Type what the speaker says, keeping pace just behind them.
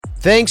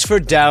Thanks for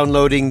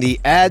downloading the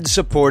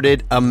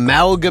ad-supported,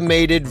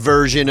 amalgamated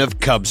version of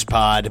Cubs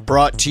Pod,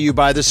 brought to you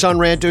by the Son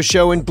Ranto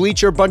Show and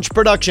Bleacher Bunch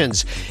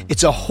Productions.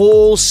 It's a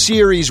whole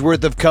series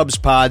worth of Cubs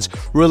Pods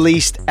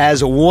released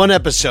as one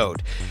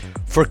episode.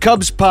 For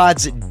Cubs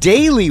Pod's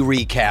daily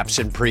recaps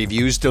and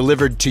previews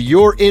delivered to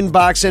your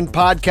inbox and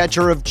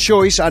podcatcher of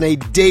choice on a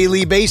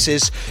daily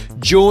basis,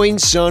 join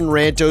Son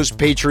Ranto's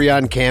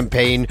Patreon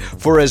campaign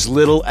for as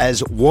little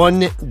as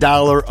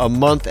 $1 a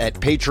month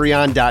at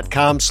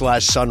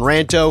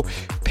patreon.com/sonranto,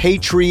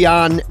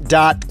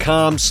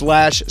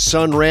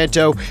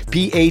 patreon.com/sonranto,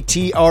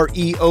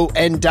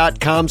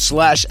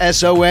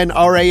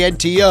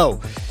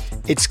 patreon.com/sonranto.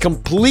 It's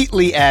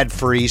completely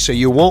ad-free, so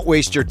you won't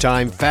waste your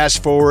time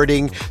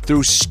fast-forwarding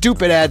through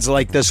stupid ads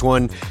like this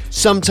one.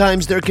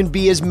 Sometimes there can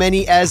be as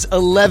many as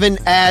 11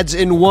 ads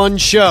in one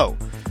show.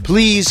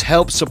 Please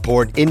help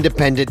support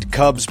independent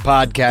Cubs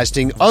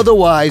podcasting.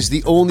 Otherwise,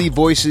 the only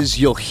voices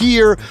you'll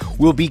hear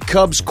will be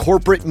Cubs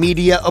corporate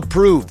media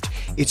approved.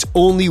 It's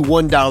only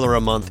 $1 a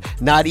month,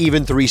 not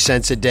even 3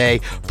 cents a day.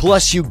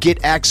 Plus, you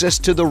get access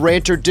to the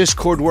Ranter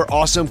Discord where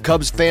awesome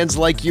Cubs fans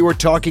like you are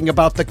talking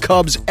about the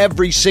Cubs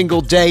every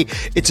single day.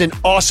 It's an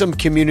awesome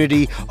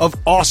community of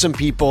awesome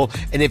people,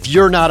 and if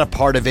you're not a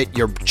part of it,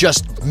 you're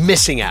just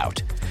missing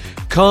out.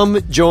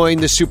 Come join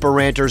the Super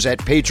Ranters at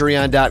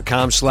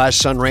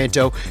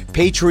patreon.com/sonranto,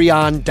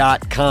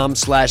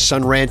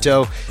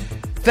 patreon.com/sonranto.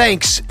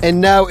 Thanks,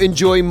 and now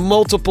enjoy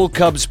multiple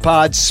Cubs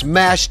pods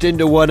smashed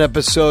into one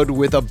episode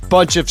with a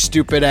bunch of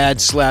stupid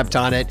ads slapped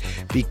on it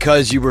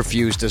because you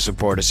refuse to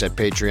support us at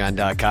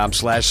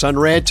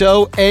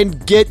patreon.com/sonranto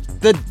and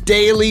get the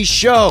daily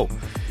show.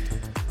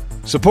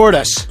 Support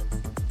us.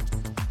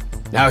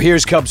 Now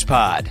here's Cubs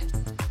Pod.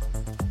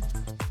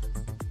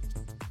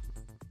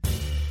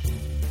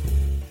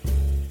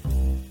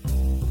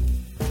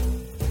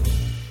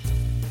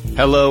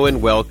 Hello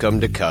and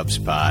welcome to Cubs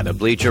Pod, a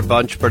Bleacher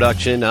Bunch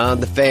production on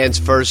the Fans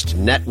First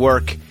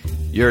Network,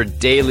 your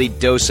daily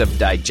dose of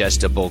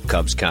digestible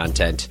Cubs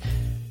content.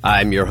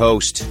 I'm your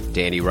host,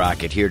 Danny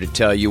Rocket, here to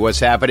tell you what's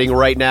happening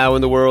right now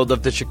in the world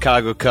of the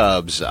Chicago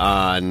Cubs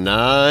on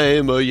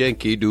I'm a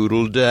Yankee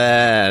Doodle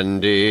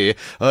Dandy,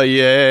 a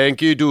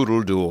Yankee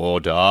Doodle do or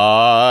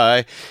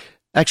die.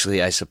 Actually,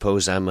 I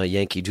suppose I'm a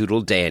Yankee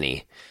Doodle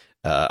Danny.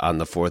 On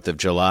the 4th of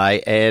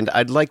July, and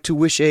I'd like to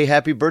wish a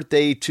happy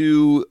birthday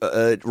to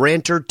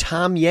ranter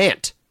Tom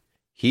Yant.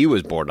 He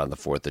was born on the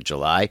 4th of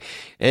July,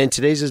 and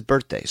today's his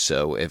birthday.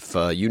 So if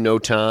you know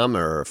Tom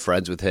or are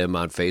friends with him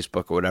on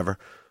Facebook or whatever,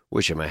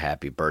 wish him a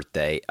happy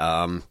birthday.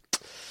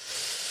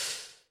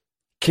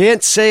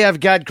 Can't say I've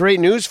got great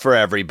news for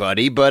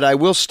everybody, but I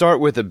will start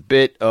with a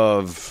bit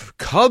of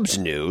Cubs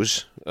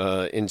news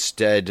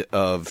instead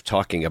of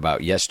talking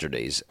about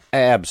yesterday's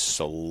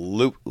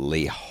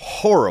absolutely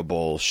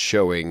horrible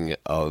showing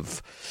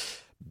of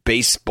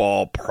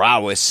baseball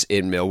prowess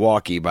in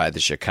Milwaukee by the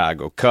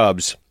Chicago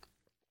Cubs.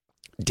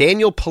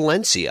 Daniel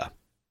Palencia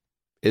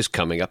is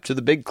coming up to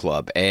the big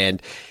club.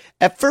 And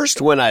at first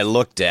when I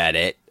looked at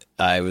it,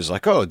 I was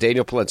like, oh,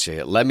 Daniel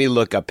Palencia, let me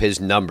look up his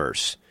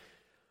numbers.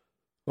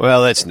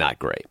 Well, that's not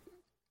great.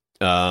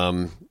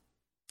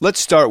 Let's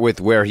start with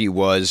where he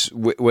was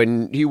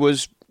when he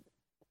was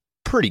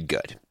pretty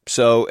good.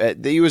 So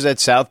he was at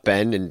South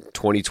Bend in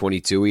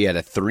 2022. He had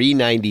a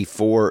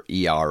 3.94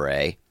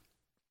 ERA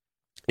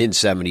in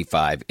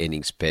 75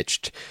 innings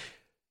pitched.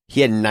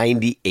 He had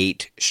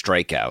 98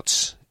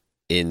 strikeouts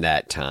in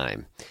that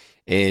time.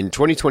 In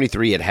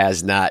 2023, it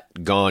has not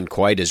gone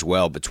quite as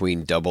well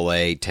between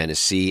AA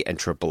Tennessee and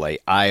AAA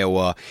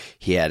Iowa.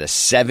 He had a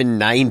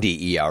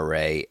 7.90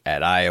 ERA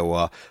at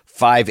Iowa,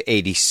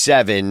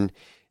 5.87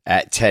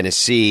 at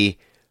Tennessee.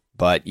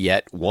 But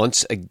yet,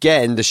 once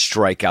again, the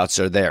strikeouts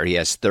are there. He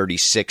has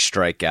 36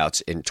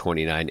 strikeouts in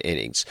 29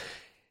 innings.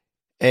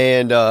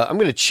 And I'm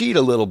going to cheat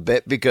a little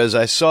bit because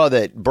I saw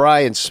that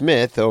Brian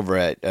Smith over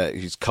at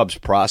his Cubs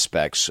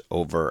Prospects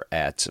over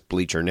at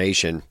Bleacher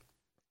Nation,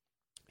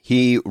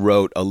 he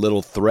wrote a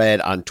little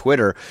thread on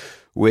Twitter,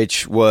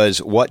 which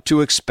was what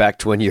to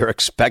expect when you're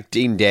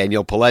expecting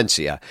Daniel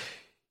Palencia.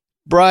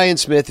 Brian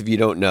Smith, if you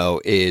don't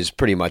know, is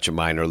pretty much a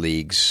minor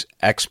leagues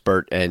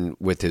expert, and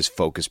with his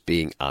focus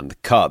being on the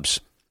Cubs.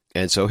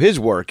 And so his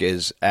work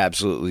is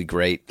absolutely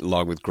great,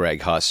 along with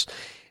Greg Huss,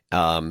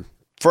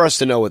 for us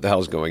to know what the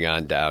hell's going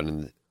on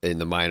down in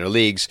the minor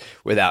leagues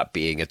without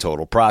being a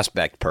total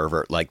prospect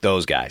pervert like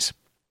those guys.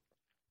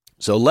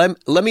 So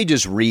let me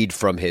just read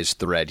from his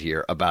thread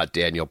here about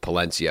Daniel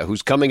Palencia,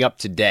 who's coming up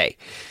today.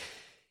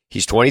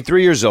 He's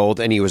 23 years old,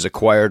 and he was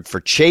acquired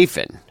for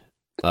Chafin.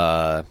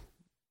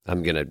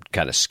 I'm going to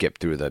kind of skip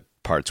through the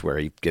parts where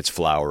he gets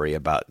flowery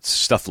about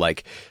stuff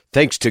like,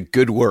 thanks to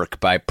good work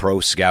by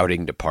pro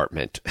scouting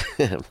department.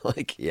 I'm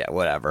like, yeah,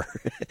 whatever.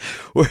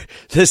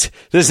 This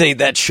ain't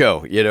that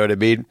show, you know what I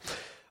mean?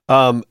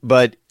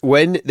 But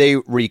when they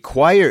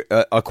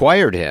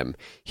acquired him,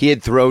 he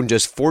had thrown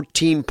just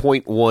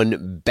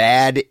 14.1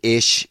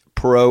 bad-ish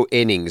pro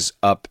innings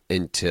up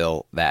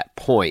until that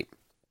point.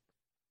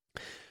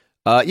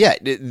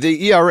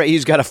 The ERA,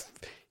 he's got a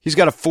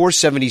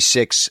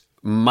 4.76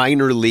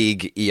 minor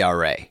league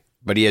ERA,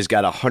 but he has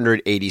got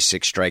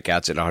 186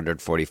 strikeouts in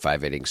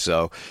 145 innings.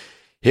 So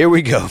here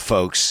we go,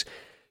 folks.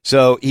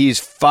 So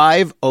he's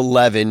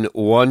 5'11",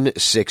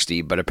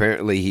 160, but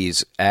apparently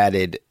he's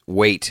added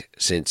weight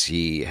since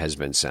he has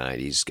been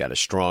signed. He's got a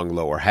strong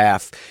lower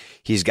half.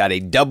 He's got a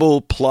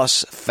double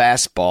plus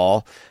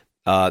fastball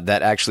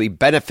that actually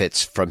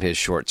benefits from his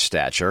short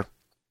stature.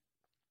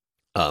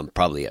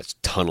 Probably a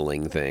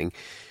tunneling thing.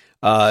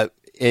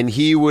 And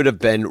he would have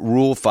been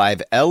Rule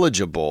 5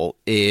 eligible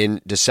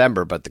in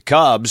December, but the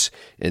Cubs,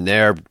 in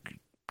their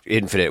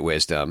infinite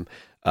wisdom,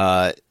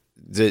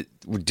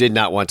 did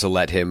not want to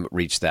let him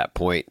reach that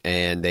point,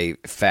 and they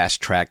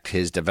fast-tracked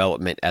his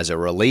development as a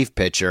relief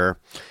pitcher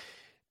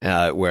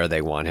where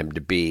they want him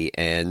to be.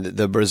 And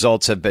the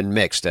results have been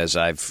mixed, as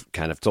I've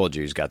kind of told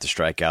you. He's got the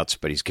strikeouts,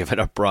 but he's given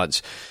up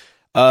runs.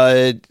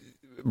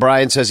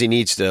 Brian says he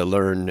needs to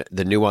learn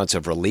the nuance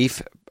of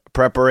relief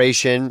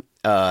preparation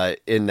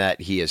in that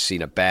he has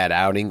seen a bad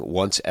outing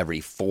once every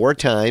 4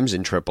 times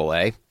in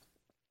AAA.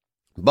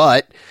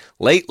 But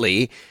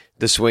lately,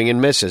 the swing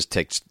and miss has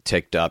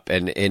ticked up,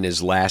 and in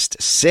his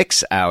last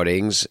 6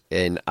 outings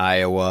in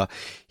Iowa,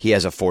 he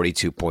has a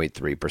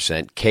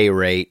 42.3% K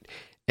rate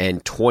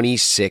and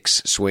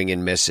 26 swing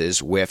and misses,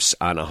 whiffs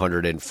on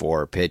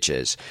 104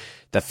 pitches.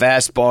 The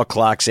fastball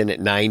clocks in at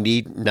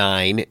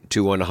 99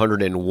 to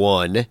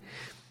 101,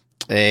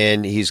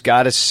 and he's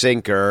got a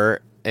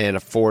sinker and a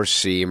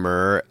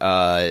four-seamer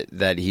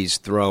that he's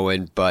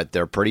throwing, but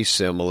they're pretty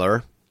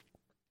similar.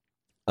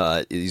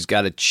 He's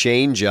got a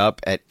changeup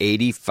at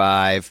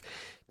 85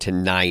 to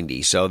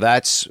 90. So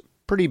that's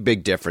pretty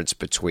big difference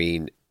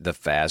between the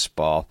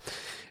fastball.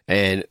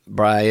 And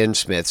Brian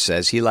Smith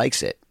says he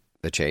likes it,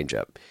 the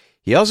changeup.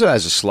 He also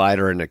has a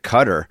slider and a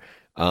cutter,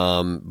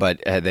 but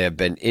they have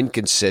been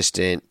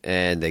inconsistent,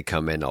 and they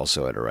come in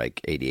also at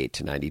like 88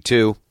 to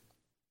 92.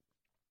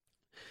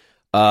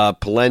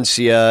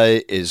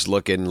 Palencia is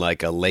looking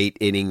like a late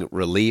inning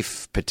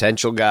relief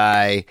potential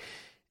guy,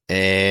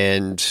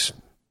 and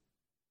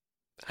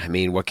I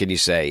mean, what can you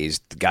say?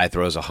 The guy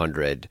throws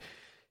 100.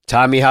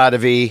 Tommy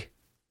Hotovy,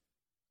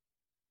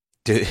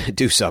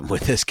 do something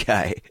with this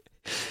guy.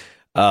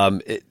 I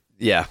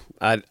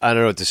don't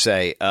know what to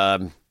say.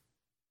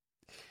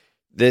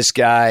 This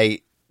guy,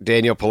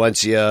 Daniel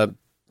Palencia,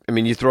 I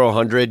mean, you throw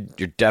 100,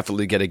 you're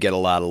definitely going to get a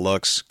lot of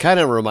looks. Kind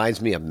of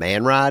reminds me of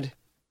Manrod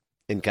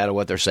in kind of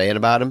what they're saying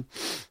about him.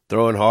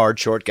 Throwing hard,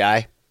 short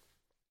guy.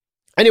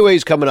 Anyway,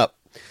 he's coming up.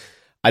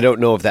 I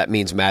don't know if that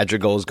means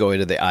Madrigal is going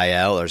to the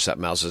IL or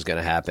something else is going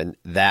to happen.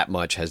 That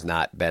much has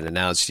not been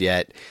announced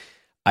yet.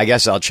 I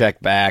guess I'll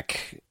check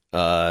back.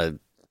 Before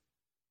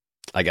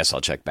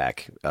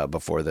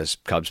this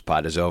Cubs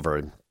pod is over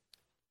in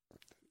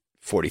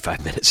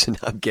 45 minutes. No,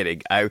 I'm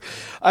kidding. I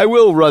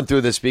will run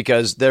through this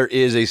because there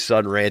is a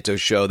Son Ranto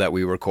show that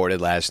we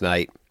recorded last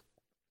night,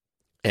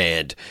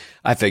 and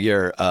I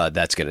figure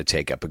that's going to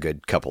take up a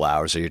good couple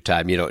hours of your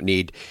time. You don't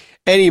need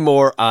any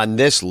more on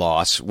this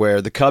loss,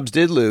 where the Cubs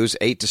did lose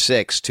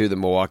 8-6 to the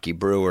Milwaukee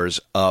Brewers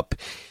up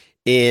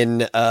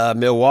in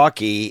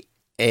Milwaukee,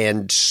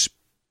 and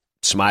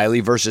Smiley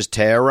versus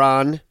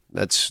Teheran.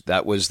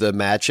 That was the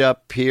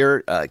matchup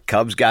here.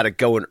 Cubs got it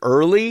going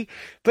early,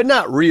 but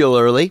not real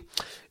early.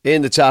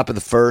 In the top of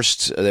the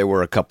first, there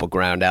were a couple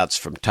ground outs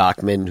from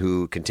Tauchman,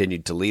 who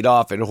continued to lead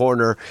off, and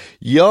Horner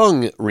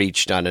Young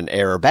reached on an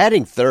error,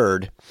 batting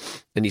third,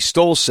 and he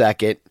stole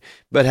second,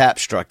 but Happ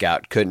struck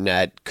out. Couldn't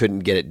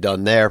get it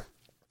done there.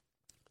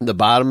 In the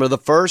bottom of the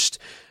first,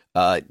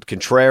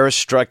 Contreras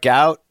struck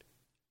out.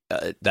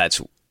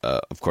 That's,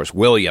 of course,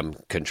 William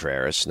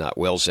Contreras, not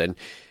Wilson.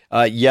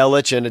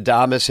 Yelich and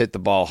Adames hit the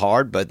ball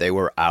hard, but they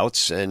were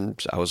outs,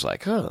 and I was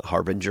like,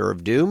 harbinger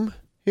of doom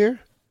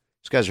here?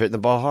 These guys are hitting the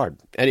ball hard.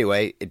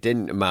 Anyway, it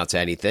didn't amount to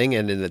anything,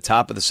 and in the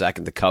top of the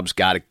second, the Cubs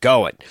got it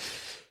going.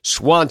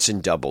 Swanson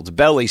doubled,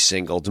 Belly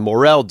singled,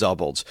 Morel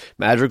doubled,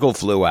 Madrigal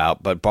flew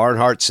out, but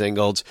Barnhart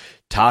singled,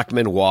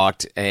 Tauchman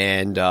walked,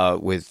 and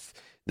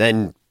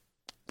then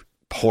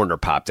Horner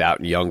popped out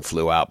and Young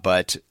flew out.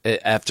 But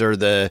after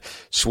the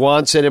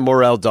Swanson and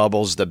Morel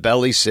doubles, the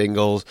Belly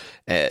singles,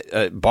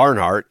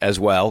 Barnhart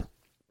as well,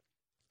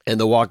 and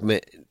the walk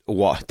to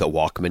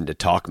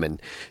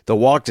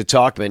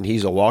Tauchman,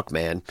 he's a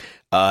walkman.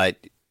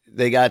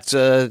 They got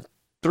 3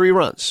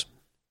 runs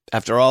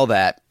after all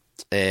that,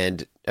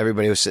 and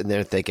everybody was sitting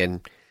there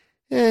thinking,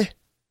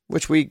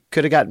 wish we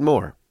could have gotten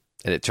more.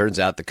 And it turns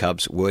out the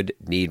Cubs would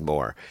need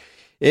more.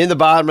 In the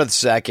bottom of the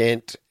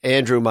second,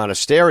 Andrew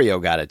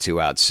Monasterio got a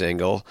 2-out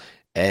single,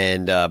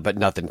 and but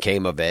nothing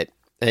came of it.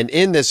 And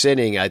in this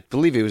inning, I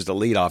believe he was the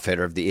leadoff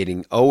hitter of the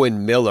inning,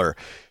 Owen Miller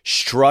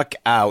struck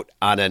out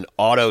on an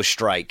auto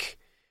strike.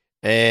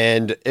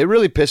 And it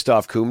really pissed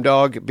off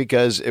Coomdog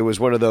because it was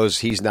one of those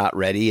he's not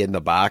ready in the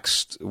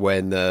box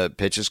when the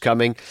pitch is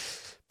coming.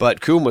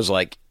 But Coom was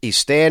like, he's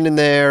standing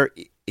there.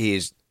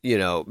 He's,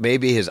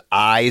 maybe his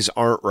eyes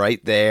aren't right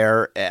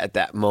there at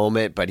that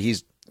moment, but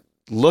he's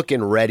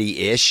looking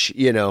ready-ish,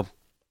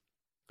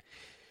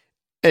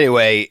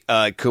 Anyway,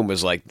 Coom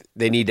was like,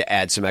 they need to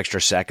add some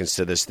extra seconds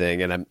to this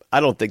thing, and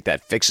I don't think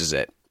that fixes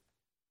it.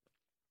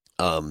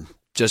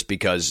 Just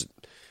because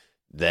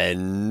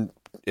then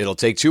it'll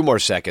take 2 more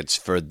seconds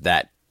for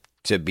that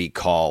to be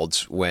called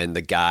when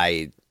the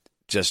guy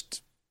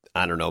just,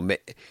 I don't know,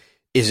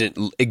 isn't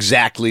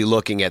exactly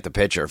looking at the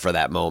pitcher for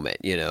that moment,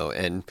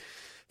 and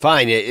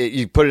fine,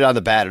 you put it on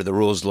the batter, the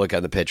rules look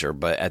on the pitcher,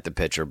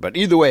 but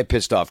either way, it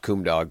pissed off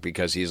Coomdog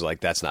because he's like,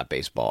 that's not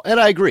baseball. And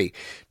I agree.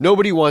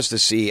 Nobody wants to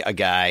see a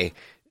guy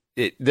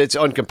that's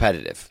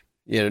uncompetitive.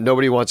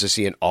 Nobody wants to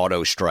see an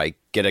auto strike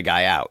get a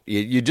guy out.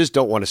 You just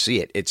don't want to see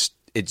it.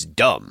 It's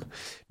dumb.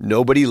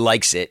 Nobody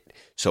likes it.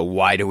 So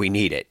why do we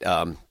need it?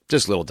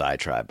 Just a little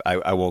diatribe.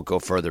 I won't go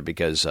further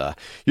because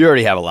you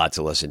already have a lot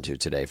to listen to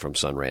today from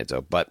Son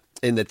Ranto. But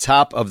in the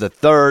top of the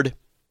third,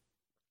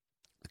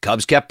 the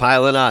Cubs kept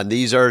piling on.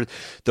 These are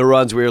the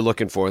runs we were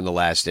looking for in the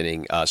last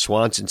inning.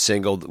 Swanson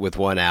singled with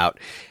 1 out.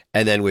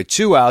 And then with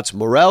 2 outs,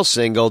 Morel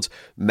singled,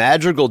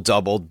 Madrigal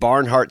doubled,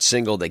 Barnhart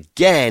singled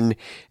again.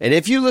 And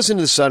if you listen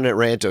to the Son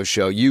Ranto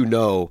show, you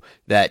know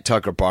that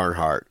Tucker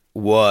Barnhart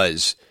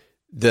was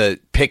the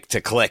pick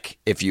to click,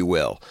 if you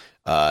will.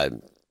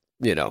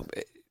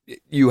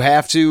 You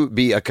have to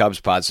be a Cubs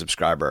Pod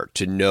subscriber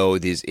to know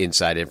these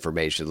inside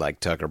information like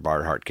Tucker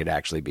Barnhart could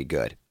actually be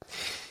good.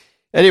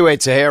 Anyway,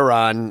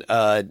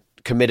 Teheran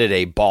committed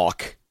a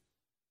balk.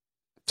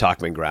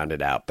 Tauchman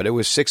grounded out, but it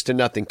was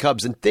 6-0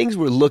 Cubs, and things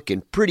were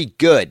looking pretty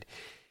good,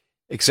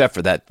 except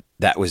for that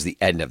was the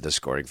end of the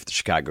scoring for the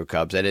Chicago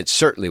Cubs, and it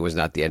certainly was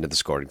not the end of the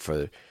scoring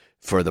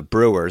for the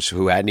Brewers,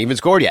 who hadn't even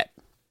scored yet.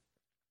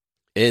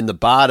 In the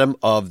bottom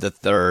of the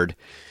third,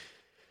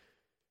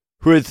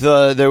 with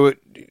there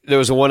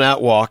was a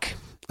 1-out walk,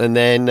 and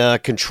then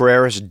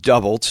Contreras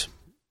doubled,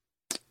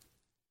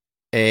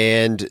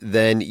 and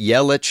then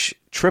Yelich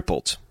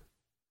tripled.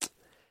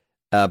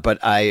 But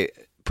I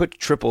put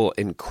triple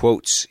in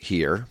quotes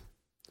here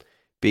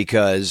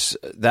because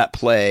that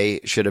play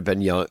should have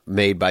been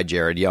made by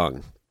Jared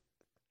Young.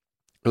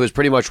 It was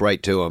pretty much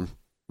right to him. It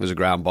was a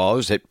ground ball. It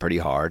was hit pretty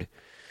hard,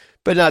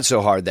 but not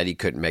so hard that he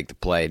couldn't make the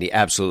play, and he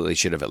absolutely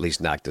should have at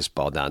least knocked this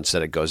ball down.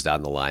 Instead, it goes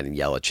down the line, and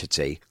Yelich hits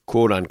a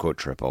quote-unquote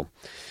triple.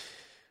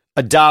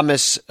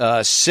 Adames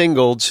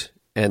singled,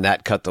 and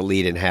that cut the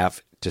lead in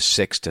half to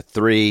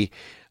 6-3.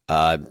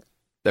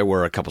 There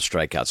were a couple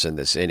strikeouts in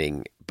this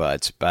inning,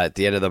 but at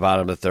the end of the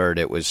bottom of the third,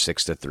 it was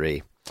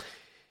 6-3.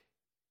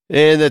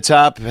 In the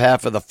top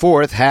half of the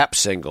fourth, Happ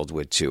singled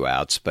with 2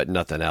 outs, but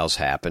nothing else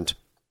happened.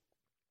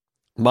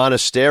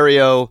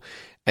 Monasterio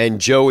and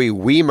Joey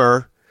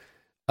Wiemer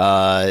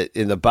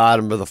in the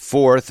bottom of the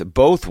fourth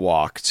both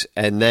walked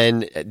and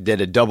then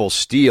did a double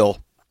steal.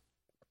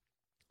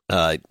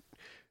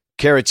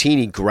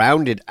 Caratini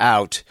grounded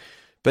out,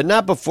 but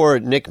not before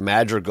Nick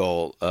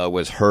Madrigal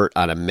was hurt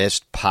on a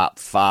missed pop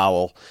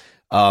foul.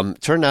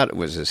 Turned out it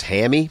was his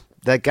hammy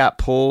that got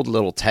pulled,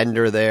 little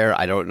tender there.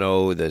 I don't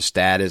know the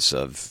status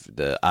of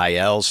the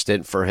IL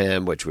stint for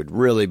him, which would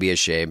really be a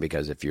shame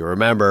because if you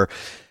remember,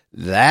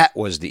 that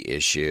was the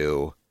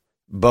issue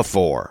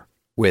before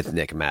with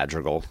Nick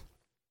Madrigal.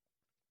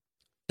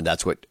 And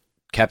that's what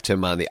kept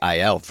him on the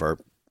IL for,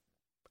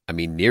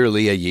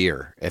 nearly a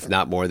year, if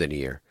not more than a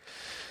year.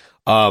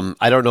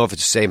 I don't know if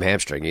it's the same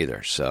hamstring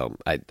either, so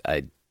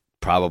I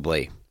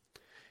probably,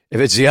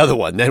 if it's the other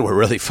one, then we're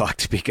really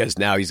fucked because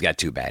now he's got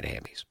 2 bad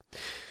hammies.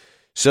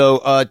 So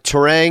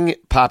Terang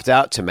popped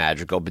out to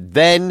Madrigal, but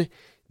then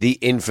the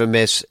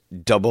infamous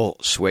double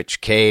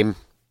switch came,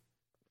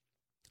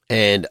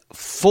 and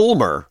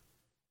Fulmer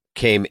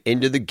came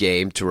into the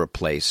game to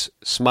replace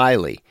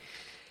Smiley,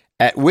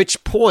 at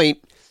which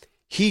point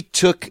he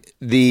took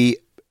the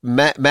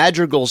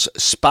Madrigal's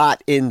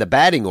spot in the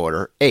batting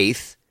order,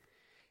 8th,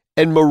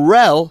 and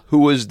Morel, who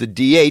was the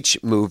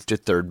DH, moved to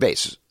third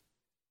base.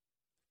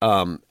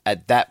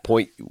 At that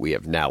point, we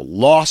have now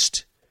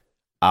lost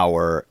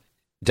our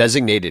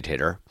designated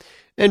hitter,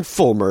 and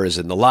Fulmer is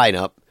in the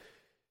lineup,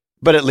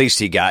 but at least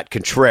he got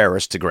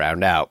Contreras to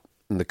ground out,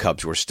 and the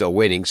Cubs were still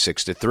winning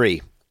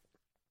 6-3.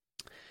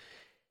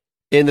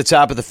 In the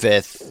top of the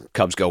fifth,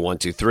 Cubs go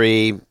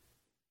 1-2-3.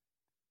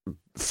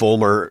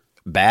 Fulmer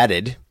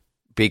batted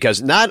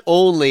because not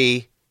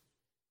only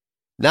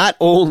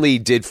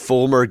did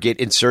Fulmer get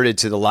inserted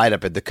to the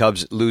lineup and the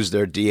Cubs lose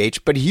their DH,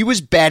 but he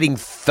was batting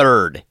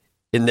third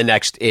in the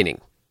next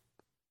inning.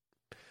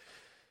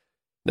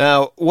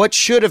 Now, what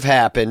should have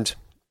happened,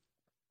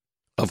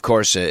 of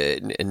course,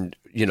 and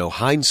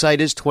hindsight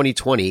is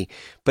 20/20,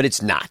 but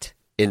it's not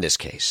in this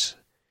case.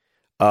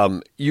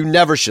 You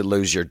never should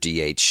lose your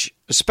DH,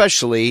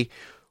 especially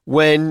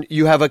when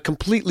you have a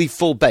completely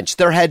full bench.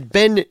 There had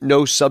been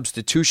no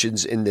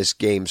substitutions in this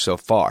game so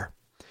far.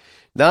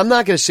 Now, I'm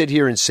not going to sit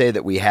here and say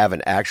that we have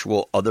an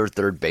actual other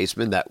third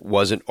baseman that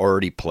wasn't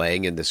already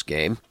playing in this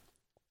game.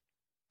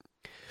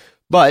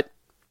 But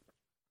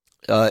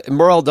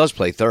Morel does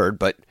play third,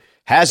 but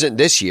hasn't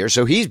this year,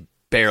 so he's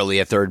barely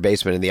a third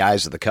baseman in the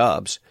eyes of the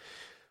Cubs.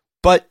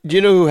 But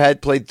you know who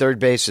had played third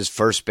base as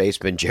first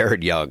baseman?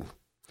 Jared Young,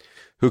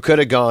 who could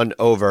have gone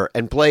over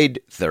and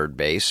played third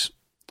base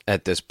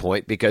at this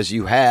point because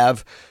you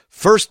have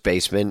first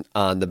baseman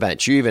on the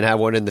bench. You even have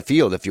one in the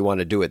field if you want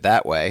to do it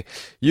that way.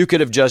 You could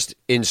have just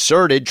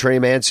inserted Trey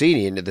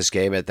Mancini into this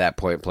game at that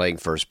point playing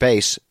first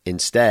base.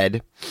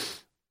 Instead,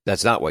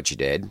 that's not what you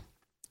did.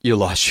 You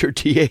lost your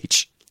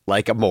DH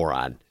like a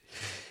moron.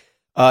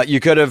 You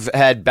could have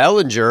had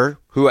Bellinger,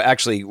 who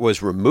actually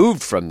was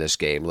removed from this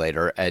game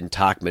later, and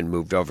Tauchman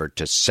moved over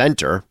to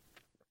center,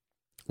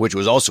 which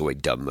was also a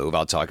dumb move.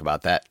 I'll talk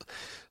about that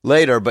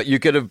later. But you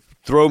could have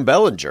thrown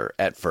Bellinger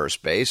at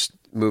first base,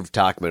 moved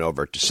Tauchman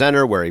over to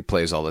center, where he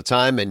plays all the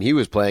time, and he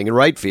was playing in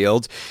right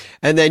field.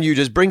 And then you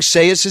just bring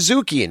Seiya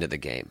Suzuki into the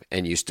game,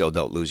 and you still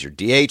don't lose your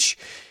DH.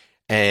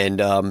 And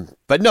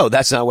but no,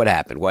 that's not what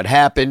happened. What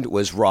happened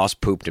was Ross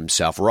pooped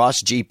himself.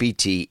 Ross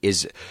GPT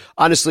is,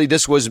 honestly,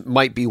 this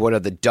might be one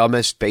of the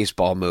dumbest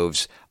baseball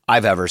moves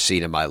I've ever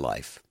seen in my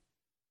life.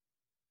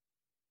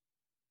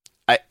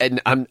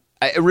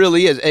 It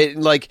really is.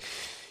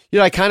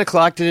 I kind of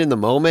clocked it in the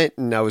moment,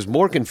 and I was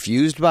more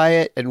confused by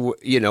it. And,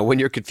 when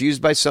you're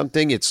confused by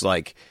something, it's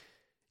like,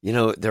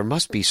 there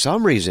must be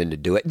some reason to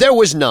do it. There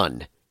was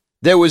none.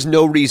 There was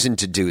no reason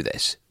to do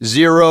this.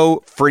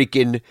 Zero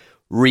freaking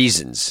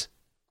reasons.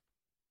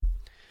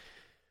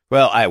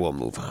 Well, I will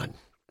move on.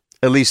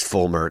 At least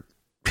Fulmer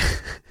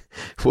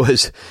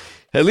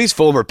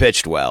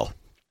pitched well.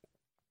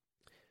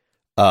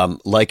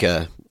 Like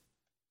a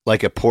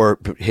poor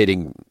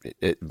hitting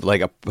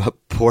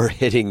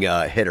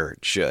hitter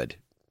should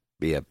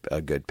be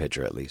a good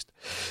pitcher at least.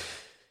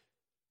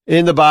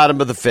 In the bottom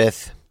of the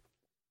fifth,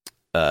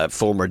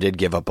 Fulmer did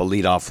give up a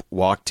leadoff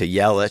walk to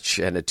Yelich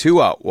and a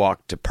 2-out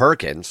walk to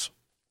Perkins,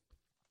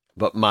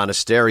 but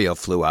Monasterio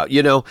flew out.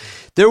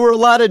 There were a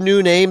lot of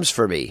new names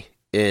for me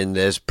in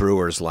this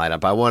Brewers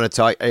lineup. I want to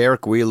talk.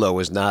 Eric Wheelow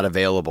was not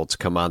available to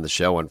come on the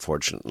show,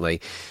 unfortunately.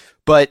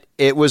 But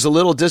it was a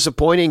little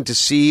disappointing to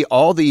see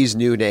all these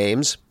new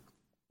names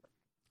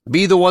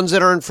be the ones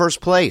that are in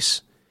first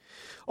place.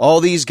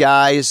 All these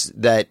guys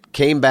that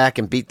came back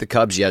and beat the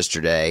Cubs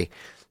yesterday,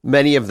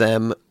 many of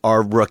them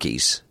are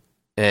rookies.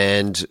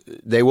 And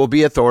they will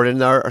be a thorn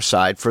in our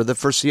side for the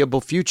foreseeable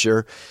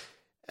future.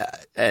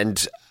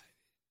 And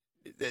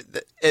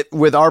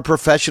with our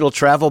professional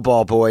travel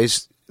ball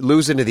boys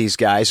losing to these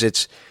guys,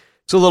 it's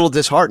a little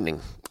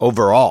disheartening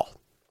overall.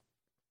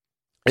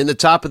 In the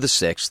top of the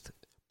sixth,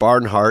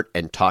 Barnhart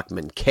and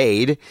Tauchman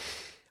Cade.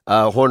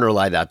 Horner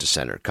lined out to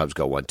center. Cubs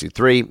go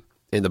 1-2-3.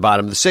 In the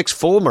bottom of the sixth,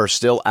 Fulmer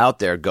still out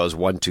there, goes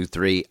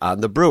 1-2-3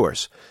 on the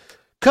Brewers.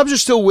 Cubs are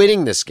still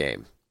winning this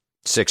game,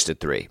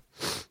 6-3.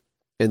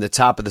 In the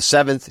top of the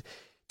seventh,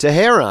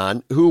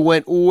 Teheran, who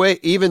went way,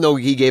 even though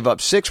he gave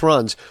up 6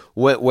 runs,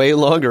 went way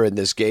longer in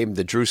this game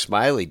than Drew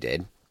Smyly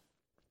did.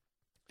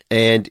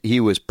 And he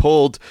was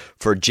pulled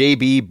for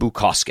J.B.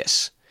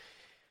 Bukauskas.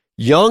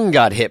 Young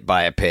got hit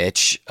by a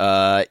pitch.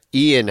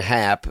 Ian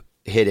Happ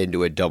hit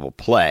into a double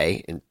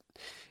play,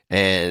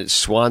 and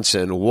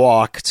Swanson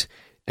walked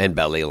and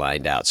belly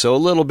lined out. So a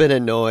little bit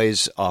of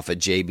noise off of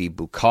J.B.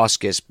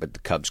 Bukauskas, but the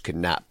Cubs could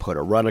not put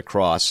a run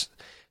across.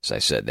 As I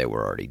said, they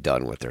were already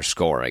done with their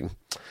scoring.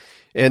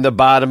 In the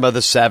bottom of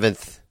the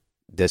seventh,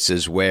 this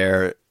is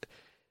where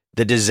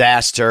the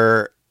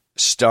disaster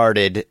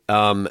started.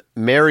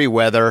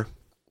 Merriweather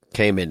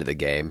came into the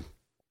game,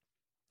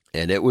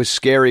 and it was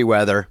scary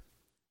weather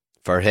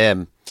for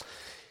him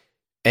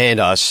and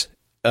us.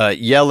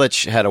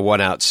 Yelich had a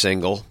 1-out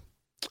single.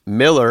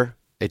 Miller,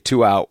 a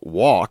 2-out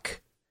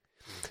walk.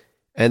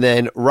 And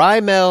then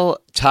Raimel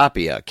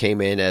Tapia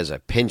came in as a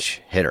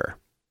pinch hitter.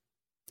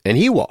 And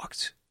he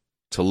walked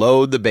to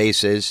load the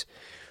bases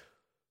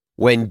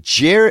when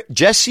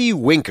Jesse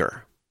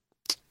Winker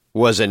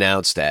was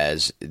announced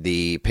as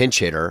the pinch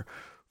hitter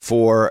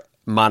for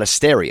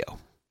Monasterio.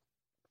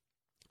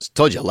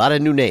 Told you, a lot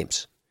of new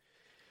names.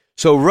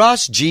 So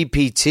Ross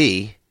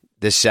GPT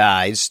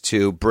decides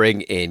to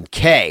bring in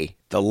K,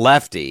 the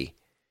lefty,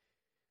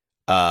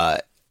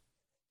 to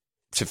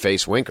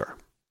face Winker.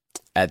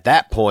 At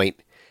that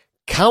point,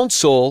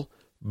 Counsell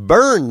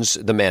burns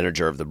the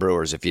manager of the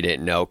Brewers, if you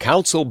didn't know.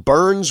 Counsell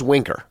burns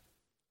Winker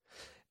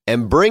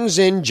and brings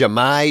in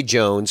Jahmai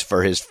Jones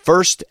for his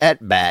first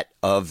at-bat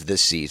of the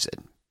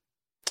season.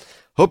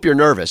 Hope you're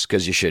nervous,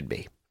 because you should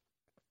be.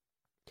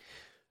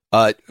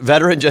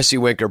 Veteran Jesse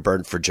Winker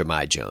burned for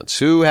Jahmai Jones,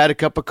 who had a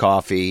cup of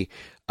coffee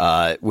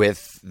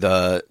with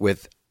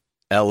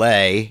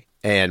L.A.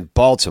 and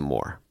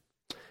Baltimore.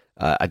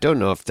 I don't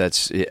know if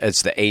it's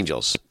the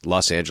Angels,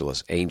 Los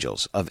Angeles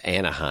Angels of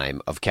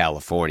Anaheim of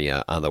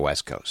California on the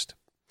West Coast.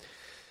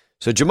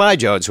 So Jahmai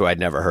Jones, who I'd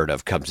never heard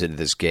of, comes into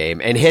this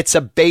game and hits a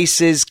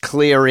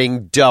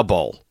bases-clearing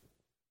double.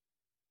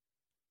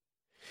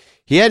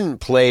 He hadn't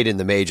played in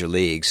the major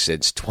leagues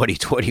since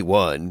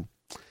 2021,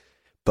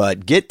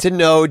 but get to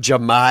know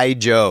Jahmai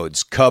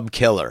Jones, Cub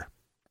killer.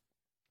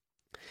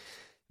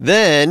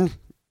 Then,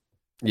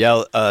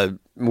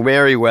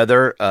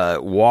 Merriweather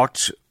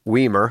walked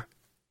Weimer,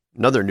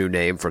 another new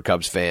name for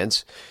Cubs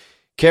fans.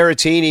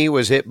 Caratini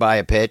was hit by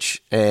a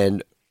pitch,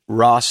 and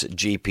Ross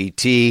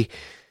GPT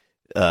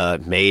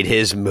made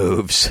his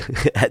moves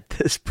at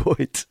this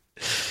point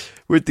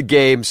with the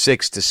game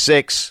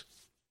 6-6.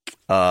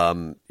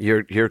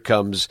 Here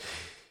comes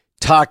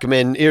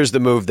Tachman. Here's the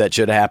move that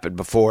should have happened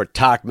before.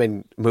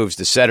 Tachman moves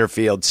to center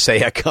field.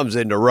 Seiya comes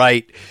into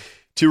right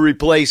to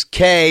replace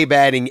Kay,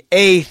 batting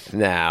eighth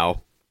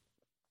now.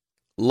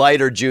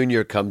 Leiter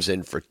Jr. comes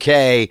in for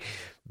Kay.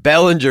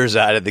 Bellinger's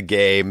out of the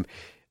game.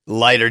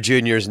 Leiter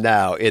Jr.'s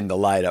now in the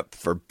lineup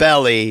for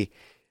Belly.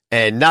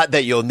 And not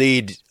that you'll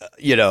need,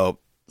 a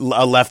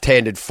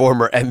left-handed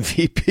former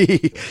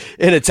MVP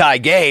in a tie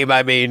game.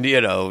 I mean,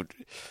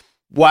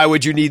 why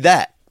would you need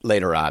that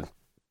later on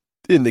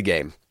in the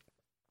game?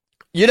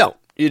 You don't.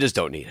 You just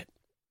don't need it.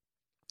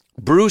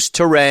 Bruce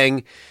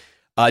Terang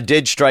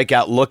did strike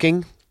out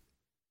looking,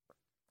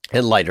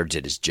 and Leiter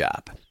did his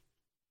job.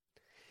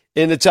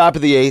 In the top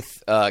of the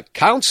eighth,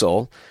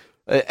 Counsell,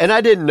 and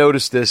I didn't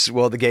notice this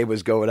while the game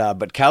was going on,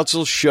 but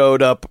Counsell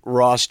showed up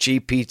Ross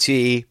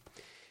GPT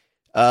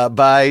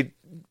by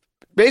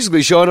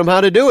basically showing him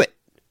how to do it.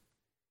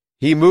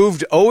 He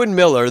moved Owen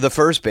Miller, the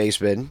first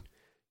baseman,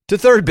 to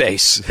third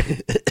base.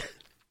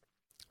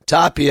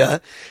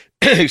 Tapia,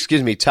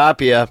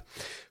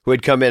 who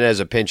had come in as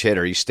a pinch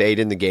hitter, he stayed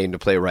in the game to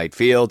play right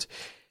field.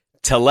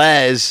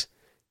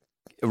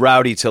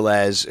 Rowdy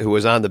Tellez, who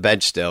was on the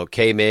bench still,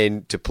 came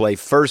in to play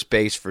first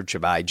base for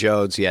Jahmai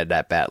Jones. He had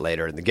that bat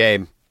later in the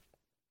game.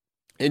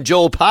 And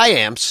Joel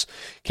Payamps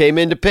came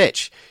in to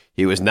pitch.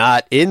 He was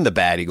not in the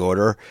batting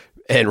order,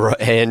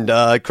 and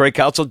Craig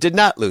Counsell did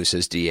not lose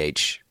his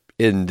DH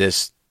in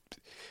this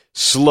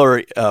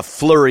flurry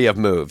of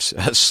moves.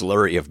 A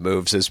slurry of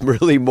moves is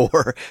really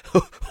more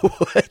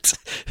what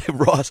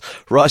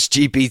Ross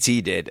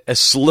GPT did. A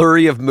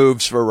slurry of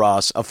moves for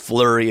Ross, a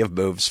flurry of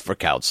moves for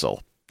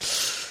Counsell.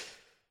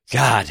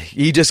 God,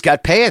 he just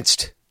got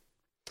pantsed.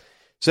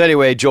 So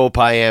anyway, Joel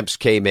Payamps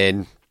came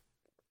in,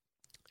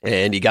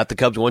 and he got the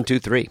Cubs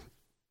 1-2-3.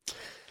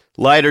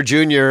 Leiter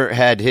Jr.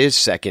 had his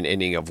second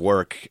inning of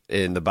work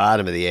in the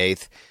bottom of the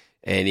eighth,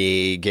 and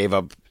he gave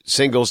up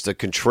singles to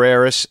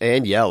Contreras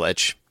and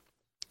Yelich,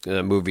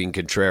 moving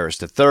Contreras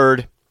to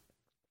third.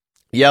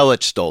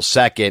 Yelich stole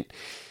second.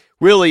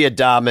 Willie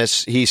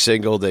Adames, he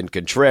singled in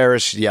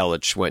Contreras.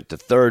 Yelich went to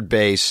third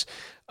base.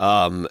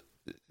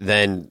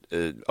 Then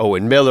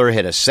Owen Miller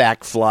hit a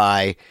sac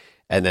fly,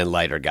 and then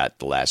Leiter got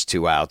the last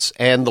two outs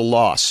and the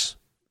loss.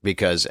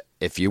 Because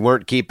if you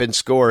weren't keeping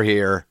score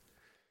here,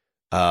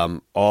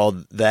 all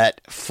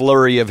that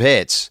flurry of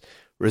hits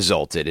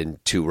resulted in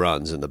 2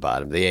 runs in the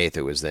bottom of the eighth.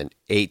 It was then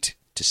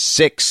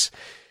 8-6.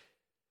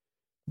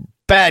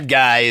 Bad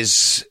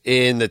guys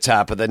in the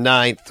top of the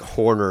ninth.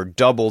 Horner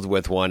doubled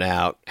with 1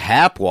 out.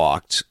 Happ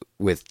walked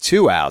with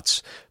 2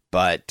 outs.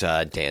 But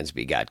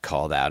Dansby got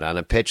called out on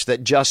a pitch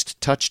that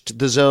just touched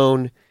the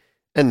zone,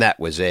 and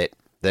that was it.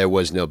 There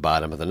was no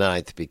bottom of the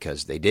ninth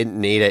because they didn't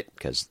need it,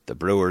 because the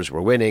Brewers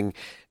were winning,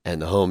 and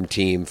the home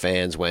team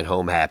fans went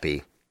home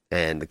happy.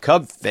 And the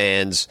Cub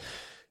fans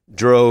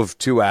drove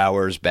 2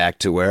 hours back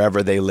to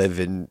wherever they live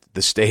in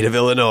the state of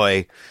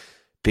Illinois,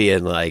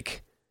 being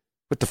like,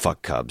 what the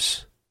fuck,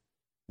 Cubs?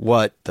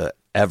 What the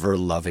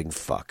ever-loving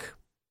fuck?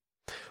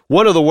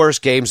 One of the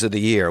worst games of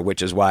the year,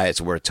 which is why it's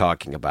worth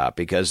talking about,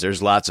 because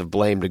there's lots of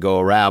blame to go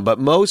around. But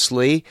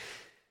mostly,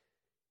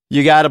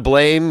 you got to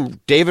blame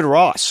David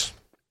Ross.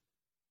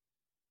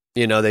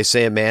 They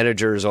say a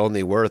manager is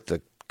only worth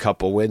a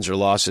couple wins or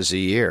losses a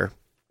year.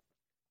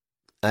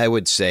 I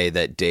would say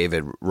that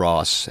David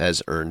Ross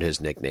has earned his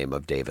nickname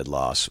of David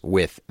Loss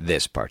with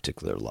this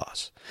particular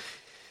loss.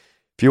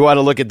 If you want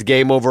to look at the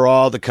game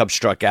overall, the Cubs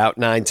struck out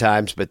 9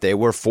 times, but they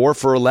were 4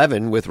 for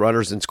 11 with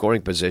runners in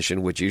scoring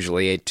position, which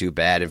usually ain't too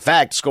bad. In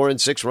fact, scoring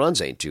 6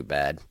 runs ain't too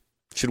bad.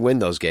 Should win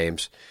those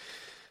games.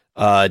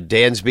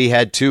 Dansby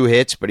had 2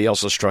 hits, but he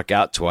also struck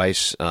out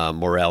twice.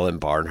 Morel and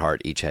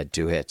Barnhart each had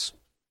 2 hits.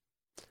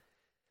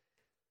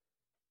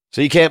 So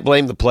you can't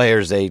blame the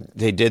players. They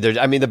did their.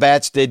 I mean, the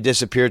bats did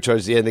disappear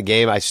towards the end of the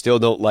game. I still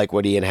don't like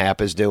what Ian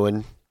Happ is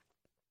doing.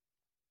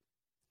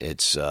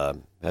 It's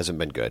hasn't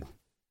been good.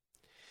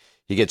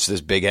 He gets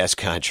this big-ass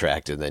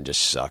contract and then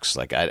just sucks.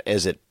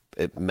 Is it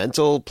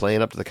mental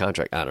playing up to the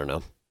contract? I don't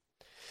know.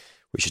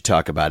 We should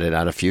talk about it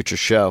on a future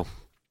show.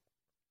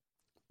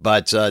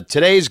 But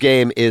today's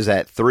game is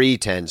at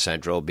 3:10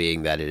 Central,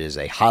 being that it is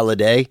a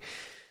holiday.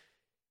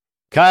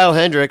 Kyle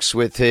Hendricks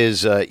with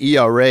his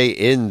ERA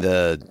in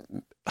the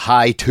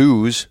high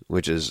 2s,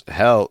 which is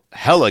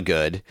hella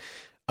good.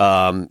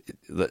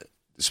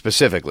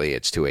 Specifically,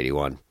 it's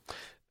 281.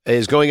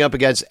 Is going up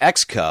against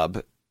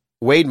ex-Cub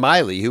Wade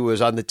Miley, who was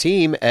on the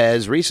team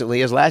as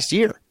recently as last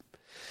year.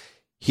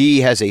 He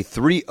has a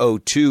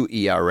 3.02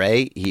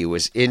 ERA. He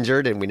was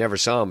injured, and we never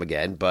saw him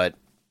again, but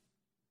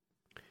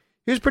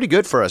he was pretty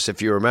good for us,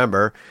 if you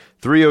remember.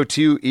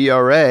 3.02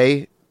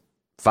 ERA,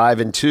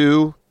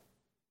 5-2,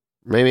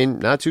 maybe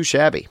not too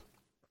shabby.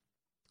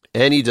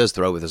 And he does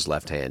throw with his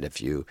left hand, if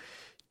you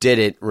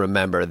didn't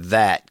remember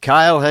that.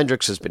 Kyle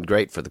Hendricks has been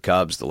great for the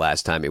Cubs. The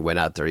last time he went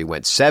out there, he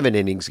went 7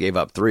 innings, gave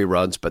up 3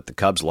 runs, but the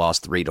Cubs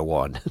lost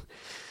 3-1.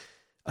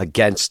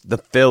 Against the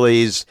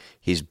Phillies.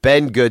 He's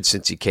been good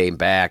since he came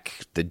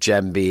back, the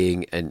gem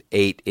being an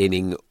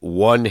 8-inning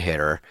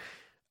one-hitter.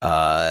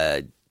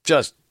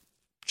 Just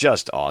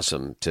just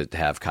awesome to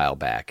have Kyle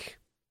back.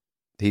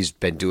 He's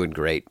been doing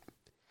great.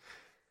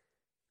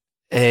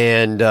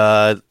 And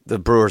the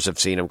Brewers have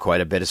seen him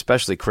quite a bit,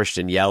 especially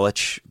Christian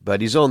Yelich.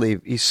 But he's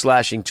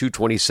slashing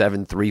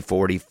 227,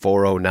 340,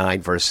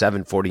 409 for a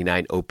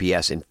 749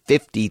 OPS in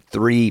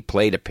 53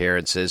 plate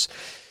appearances.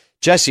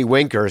 Jesse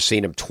Winker has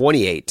seen him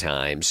 28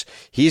 times.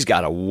 He's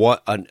got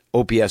an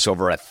OPS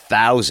over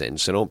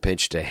 1,000, so don't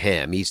pitch to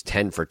him. He's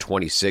 10 for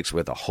 26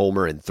 with a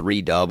homer and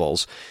 3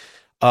 doubles.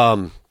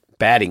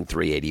 Batting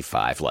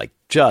 385,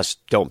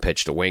 just don't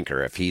pitch to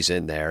Winker if he's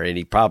in there, and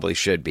he probably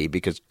should be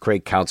because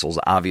Craig Counsell's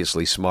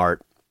obviously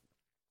smart.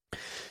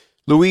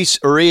 Luis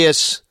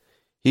Urias,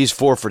 he's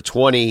 4 for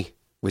 20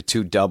 with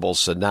 2 doubles,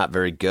 so not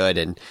very good,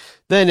 and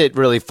then it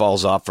really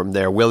falls off from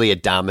there. Willie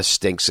Adames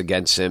stinks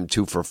against him,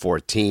 2 for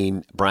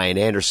 14. Brian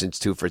Anderson's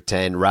 2 for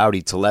 10.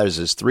 Rowdy Tellez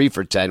is 3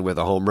 for 10 with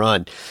a home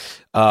run.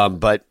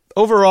 But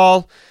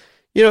overall,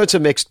 it's a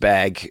mixed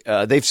bag.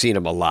 They've seen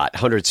him a lot.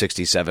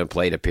 167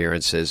 plate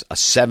appearances, a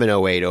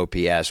 708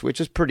 OPS, which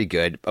is pretty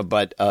good,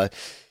 but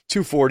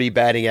 240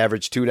 batting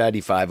average,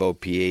 295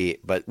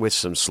 OPE, but with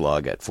some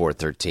slug at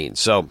 413.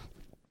 So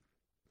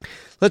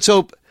let's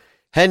hope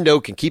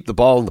Hendo can keep the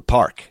ball in the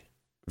park.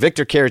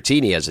 Victor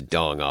Caratini has a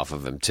dong off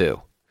of him,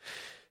 too,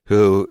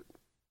 it's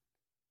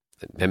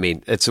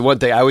the one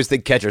thing. I always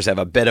think catchers have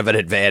a bit of an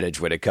advantage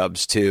when it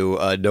comes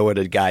to knowing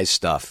a guy's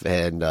stuff,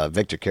 and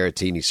Victor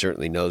Caratini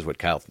certainly knows what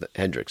Kyle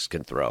Hendricks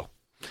can throw.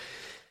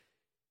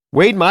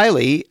 Wade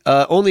Miley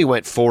only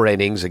went 4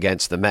 innings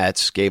against the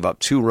Mets, gave up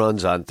 2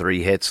 runs on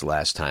 3 hits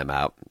last time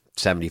out,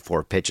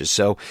 74 pitches.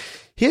 So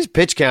his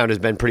pitch count has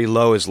been pretty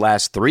low his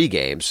last 3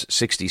 games,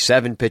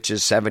 67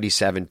 pitches,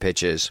 77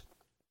 pitches.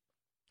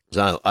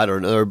 So I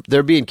don't know.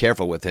 They're being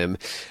careful with him.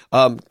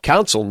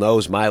 Counsell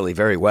knows Miley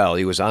very well.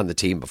 He was on the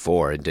team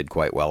before and did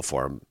quite well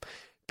for him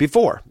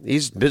before.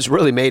 He's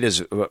really made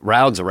his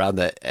rounds around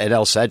the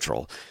NL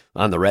Central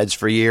on the Reds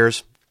for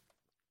years.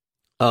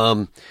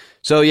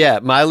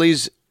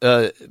 Miley's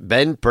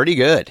been pretty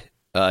good.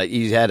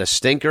 He had a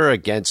stinker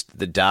against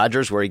the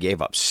Dodgers where he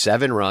gave up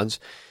 7 runs.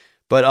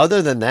 But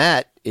other than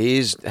that,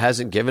 he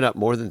hasn't given up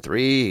more than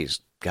 3. He's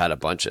got a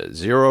bunch of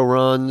 0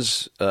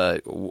 runs.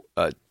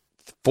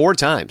 4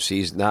 times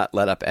he's not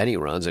let up any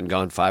runs and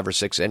gone 5 or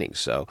 6 innings.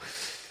 So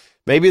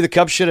maybe the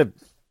Cubs should have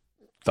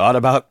thought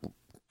about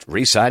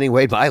re-signing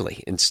Wade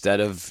Miley instead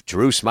of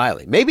Drew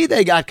Smiley. Maybe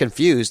they got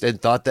confused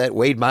and thought that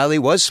Wade Miley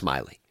was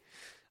Smiley.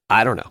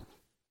 I don't know.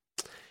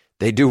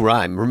 They do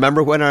rhyme.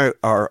 Remember when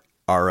our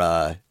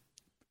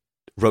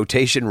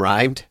rotation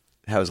rhymed?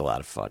 That was a lot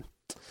of fun.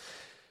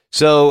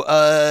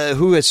 So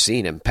who has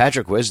seen him?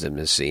 Patrick Wisdom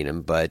has seen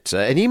him, but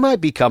and he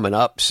might be coming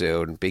up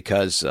soon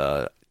because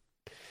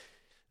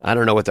I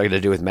don't know what they're going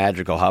to do with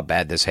Madrigal, how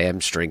bad this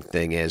hamstring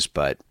thing is,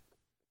 but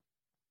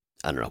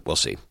I don't know. We'll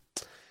see.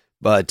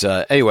 But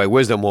anyway,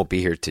 Wisdom won't be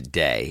here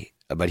today,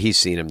 but he's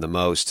seen him the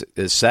most.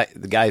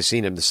 The guy who's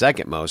seen him the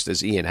second most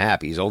is Ian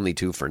Happ. He's only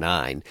 2 for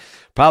 9,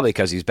 probably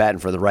because he's batting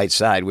for the right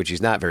side, which he's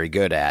not very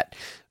good at.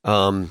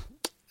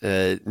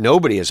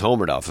 Nobody has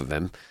homered off of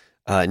him.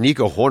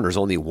 Nico Horner's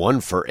only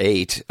 1 for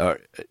 8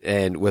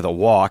 and with a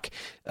walk.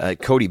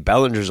 Cody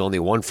Bellinger's only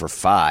 1 for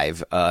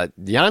 5.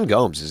 Yan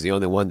Gomes is the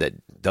only one that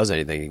does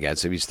anything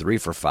against him. He's 3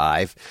 for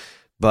 5.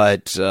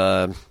 But,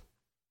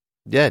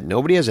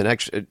 nobody has an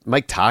extra.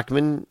 Mike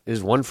Tauchman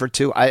is 1 for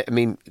 2. I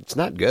mean, it's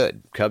not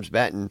good. Cubs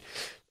batting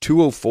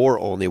 204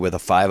 only with a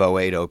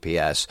 508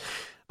 OPS.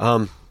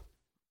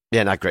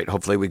 Not great.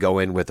 Hopefully we go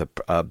in with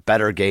a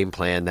better game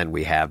plan than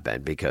we have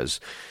been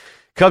because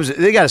Cubs,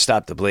 they got to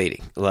stop the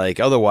bleeding.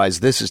 Otherwise,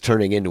 this is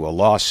turning into a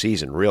lost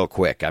season real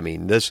quick. I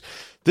mean, this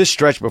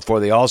stretch before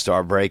the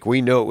All-Star break, we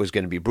knew it was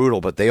going to be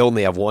brutal, but they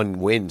only have 1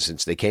 win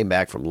since they came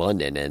back from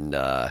London. And,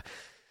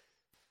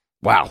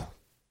 wow.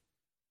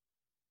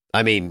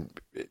 I mean,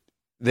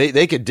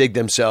 they could dig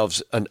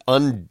themselves an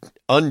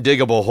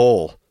undiggable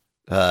hole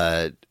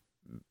by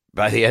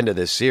the end of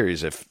this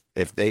series if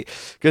they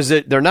 – because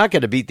they're not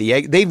going to beat the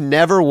Yankees. They've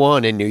never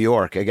won in New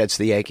York against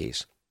the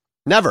Yankees.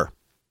 Never.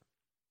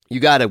 You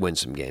got to win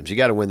some games. You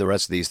got to win the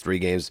rest of these 3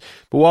 games.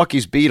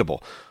 Milwaukee's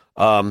beatable.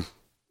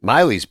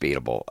 Miley's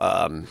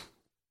beatable.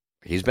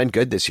 He's been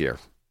good this year.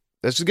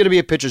 This is going to be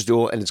a pitcher's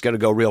duel, and it's going to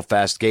go real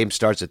fast. Game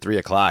starts at 3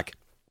 o'clock.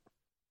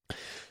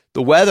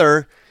 The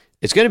weather,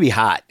 it's going to be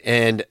hot.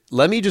 And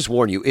let me just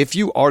warn you, if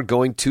you are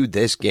going to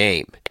this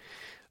game,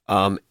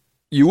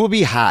 you will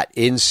be hot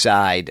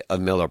inside of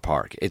Miller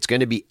Park. It's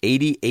going to be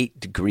 88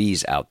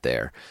 degrees out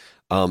there.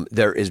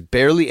 There is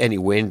barely any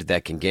wind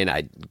that can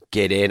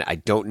get in. I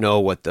don't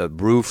know what the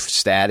roof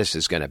status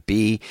is going to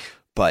be,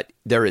 but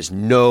there is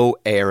no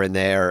air in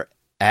there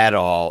at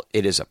all.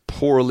 It is a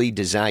poorly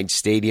designed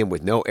stadium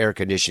with no air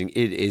conditioning.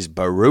 It is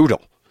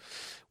brutal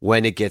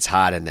when it gets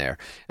hot in there.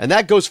 And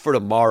that goes for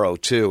tomorrow,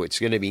 too. It's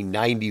going to be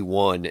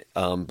 91,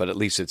 but at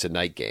least it's a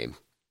night game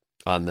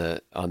on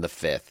the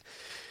 5th.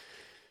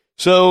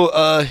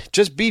 So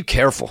just be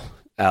careful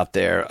out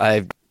there.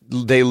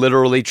 They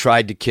literally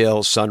tried to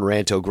kill Sun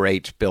Ranto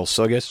great Bill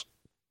Suggis.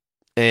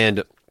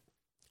 And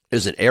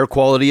there's an air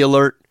quality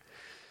alert.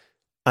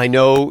 I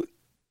know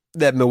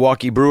that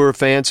Milwaukee Brewer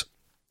fans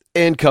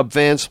and Cub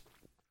fans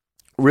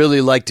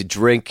really like to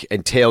drink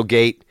and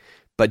tailgate,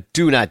 but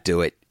do not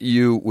do it.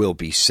 You will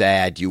be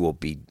sad. You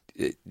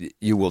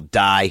will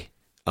die.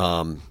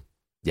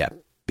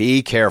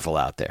 Be careful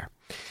out there.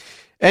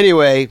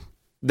 Anyway,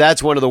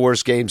 that's one of the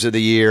worst games of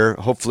the year.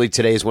 Hopefully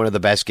today's one of the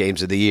best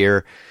games of the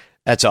year.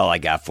 That's all I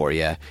got for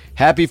you.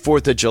 Happy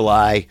 4th of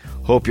July.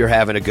 Hope you're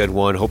having a good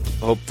one.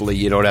 Hopefully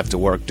you don't have to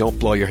work. Don't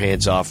blow your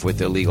hands off with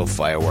illegal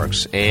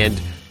fireworks. And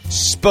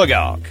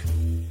Spugog.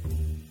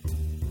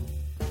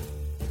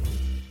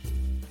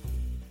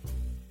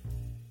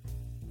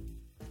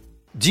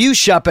 Do you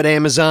shop at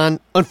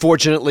Amazon?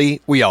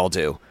 Unfortunately, we all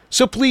do.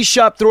 So please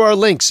shop through our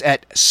links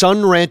at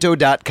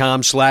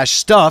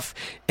sunranto.com/stuff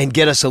and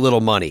get us a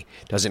little money.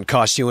 Doesn't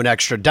cost you an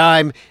extra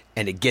dime,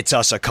 and it gets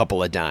us a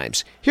couple of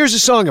dimes. Here's a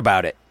song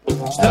about it.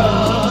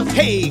 Stuff.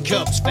 Hey,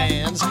 Cubs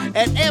fans,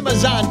 at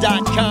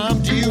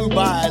Amazon.com, do you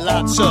buy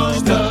lots of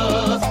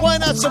stuff? Why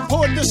not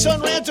support the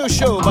Sun Ranto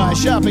Show by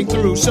shopping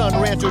through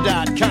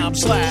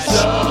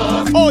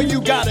sunranto.com/stuff? All you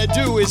gotta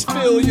do is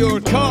fill your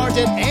cart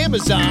at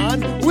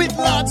Amazon with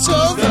lots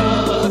of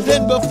stuff.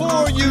 Then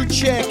before you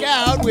check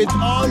out with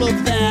all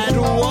of that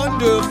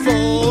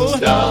wonderful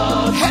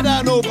stuff, head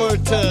on over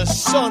to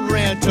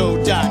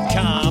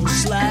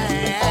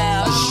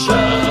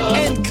sunranto.com/stuff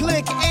and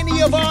click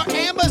any of our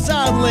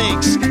Amazon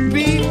links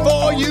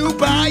before you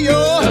buy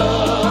your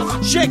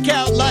stuff. Check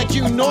out like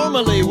you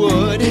normally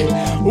would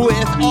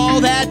with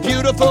all that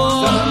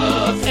beautiful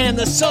stuff. And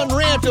the Sun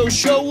Ranto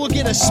Show will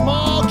get a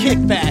small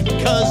kickback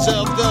because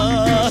of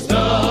the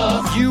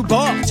stuff you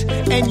bought.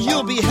 And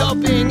you'll be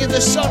helping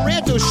the Sun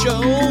Ranto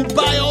Show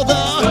buy all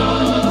the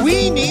stuff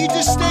we need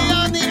to stay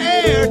on the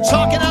air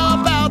talking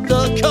about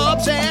the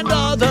Cubs and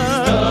other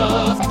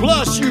stuff.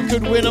 Plus you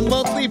could win a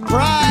monthly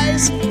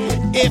prize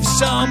if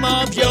some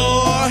of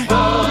your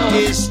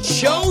is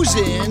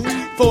chosen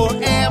for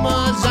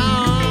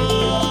Amazon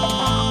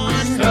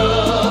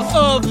stuff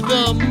of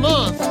the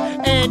month.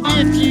 And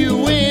if you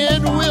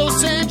win, we'll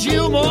send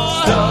you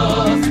more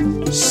stuff.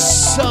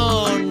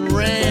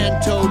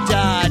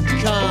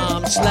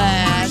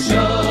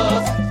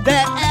 Sunranto.com/stuff.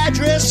 That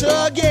address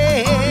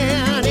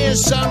again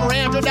is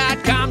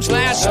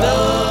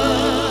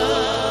sunranto.com/stuff.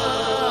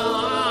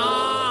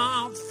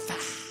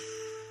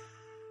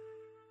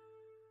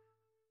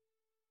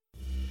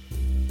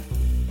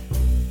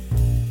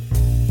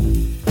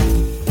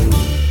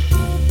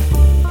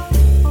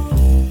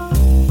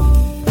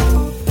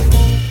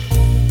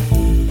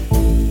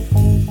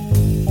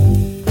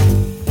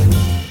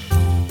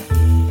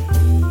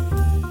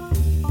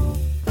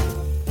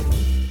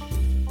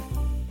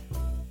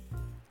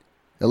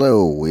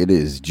 Hello, it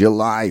is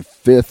July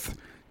 5th,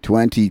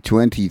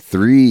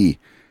 2023,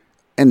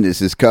 and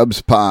this is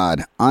Cubs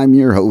Pod. I'm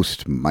your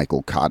host,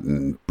 Michael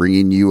Cotton,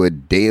 bringing you a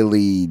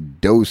daily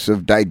dose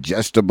of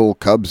digestible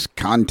Cubs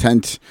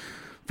content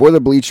for the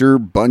Bleacher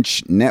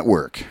Bunch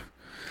Network.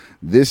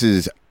 This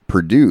is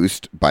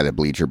produced by the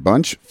Bleacher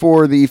Bunch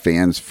for the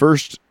fans'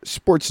 first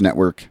sports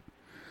network.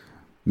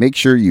 Make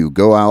sure you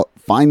go out,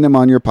 find them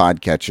on your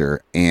podcatcher,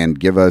 and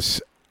give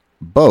us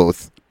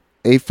both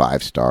a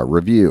 5-star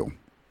review.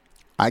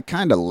 I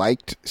kind of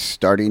liked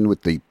starting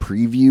with the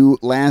preview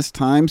last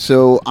time,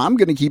 so I'm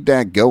going to keep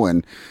that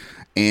going.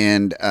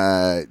 And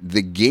there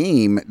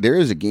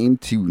is a game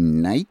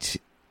tonight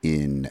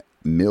in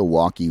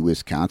Milwaukee,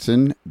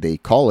 Wisconsin. They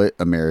call it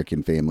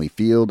American Family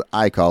Field.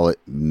 I call it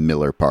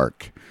Miller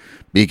Park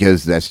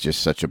because that's just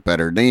such a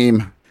better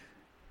name.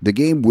 The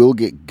game will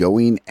get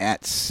going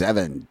at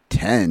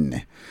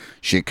 7:10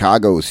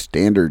 Chicago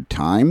Standard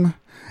Time,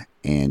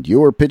 and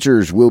your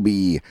pitchers will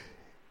be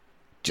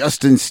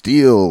Justin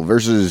Steele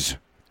versus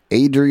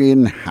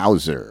Adrian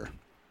Hauser.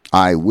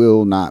 I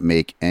will not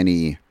make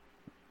any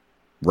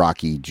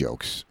Rocky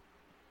jokes.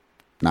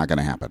 Not going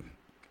to happen.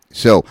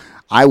 So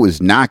I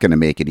was not going to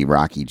make any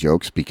Rocky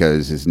jokes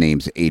because his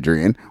name's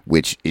Adrian,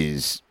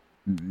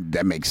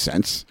 that makes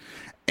sense.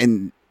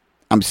 And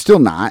I'm still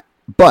not,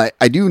 but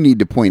I do need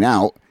to point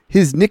out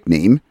his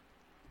nickname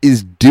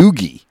is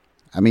Doogie.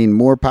 I mean,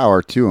 more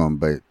power to him,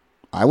 but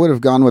I would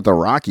have gone with a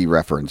Rocky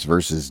reference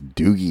versus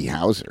Doogie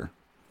Howser.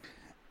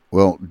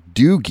 Well,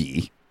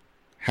 Doogie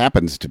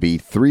happens to be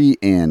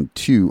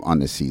 3-2 on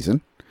the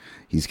season.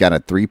 He's got a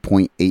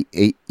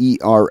 3.88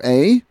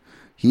 ERA.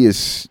 He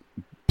has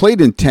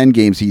played in 10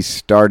 games. He's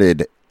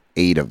started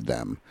 8 of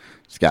them.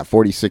 He's got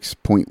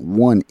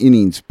 46.1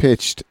 innings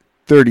pitched,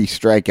 30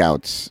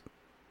 strikeouts.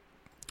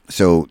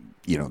 So,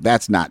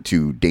 that's not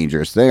too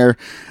dangerous there.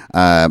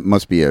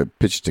 Must be a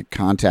pitch to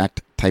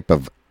contact type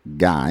of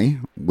guy,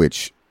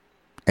 which,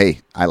 hey,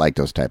 I like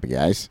those type of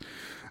guys.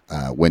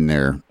 When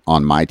they're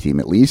on my team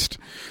at least.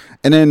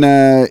 And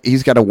then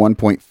he's got a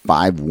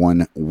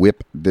 1.51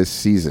 whip this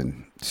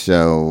season.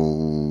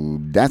 So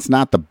that's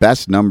not the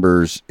best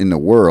numbers in the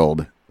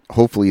world.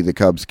 Hopefully the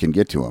Cubs can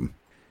get to him.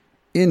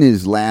 In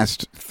his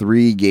last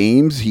 3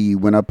 games, he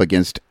went up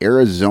against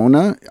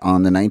Arizona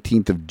on the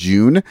 19th of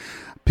June,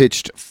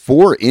 pitched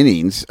 4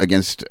 innings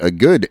against a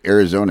good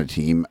Arizona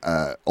team,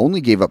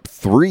 only gave up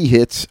 3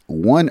 hits,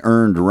 1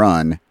 earned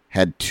run,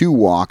 had 2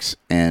 walks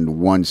and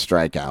 1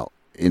 strikeout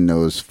in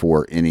those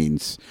 4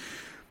 innings.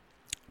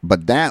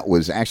 But that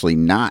was actually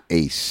not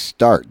a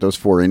start. Those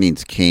 4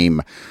 innings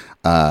came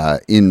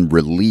in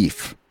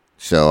relief.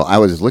 So I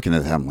was looking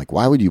at that. I'm like,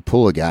 why would you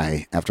pull a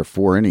guy after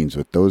 4 innings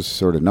with those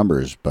sort of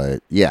numbers?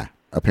 But yeah,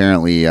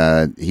 apparently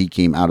he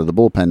came out of the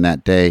bullpen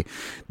that day.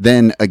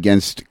 Then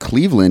against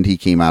Cleveland, he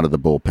came out of the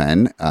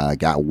bullpen,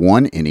 got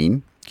 1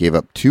 inning, gave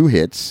up 2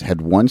 hits,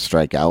 had 1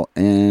 strikeout,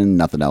 and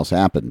nothing else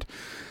happened.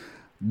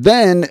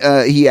 Then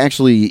he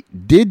actually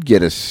did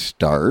get a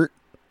start.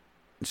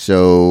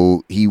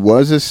 So he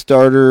was a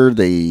starter.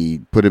 They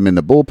put him in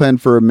the bullpen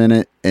for a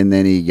minute, and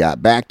then he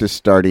got back to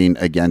starting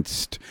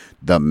against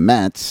the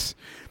Mets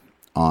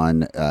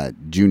on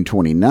June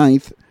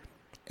 29th,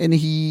 and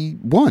he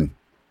won.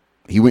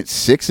 He went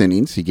 6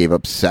 innings. He gave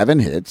up 7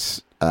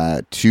 hits,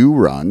 2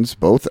 runs,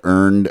 both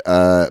earned,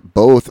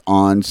 both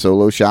on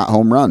solo shot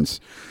home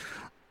runs.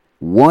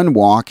 1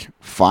 walk,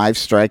 5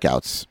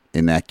 strikeouts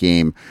in that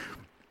game.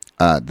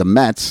 The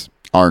Mets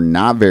are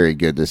not very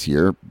good this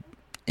year,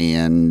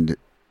 and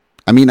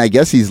I mean, I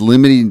guess he's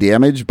limiting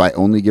damage by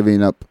only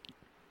giving up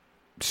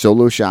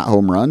solo shot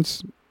home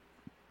runs,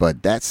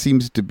 but that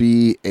seems to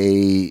be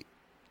a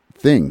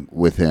thing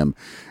with him.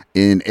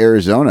 In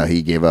Arizona,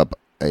 he gave up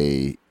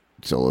a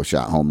solo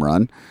shot home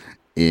run.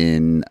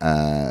 In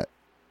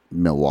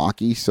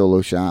Milwaukee,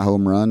 solo shot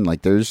home run.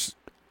 Like, there's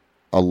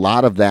a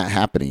lot of that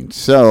happening.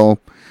 So,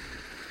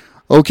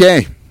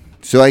 okay.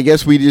 So I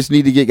guess we just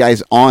need to get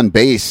guys on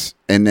base,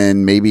 and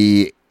then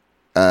maybe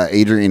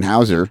Adrian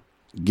Hauser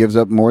gives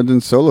up more than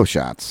solo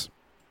shots.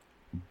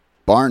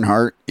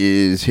 Barnhart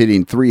is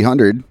hitting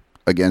 300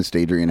 against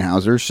Adrian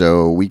Hauser,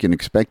 so we can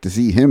expect to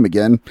see him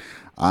again.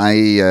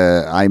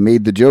 I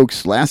made the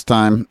jokes last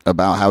time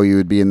about how he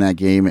would be in that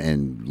game,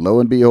 and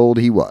lo and behold,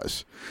 he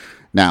was.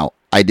 Now,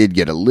 I did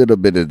get a little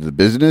bit of the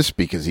business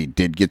because he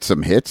did get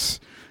some hits,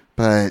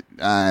 but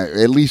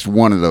at least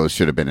one of those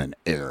should have been an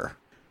error.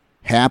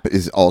 Happ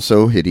is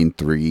also hitting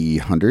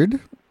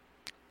 300.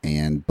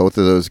 And both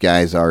of those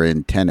guys are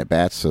in 10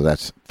 at-bats, so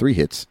that's 3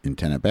 hits in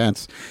 10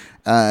 at-bats.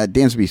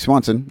 Dansby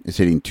Swanson is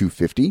hitting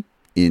 250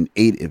 in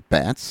 8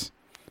 at-bats,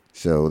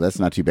 so that's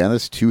not too bad.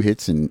 That's 2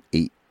 hits in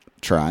 8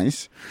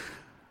 tries.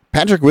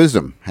 Patrick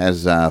Wisdom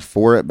has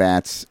 4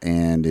 at-bats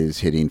and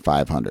is hitting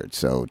 500,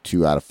 so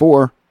 2 out of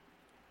 4,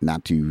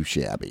 not too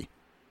shabby,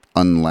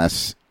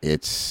 unless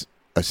it's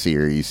a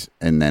series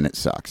and then it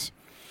sucks.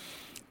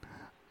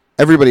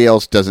 Everybody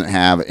else doesn't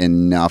have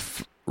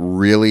enough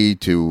really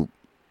to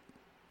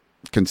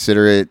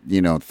consider it,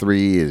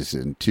 3s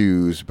and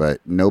 2s, but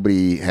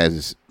nobody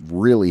has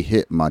really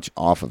hit much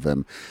off of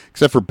him,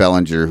 except for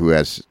Bellinger, who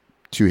has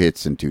 2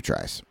 hits and 2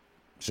 tries.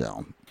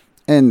 So,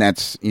 and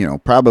that's,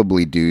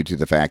 probably due to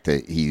the fact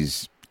that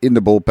he's in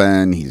the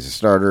bullpen, he's a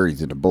starter,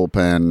 he's in the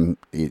bullpen,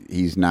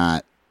 he's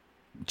not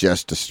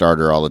just a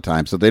starter all the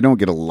time, so they don't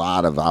get a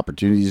lot of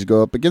opportunities to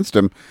go up against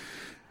him,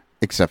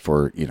 except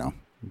for,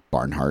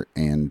 Barnhart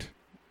and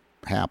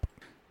Happ.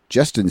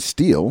 Justin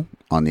Steele,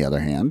 on the other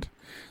hand,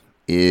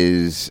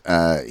 is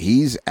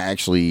he's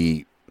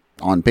actually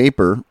on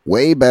paper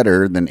way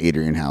better than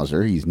Adrian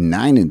Hauser. He's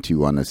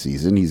 9-2 on the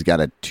season. He's got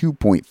a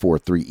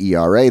 2.43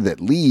 ERA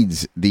that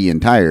leads the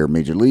entire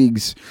major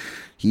leagues.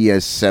 He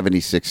has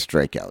 76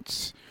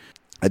 strikeouts.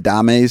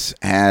 Adames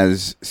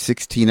has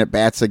 16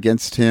 at-bats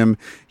against him.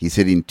 He's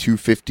hitting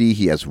 250.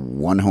 He has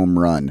 1 home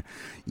run.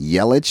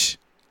 Yelich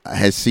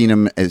has seen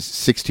him as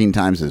 16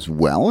 times as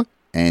well,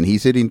 and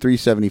he's hitting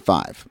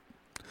 375.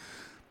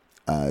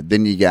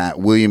 Then you got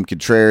William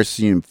Contreras,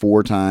 seen him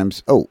 4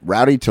 times. Oh,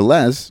 Rowdy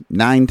Tellez,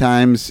 9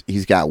 times.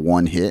 He's got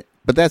 1 hit,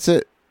 but that's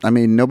it. I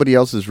mean, nobody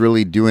else is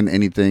really doing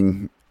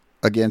anything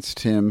against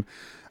him.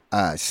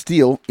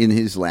 Steele, in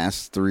his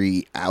last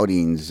 3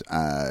 outings,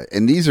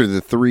 and these are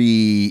the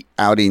 3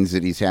 outings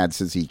that he's had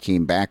since he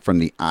came back from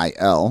the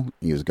IL.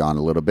 He was gone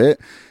a little bit.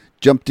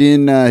 Jumped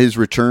in his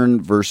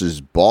return versus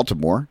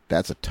Baltimore.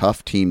 That's a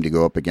tough team to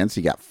go up against.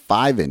 He got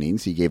 5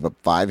 innings. He gave up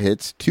 5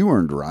 hits, 2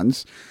 earned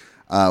runs.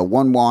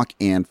 1 walk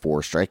and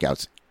 4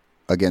 strikeouts.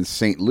 Against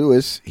St.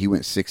 Louis, he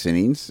went 6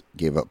 innings,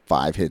 gave up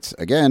 5 hits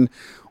again,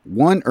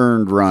 1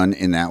 earned run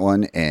in that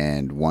one,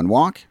 and 1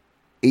 walk,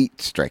 8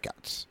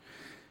 strikeouts.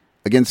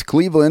 Against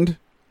Cleveland,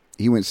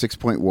 he went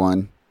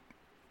 6.1,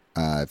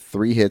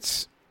 3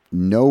 hits,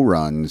 no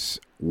runs,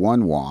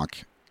 1 walk,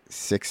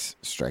 6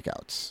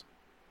 strikeouts.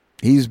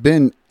 He's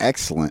been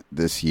excellent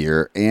this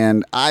year,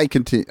 and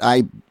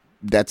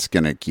that's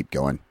going to keep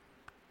going.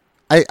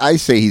 I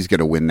say he's going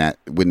to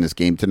win this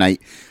game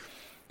tonight,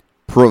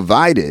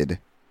 provided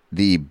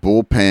the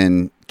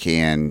bullpen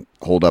can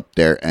hold up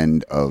their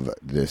end of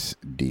this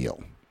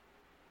deal.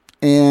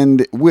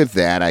 And with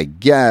that, I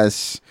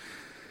guess,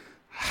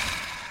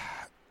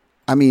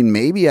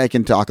 maybe I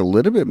can talk a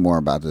little bit more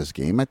about this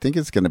game. I think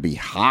it's going to be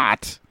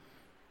hot.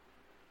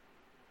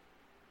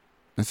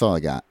 That's all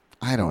I got.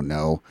 I don't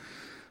know.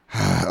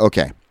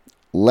 Okay,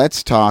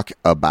 let's talk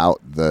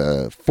about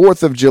the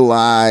 4th of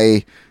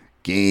July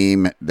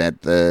game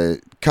that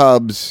the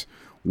Cubs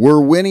were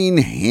winning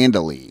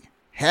handily.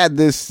 Had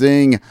this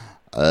thing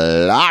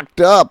locked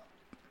up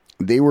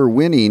they were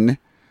winning.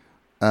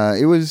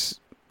 It was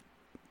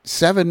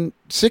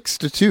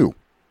 6-2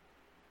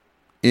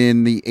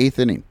 in the 8th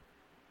inning.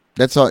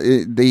 That's all.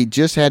 They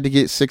just had to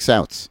get 6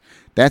 outs.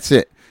 That's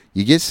it.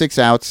 You get 6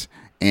 outs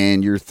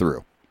and you're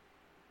through.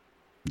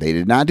 They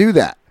did not do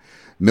that.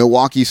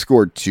 Milwaukee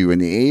scored 2 in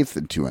the 8th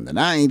and 2 in the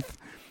 9th.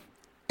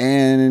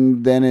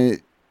 And then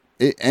it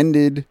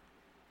ended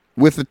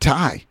with a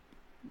tie.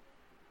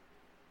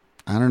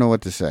 I don't know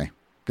what to say.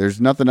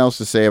 There's nothing else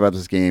to say about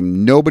this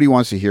game. Nobody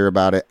wants to hear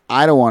about it.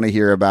 I don't want to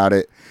hear about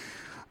it.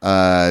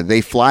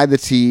 They fly the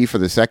tee for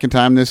the second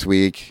time this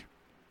week.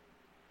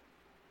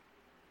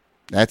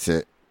 That's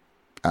it.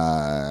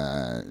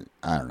 I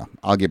don't know.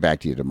 I'll get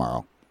back to you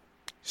tomorrow.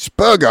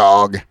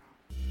 Spugog.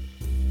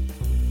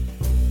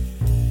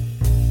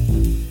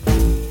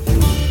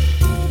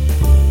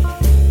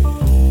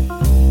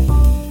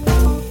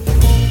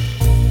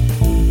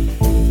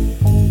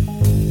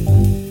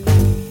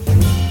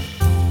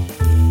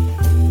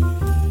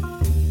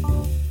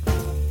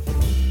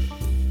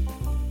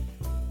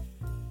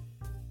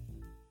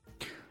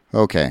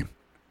 Okay.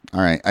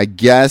 All right. I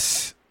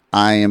guess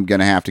I am going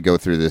to have to go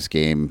through this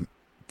game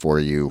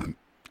for you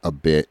a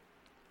bit.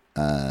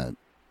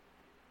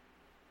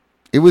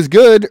 It was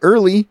good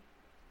early.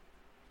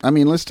 I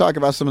mean, let's talk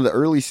about some of the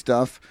early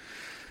stuff.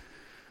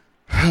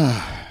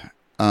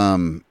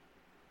 Seiya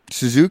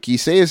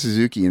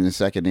Suzuki in the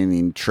second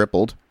inning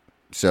tripled.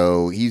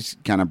 So he's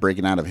kind of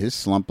breaking out of his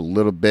slump a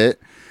little bit.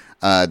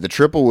 The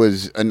triple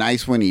was a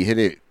nice one. He hit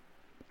it,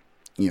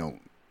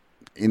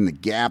 in the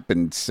gap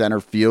in center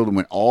field and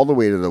went all the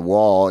way to the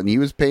wall, and he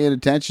was paying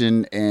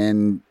attention,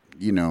 and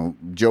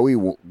Joey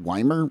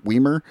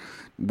Weimer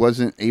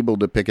wasn't able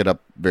to pick it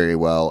up very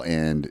well,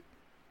 and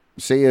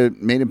Seiya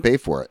made him pay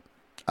for it.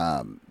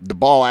 The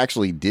ball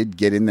actually did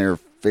get in there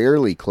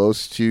fairly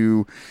close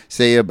to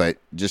Seiya, but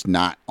just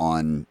not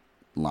on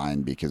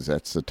line because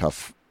that's a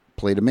tough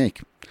play to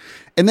make.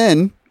 And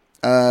then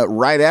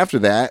right after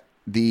that,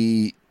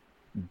 the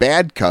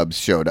bad Cubs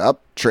showed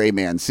up, Trey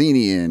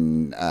Mancini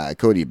and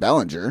Cody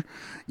Bellinger.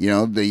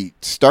 They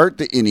start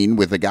the inning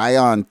with a guy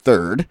on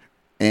third,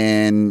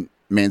 and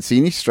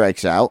Mancini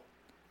strikes out.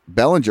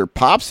 Bellinger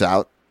pops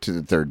out to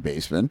the third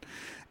baseman,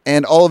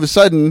 and all of a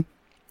sudden,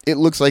 it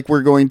looks like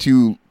we're going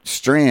to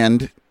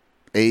strand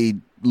a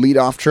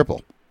leadoff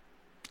triple.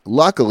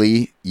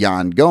 Luckily,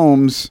 Yan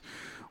Gomes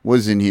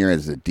was in here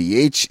as a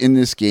DH in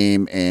this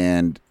game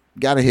and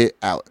got a hit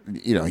out.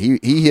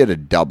 He hit a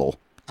double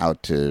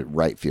out to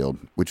right field,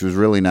 which was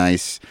really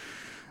nice.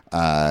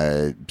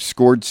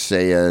 Scored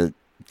Seiya,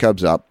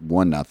 Cubs up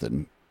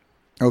 1-0.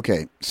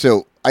 Okay,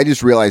 so I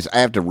just realized I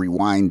have to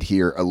rewind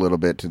here a little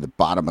bit to the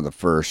bottom of the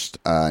first.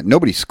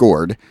 Nobody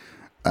scored.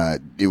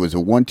 It was a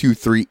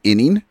 1-2-3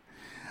 inning,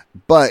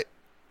 but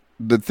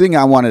the thing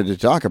I wanted to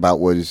talk about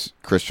was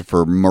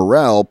Christopher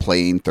Morel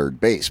playing third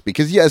base,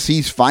 because yes,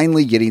 he's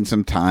finally getting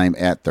some time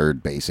at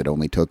third base. It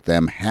only took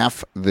them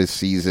half the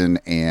season,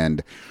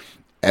 and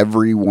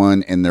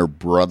everyone and their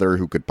brother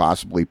who could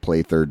possibly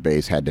play third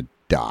base had to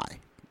die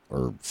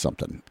or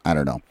something. I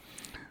don't know.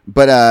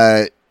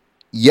 But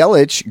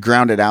Yelich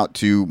grounded out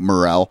to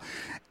Morel,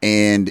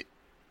 and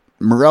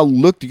Morel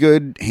looked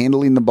good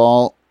handling the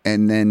ball,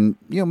 and then,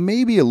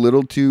 maybe a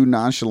little too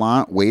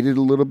nonchalant, waited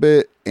a little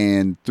bit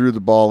and threw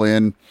the ball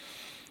in.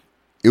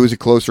 It was a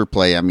closer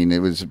play. I mean, it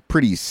was a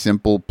pretty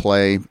simple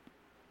play.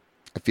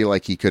 I feel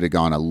like he could have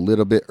gone a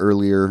little bit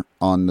earlier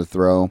on the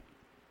throw.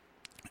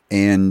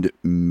 And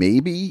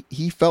maybe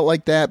he felt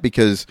like that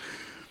because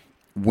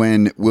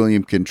when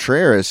William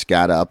Contreras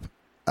got up,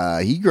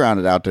 he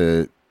grounded out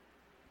to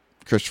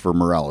Christopher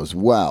Morel as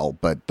well.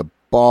 But the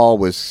ball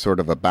was sort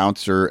of a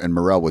bouncer, and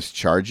Morel was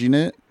charging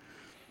it.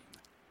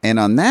 And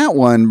on that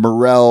one,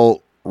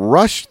 Morel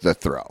rushed the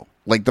throw.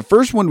 Like, the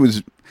first one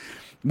was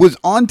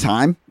on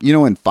time,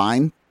 and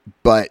fine,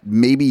 but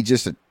maybe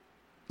just a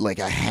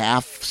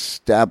half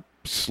step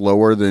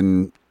slower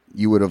than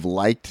you would have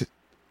liked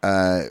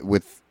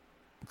with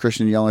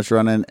Christian Yelich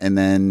running. And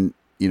then,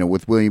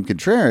 with William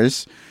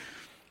Contreras,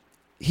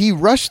 he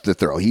rushed the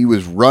throw. He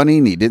was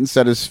running, he didn't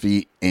set his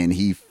feet, and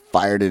he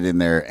fired it in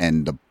there,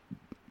 and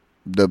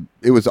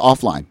it was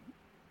offline.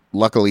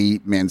 Luckily,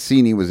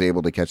 Mancini was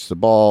able to catch the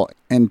ball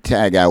and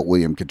tag out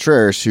William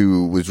Contreras,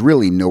 who was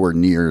really nowhere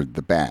near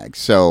the bag.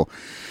 So,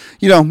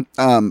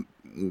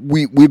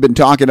 we've been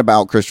talking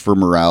about Christopher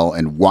Morel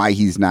and why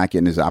he's not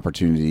getting his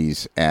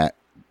opportunities at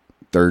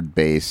third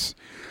base.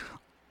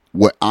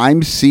 What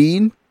I'm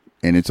seeing,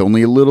 and it's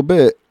only a little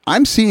bit,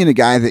 I'm seeing a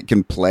guy that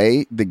can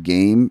play the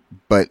game,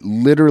 but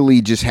literally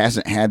just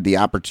hasn't had the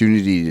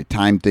opportunity to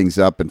time things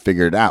up and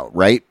figure it out,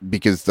 right?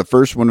 Because the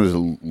first one was a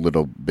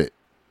little bit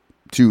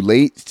too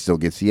late, still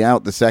gets the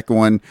out. The second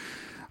one,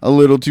 a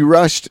little too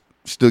rushed,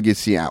 still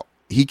gets the out.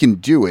 He can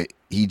do it.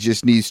 He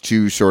just needs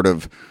to sort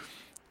of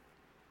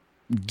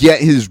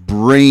get his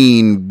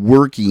brain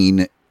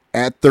working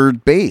at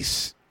third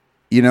base.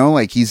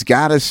 He's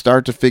got to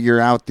start to figure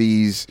out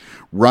these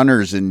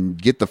runners and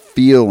get the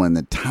feel and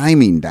the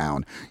timing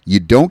down.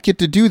 You don't get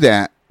to do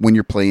that when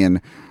you're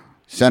playing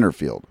center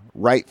field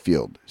right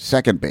field,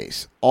 second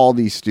base, all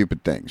these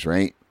stupid things,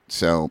 right?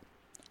 So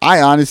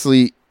I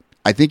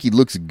think he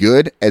looks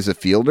good as a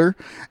fielder,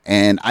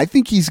 and I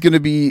think he's going to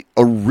be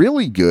a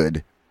really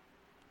good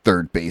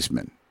third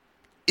baseman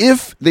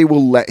if they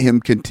will let him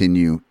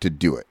continue to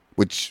do it,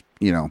 which,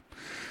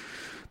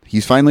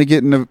 he's finally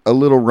getting a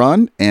little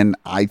run, and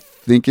I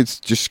think it's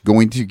just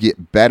going to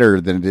get better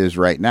than it is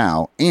right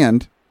now.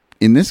 And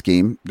in this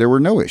game, there were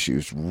no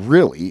issues,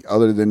 really,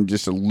 other than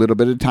just a little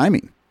bit of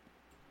timing.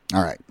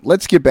 All right,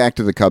 let's get back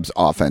to the Cubs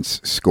offense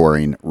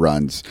scoring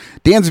runs.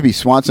 Dansby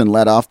Swanson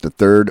led off the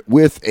third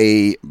with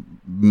a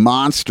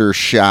monster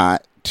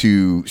shot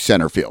to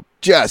center field.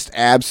 Just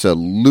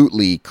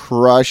absolutely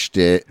crushed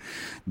it.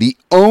 The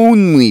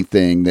only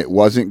thing that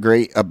wasn't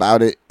great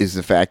about it is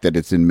the fact that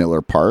it's in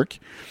Miller Park.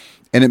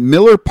 And at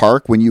Miller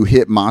Park, when you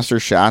hit monster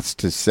shots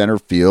to center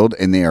field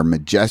and they are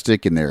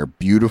majestic and they're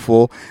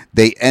beautiful,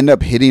 they end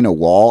up hitting a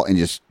wall and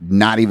just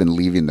not even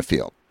leaving the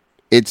field.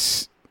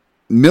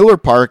 Miller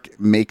Park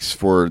makes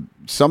for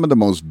some of the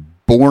most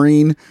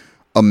boring,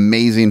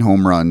 amazing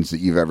home runs that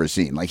you've ever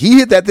seen. Like, he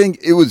hit that thing,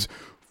 it was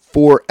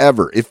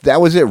forever. If that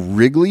was at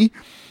Wrigley,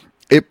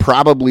 it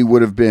probably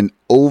would have been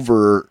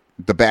over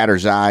the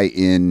batter's eye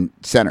in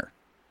center,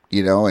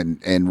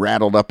 and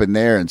rattled up in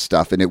there and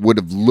stuff. And it would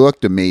have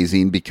looked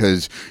amazing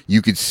because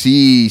you could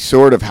see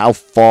sort of how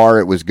far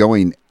it was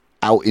going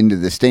out into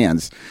the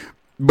stands.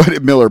 But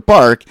at Miller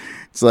Park,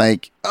 it's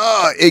like,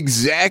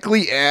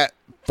 exactly at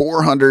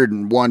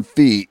 401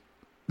 feet,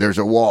 there's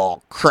a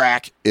wall,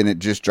 crack, and it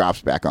just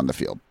drops back on the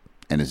field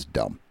and is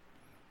dumb.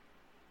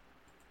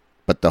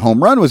 But the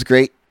home run was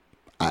great.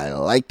 I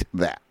liked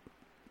that.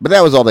 But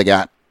that was all they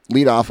got.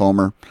 Leadoff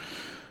homer.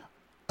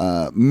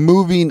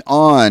 Moving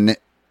on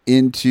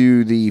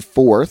into the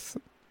fourth,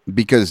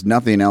 because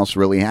nothing else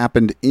really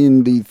happened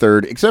in the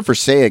third, except for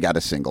Seiya got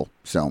a single.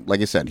 So,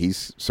 like I said,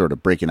 he's sort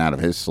of breaking out of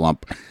his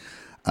slump.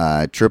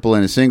 Triple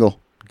and a single.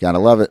 Gotta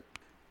love it.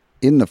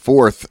 In the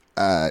fourth,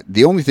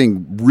 the only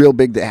thing real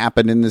big that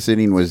happened in this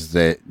inning was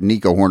that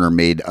Nico Horner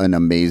made an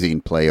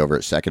amazing play over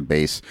at second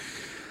base.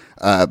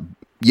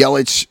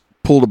 Yelich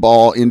pulled a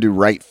ball into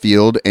right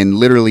field, and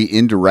literally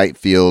into right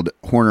field,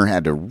 Horner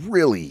had to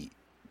really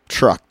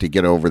truck to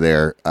get over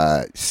there.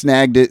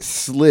 Snagged it,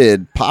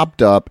 slid,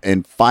 popped up,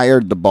 and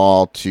fired the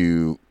ball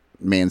to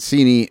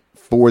Mancini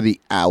for the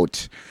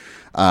out.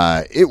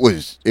 It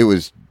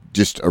was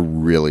just a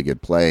really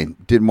good play.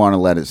 Didn't want to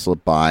let it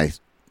slip by.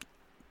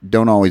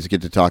 Don't always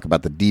get to talk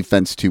about the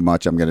defense too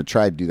much. I'm going to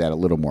try to do that a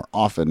little more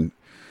often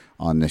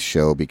on this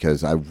show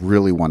because I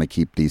really want to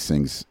keep these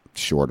things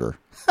shorter.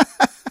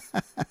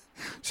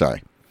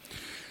 Sorry.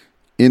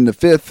 In the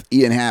fifth,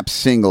 Ian Happ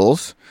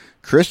singles.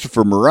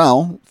 Christopher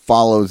Morel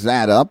follows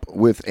that up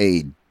with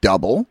a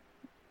double.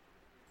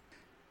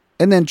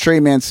 And then Trey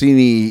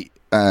Mancini,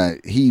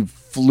 he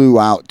flew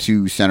out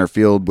to center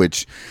field,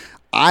 which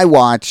I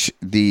watch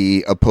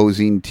the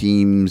opposing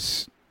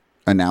team's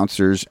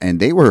announcers, and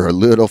they were a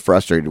little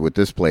frustrated with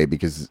this play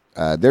because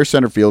their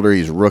center fielder,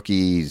 he's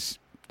rookie, he's,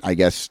 I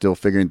guess, still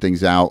figuring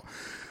things out.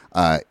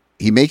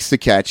 He makes the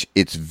catch.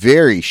 It's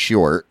very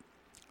short.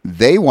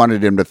 They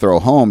wanted him to throw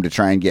home to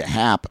try and get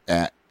Happ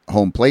at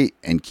home plate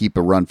and keep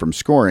a run from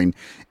scoring.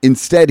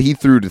 Instead, he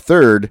threw to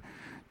third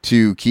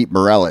to keep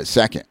Morel at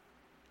second.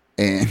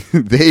 And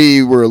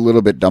they were a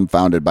little bit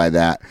dumbfounded by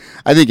that.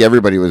 I think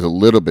everybody was a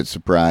little bit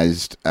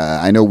surprised.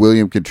 I know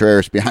William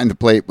Contreras behind the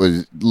plate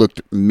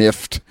looked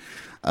miffed,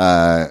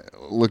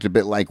 looked a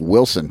bit like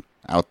Wilson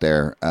out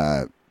there,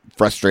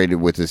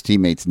 frustrated with his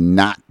teammates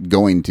not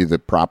going to the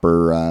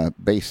proper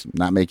base,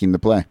 not making the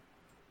play.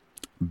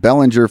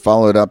 Bellinger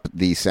followed up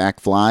the sac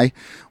fly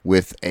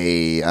with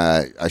a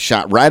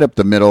shot right up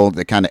the middle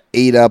that kind of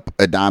ate up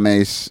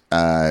Adames,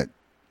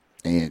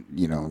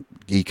 and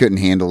he couldn't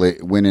handle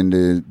it. Went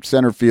into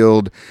center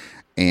field,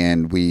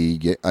 and we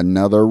get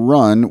another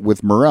run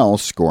with Morel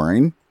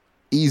scoring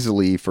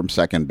easily from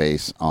second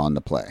base on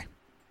the play.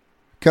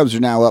 Cubs are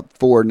now up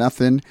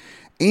 4-0,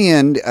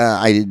 and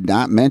I did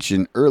not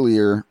mention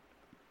earlier,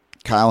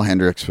 Kyle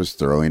Hendricks was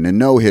throwing a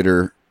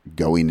no-hitter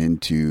going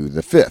into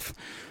the fifth.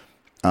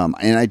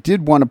 And I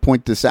did want to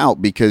point this out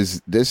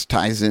because this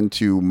ties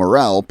into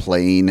Morel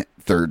playing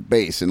third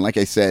base. And like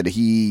I said,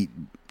 he,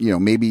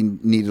 maybe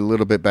need a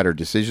little bit better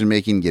decision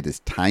making, get his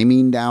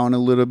timing down a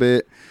little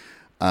bit.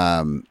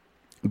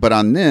 But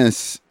on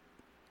this,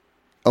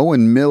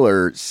 Owen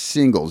Miller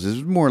singles. This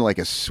is more like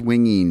a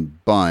swinging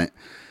bunt,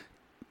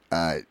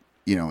 to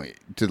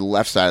the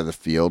left side of the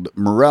field.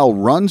 Morel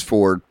runs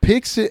forward,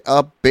 picks it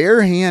up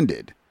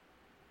barehanded,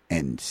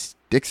 and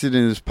sticks it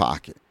in his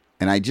pocket.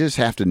 And I just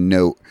have to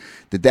note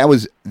that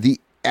was the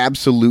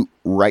absolute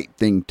right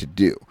thing to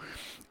do.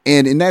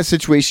 And in that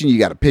situation, you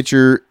got a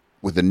pitcher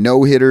with a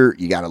no-hitter.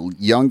 You got a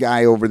young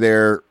guy over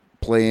there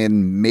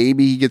playing.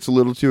 Maybe he gets a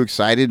little too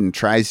excited and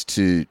tries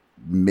to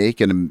make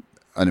an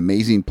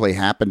amazing play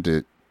happen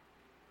to,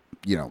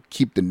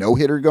 keep the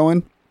no-hitter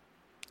going.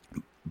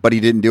 But he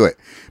didn't do it.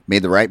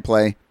 Made the right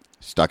play,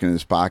 stuck it in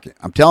his pocket.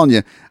 I'm telling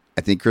you,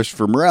 I think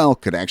Christopher Morel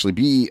could actually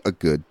be a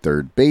good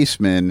third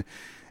baseman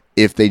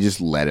if they just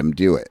let him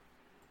do it.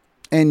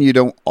 and you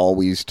don't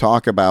always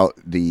talk about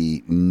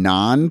the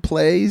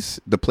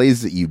non-plays, the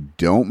plays that you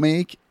don't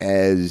make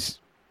as,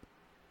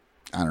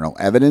 I don't know,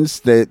 evidence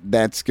that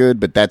that's good,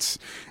 but that's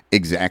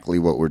exactly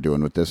what we're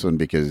doing with this one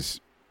because,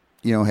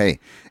 hey,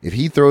 if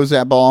he throws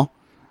that ball,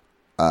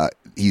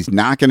 he's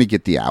not going to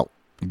get the out,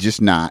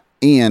 just not,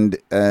 and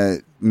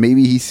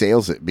maybe he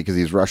sails it because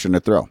he's rushing to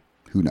throw.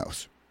 Who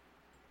knows?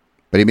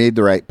 But he made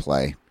the right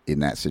play in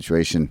that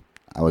situation.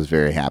 I was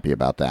very happy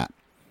about that.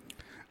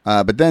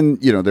 But then,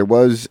 there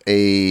was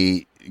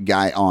a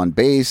guy on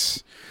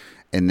base,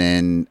 and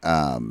then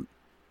Owen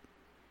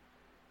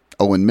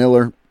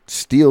Miller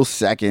steals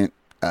second.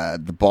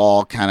 The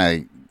ball kind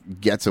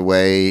of gets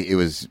away. It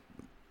was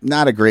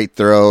not a great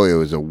throw. It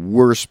was a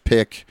worse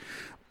pick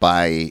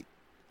by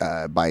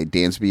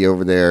Dansby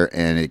over there,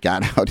 and it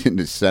got out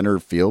into center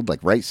field, like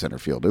right center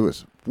field. It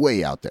was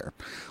way out there.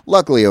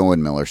 Luckily,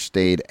 Owen Miller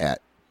stayed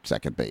at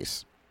second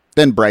base.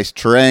 Then Bryce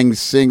Terang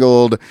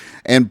singled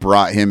and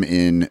brought him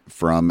in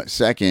from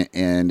second,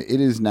 and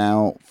it is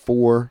now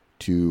 4-1.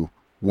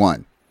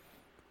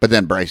 But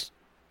then Bryce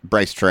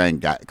Terang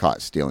got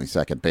caught stealing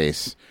second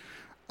base.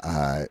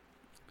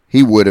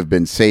 He would have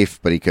been safe,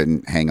 but he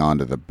couldn't hang on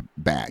to the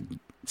bag.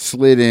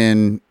 Slid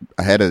in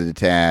ahead of the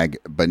tag,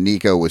 but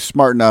Nico was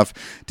smart enough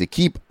to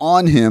keep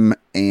on him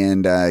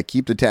and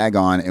keep the tag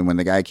on, and when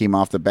the guy came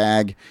off the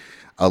bag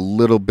a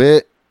little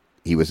bit,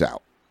 he was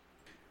out.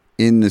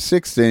 In the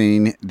sixth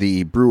inning,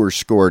 the Brewers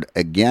scored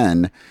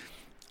again.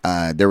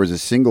 There was a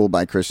single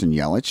by Christian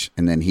Yelich,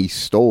 and then he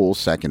stole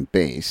second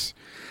base.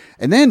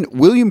 And then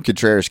William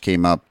Contreras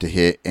came up to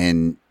hit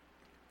and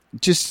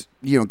just,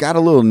 got a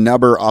little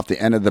nubber off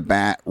the end of the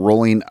bat,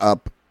 rolling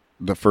up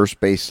the first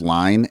base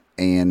line.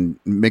 And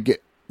Miguel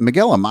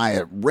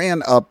Amaya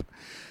ran up,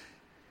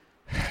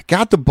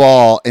 got the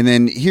ball, and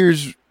then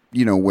here's,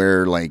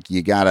 where,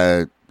 you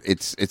gotta,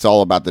 it's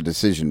all about the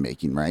decision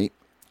making, right?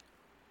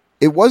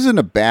 It wasn't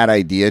a bad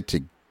idea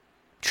to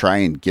try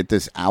and get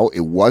this out.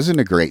 It wasn't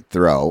a great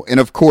throw. And,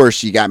 of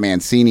course, you got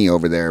Mancini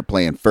over there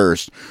playing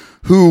first,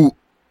 who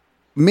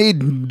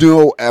made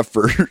no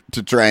effort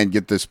to try and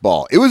get this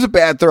ball. It was a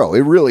bad throw.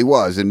 It really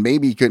was. And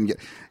maybe he couldn't get...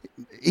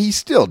 He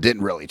still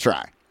didn't really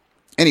try.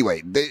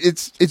 Anyway,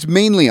 it's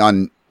mainly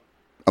on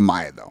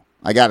Amaya, though.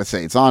 I got to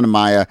say, it's on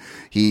Amaya.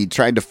 He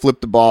tried to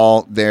flip the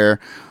ball there.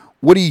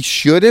 What he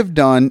should have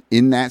done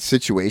in that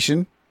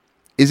situation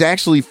is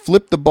actually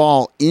flip the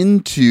ball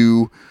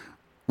into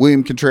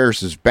William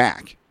Contreras'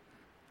 back.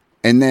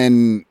 And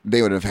then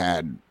they would have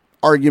had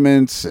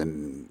arguments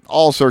and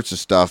all sorts of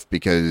stuff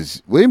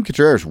because William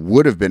Contreras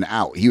would have been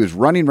out. He was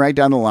running right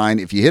down the line.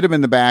 If you hit him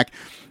in the back,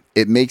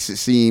 it makes it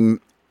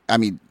seem,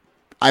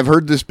 I've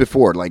heard this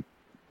before,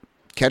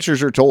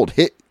 catchers are told,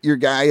 hit your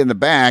guy in the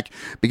back,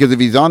 because if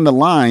he's on the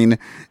line,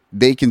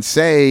 they can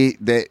say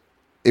that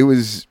he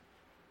was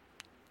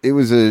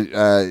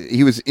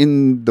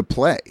in the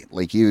play.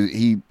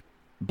 He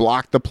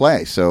blocked the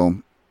play.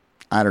 So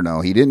I don't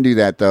know. He didn't do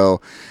that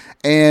though.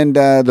 And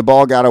the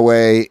ball got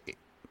away.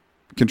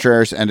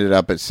 Contreras ended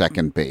up at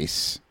second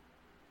base.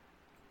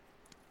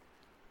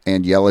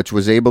 And Yelich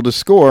was able to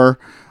score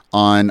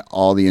on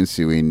all the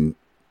ensuing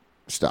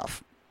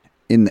stuff.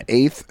 In the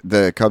eighth,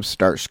 the Cubs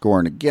start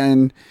scoring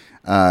again.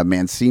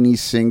 Mancini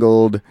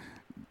singled.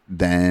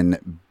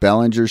 Then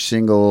Bellinger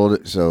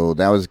singled. So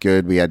that was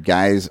good. We had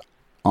guys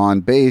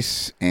on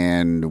base,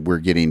 and we're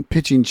getting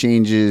pitching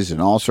changes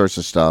and all sorts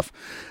of stuff.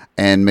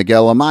 And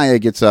Miguel Amaya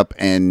gets up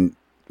and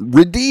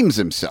redeems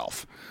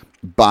himself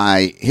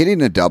by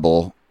hitting a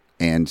double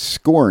and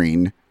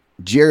scoring.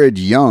 Jared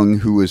Young,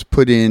 who was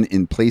put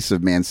in place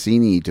of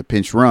Mancini to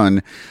pinch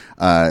run,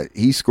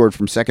 he scored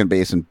from second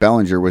base, and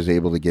Bellinger was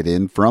able to get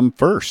in from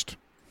first.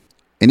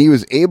 And he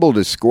was able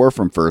to score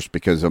from first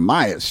because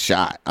Amaya's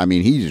shot,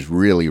 he just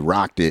really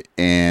rocked it,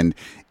 and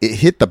it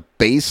hit the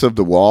base of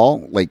the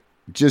wall,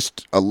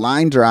 just a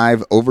line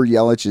drive over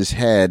Yelich's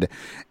head,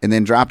 and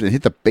then dropped and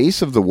hit the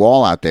base of the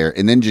wall out there,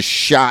 and then just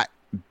shot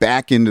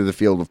back into the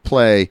field of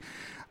play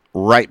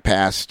right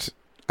past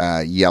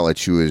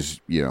Yelich, who is,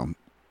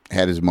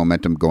 had his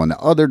momentum going the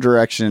other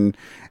direction,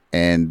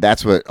 and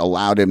that's what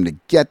allowed him to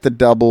get the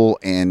double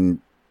and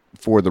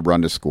for the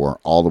run to score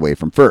all the way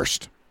from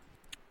first.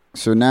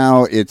 So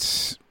now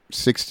it's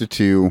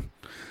 6-2.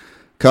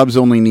 Cubs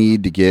only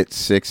need to get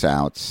 6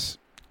 outs,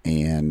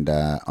 and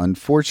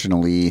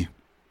unfortunately,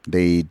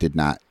 they did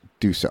not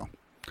do so.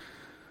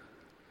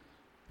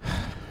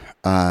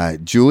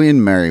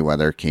 Julian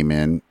Merriweather came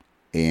in,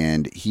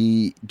 and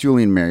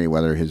Julian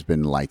Merriweather has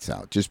been lights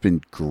out, just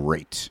been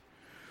great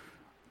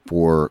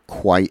for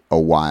quite a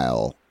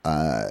while.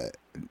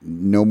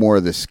 No more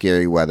of the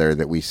scary weather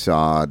that we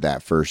saw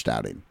that first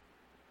outing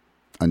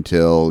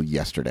until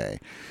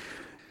yesterday.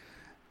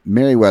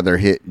 Merriweather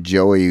hit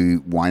Joey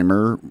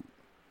Weimer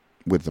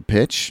with the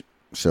pitch,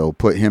 so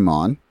put him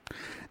on.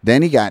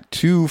 Then he got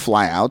 2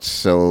 flyouts,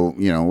 so,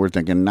 we're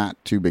thinking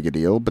not too big a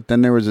deal. But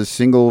then there was a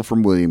single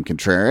from William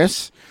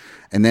Contreras,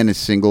 and then a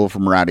single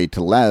from Rowdy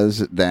Tellez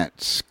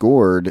that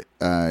scored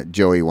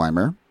Joey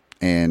Weimer,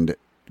 and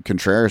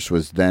Contreras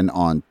was then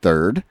on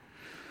third.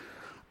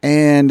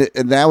 And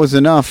that was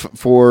enough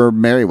for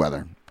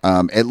Merriweather.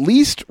 At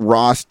least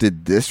Ross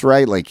did this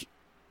right. Like,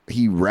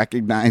 he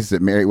recognized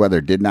that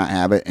Merriweather did not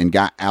have it and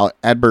got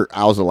Adbert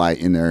Alzolay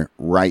in there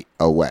right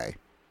away.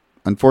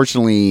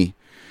 Unfortunately,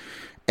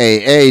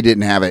 AA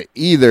didn't have it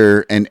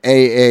either, and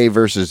AA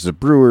versus the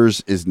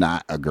Brewers is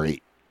not a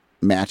great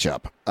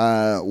matchup.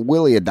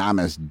 Willie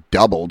Adames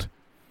doubled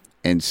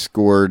and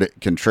scored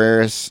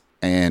Contreras,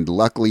 and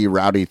luckily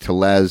Rowdy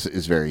Tellez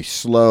is very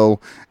slow,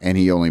 and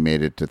he only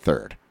made it to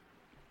third.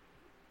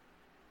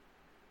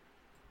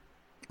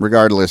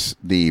 Regardless,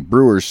 the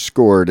Brewers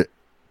scored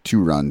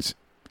 2 runs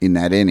in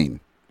that inning.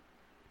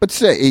 But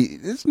say,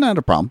 it's not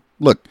a problem.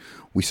 Look,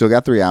 we still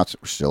got 3 outs.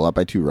 We're still up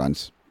by 2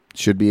 runs.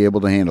 Should be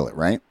able to handle it,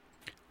 right?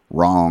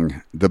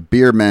 Wrong. The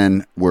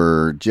Beermen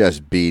were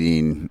just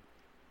beating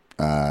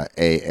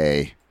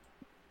AA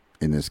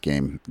in this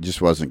game. It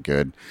just wasn't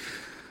good.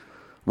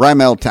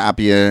 Raimel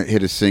Tapia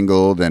hit a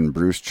single, then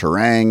Bruce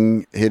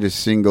Charang hit a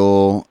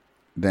single,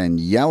 then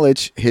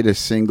Yelich hit a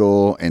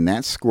single, and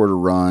that scored a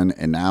run,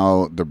 and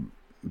now the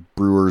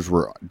Brewers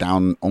were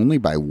down only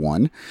by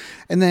 1.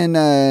 And then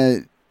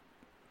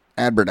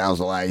Adbert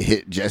Alzolay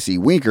hit Jesse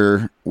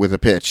Winker with a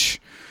pitch,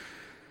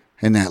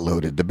 and that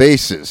loaded the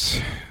bases.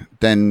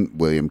 Then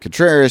William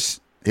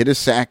Contreras hit a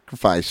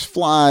sacrifice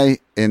fly,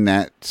 and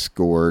that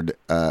scored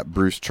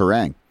Bruce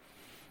Charang.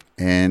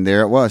 And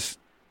there it was.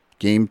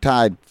 Game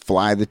tied.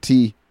 Fly the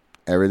tee.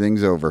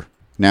 Everything's over.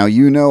 Now,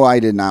 I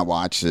did not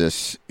watch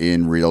this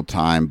in real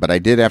time, but I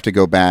did have to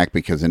go back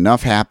because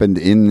enough happened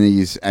in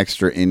these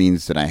extra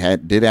innings that I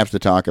did have to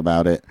talk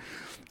about it.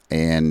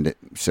 And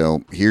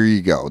so here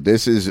you go.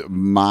 This is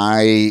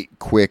my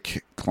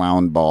quick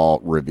clown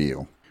ball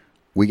review.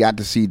 We got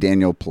to see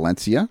Daniel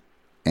Palencia,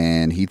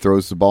 and he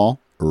throws the ball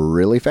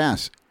really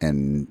fast,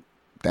 and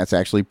that's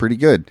actually pretty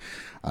good.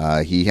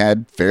 He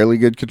had fairly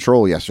good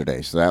control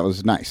yesterday, so that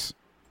was nice.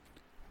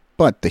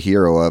 But the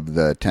hero of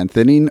the 10th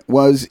inning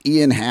was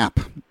Ian Happ.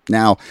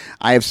 Now,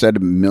 I have said a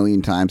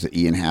million times that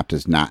Ian Happ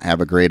does not have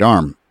a great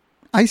arm.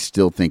 I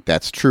still think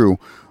that's true,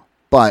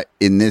 but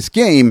in this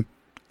game,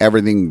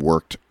 everything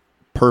worked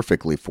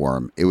perfectly for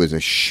him. It was a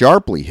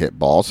sharply hit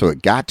ball, so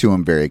it got to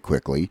him very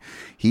quickly.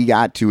 He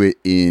got to it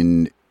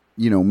in,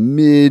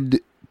 mid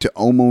to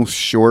almost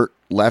short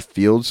left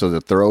field, so the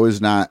throw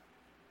is not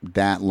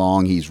that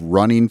long. He's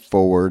running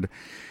forward,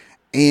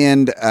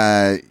 and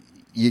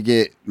you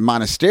get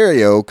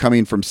Monasterio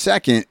coming from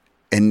second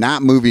and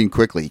not moving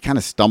quickly. He kind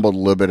of stumbled a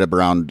little bit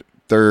around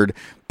third.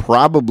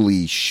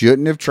 Probably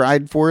shouldn't have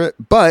tried for it,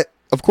 but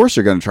of course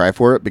they're going to try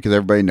for it because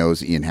everybody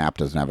knows Ian Happ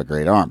doesn't have a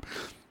great arm.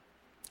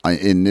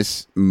 In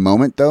this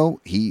moment, though,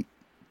 he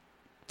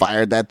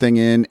fired that thing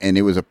in, and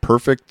it was a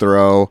perfect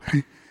throw.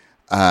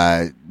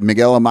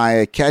 Miguel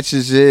Amaya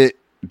catches it,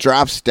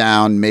 drops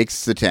down,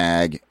 makes the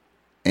tag,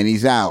 and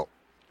he's out.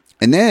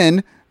 And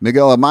then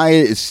Miguel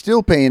Amaya is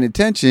still paying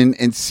attention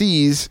and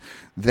sees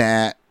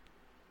that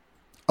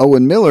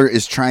Owen Miller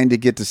is trying to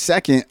get to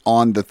second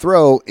on the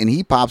throw, and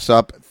he pops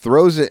up,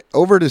 throws it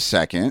over to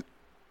second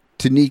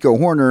to Nico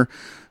Horner,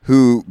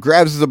 who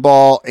grabs the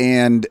ball,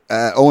 and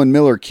Owen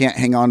Miller can't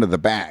hang on to the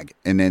bag.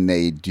 And then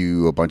they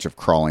do a bunch of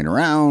crawling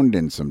around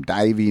and some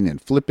diving and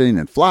flipping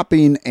and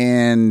flopping,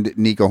 and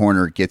Nico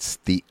Horner gets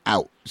the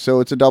out. So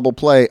it's a double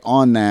play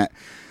on that.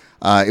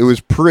 It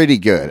was pretty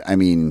good. I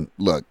mean,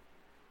 look,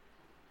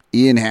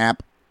 Ian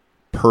Happ,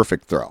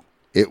 perfect throw.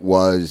 It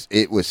was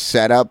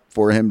set up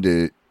for him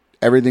to,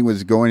 everything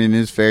was going in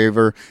his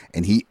favor,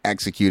 and he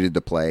executed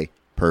the play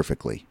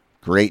perfectly.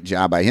 Great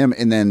job by him.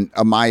 And then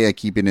Amaya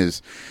keeping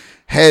his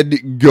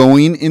head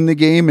going in the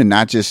game and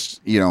not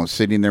just,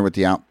 sitting there with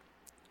the out.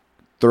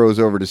 Throws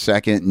over to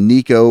second.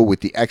 Nico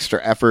with the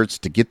extra efforts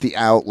to get the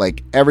out.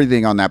 Like,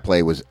 everything on that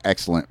play was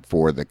excellent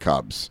for the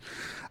Cubs.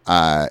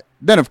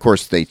 Then, of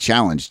course, they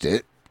challenged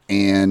it,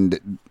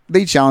 and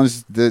they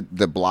challenged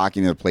the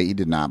blocking of the plate. He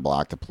did not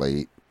block the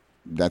plate.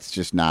 That's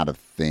just not a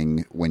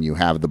thing when you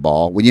have the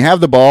ball. When you have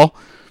the ball,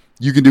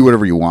 you can do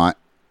whatever you want.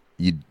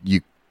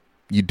 You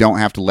don't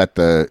have to let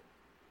the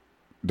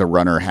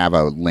runner have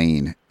a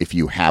lane if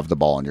you have the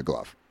ball in your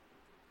glove.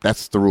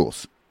 That's the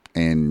rules.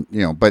 And,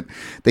 but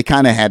they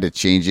kind of had to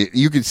change it.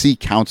 You could see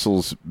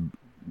Council's,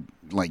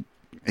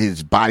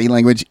 his body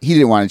language. He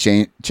didn't want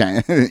to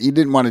he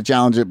didn't want to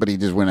challenge it, but he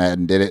just went ahead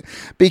and did it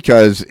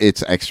because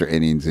it's extra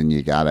innings and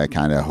you got to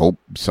kind of hope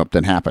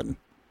something happened.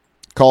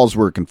 Calls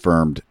were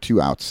confirmed, 2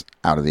 outs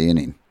out of the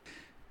inning.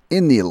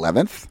 In the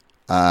 11th,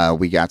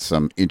 we got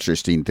some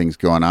interesting things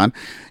going on.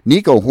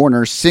 Nico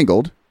Horner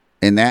singled,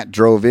 and that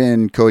drove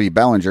in Cody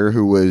Bellinger,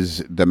 who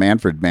was the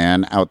Manfred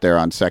man out there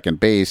on second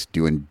base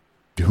doing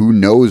who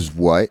knows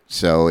what.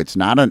 So it's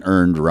not an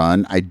earned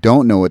run. I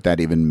don't know what that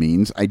even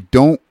means. I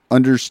don't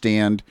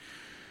understand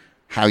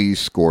how you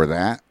score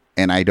that,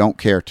 and I don't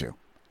care to.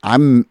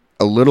 I'm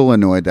a little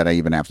annoyed that I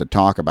even have to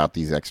talk about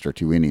these extra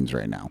 2 innings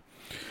right now.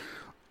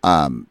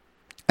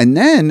 And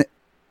then,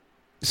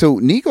 so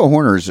Nico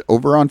Horner's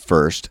over on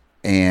first,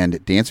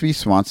 and Dansby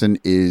Swanson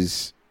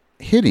is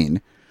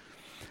hitting,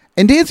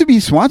 and Dansby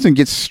Swanson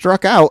gets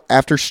struck out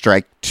after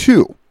strike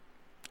 2.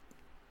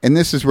 And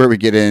this is where we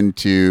get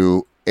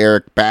into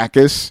Eric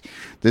Backus.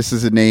 This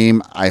is a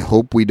name I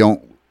hope we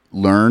don't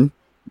learn,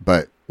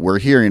 but we're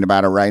hearing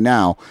about it right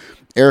now.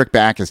 Eric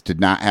Backus did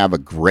not have a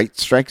great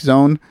strike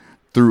zone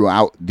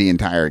throughout the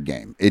entire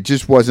game. It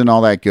just wasn't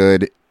all that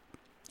good.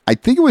 I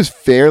think it was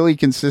fairly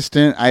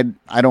consistent.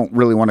 I don't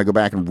really want to go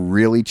back and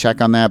really check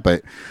on that,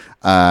 but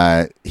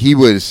he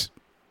was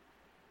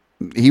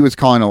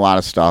calling a lot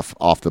of stuff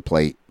off the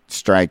plate,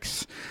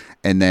 strikes,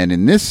 and then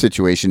in this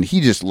situation,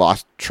 he just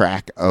lost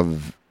track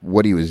of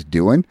what he was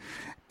doing.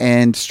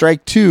 And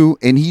strike two,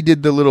 and he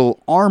did the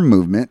little arm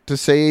movement to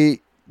say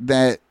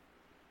that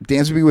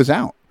Dansby was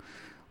out.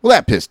 Well,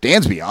 that pissed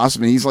Dansby off,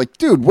 and he's like,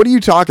 dude, what are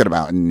you talking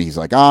about? And he's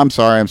like, oh, I'm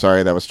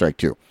sorry, that was strike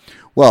two.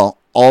 Well,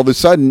 all of a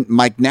sudden,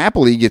 Mike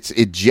Napoli gets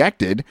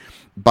ejected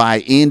by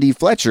Andy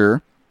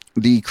Fletcher,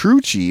 the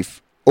crew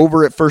chief,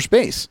 over at first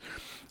base.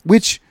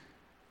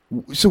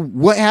 So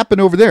what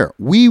happened over there?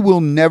 We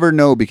will never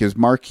know because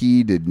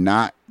Marquis did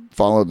not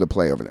follow the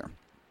play over there.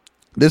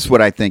 This is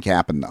what I think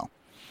happened, though.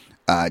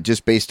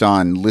 Just based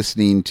on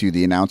listening to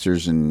the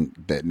announcers and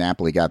that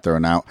Napoli got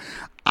thrown out,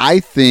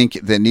 I think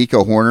that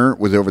Nico Horner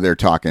was over there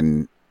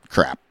talking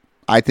crap.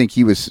 I think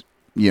he was,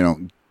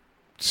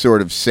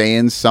 sort of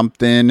saying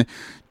something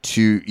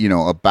to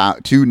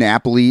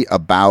Napoli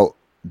about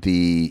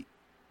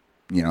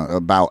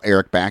about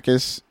Eric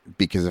Backus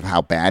because of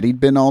how bad he'd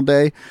been all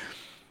day.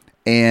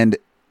 And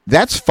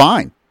that's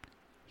fine.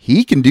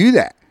 He can do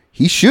that.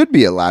 He should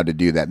be allowed to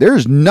do that.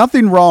 There's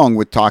nothing wrong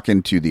with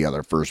talking to the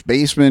other first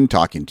baseman,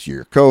 talking to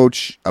your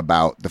coach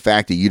about the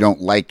fact that you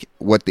don't like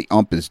what the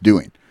ump is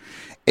doing.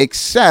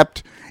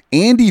 Except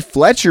Andy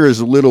Fletcher is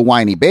a little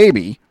whiny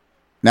baby.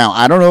 Now,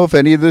 I don't know if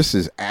any of this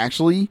is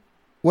actually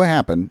what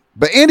happened,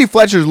 but Andy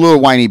Fletcher's a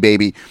little whiny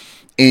baby,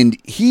 and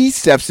he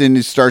steps in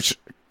and starts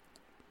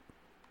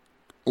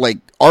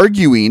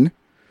arguing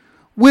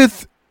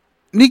with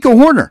Nico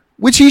Horner,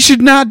 which he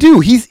should not do.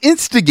 He's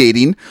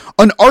instigating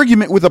an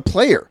argument with a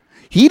player.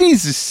 He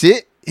needs to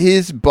sit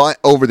his butt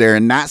over there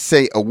and not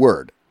say a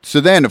word.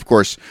 So then, of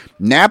course,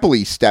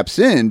 Napoli steps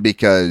in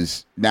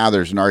because now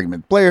there's an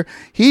argument with the player.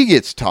 He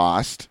gets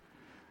tossed,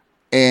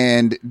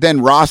 and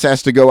then Ross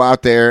has to go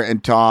out there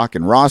and talk,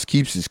 and Ross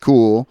keeps his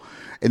cool.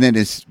 And then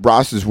as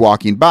Ross is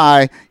walking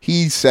by,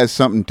 he says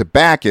something to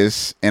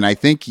Backus, and I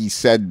think he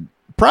said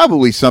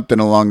probably something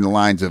along the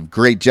lines of,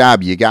 great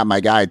job, you got my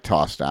guy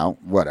tossed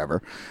out,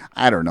 whatever.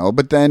 I don't know.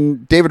 But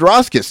then David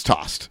Ross gets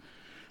tossed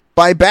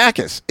by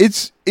Backus.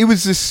 It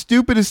was the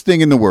stupidest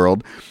thing in the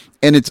world,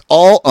 and it's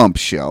all ump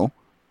show,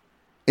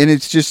 and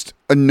it's just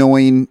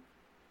annoying.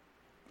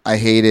 I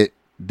hate it.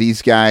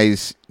 These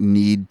guys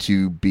need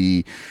to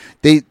be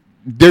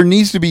there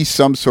needs to be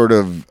some sort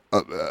of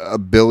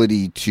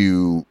ability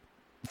to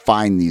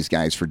fine these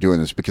guys for doing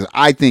this, because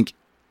I think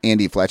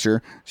Andy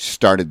Fletcher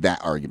started that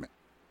argument.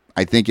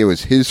 I think it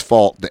was his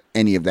fault that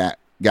any of that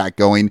got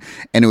going,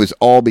 and it was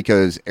all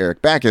because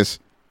Eric Backus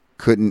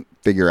couldn't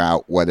figure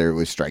out whether it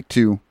was strike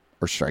two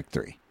or strike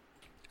three.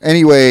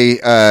 Anyway,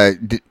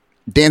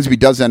 Dansby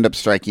does end up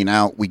striking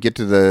out. We get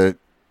to the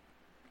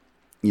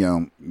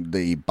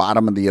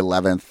bottom of the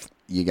 11th.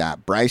 You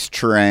got Bryce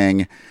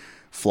Terang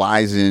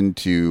flies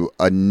into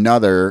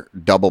another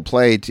double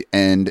play to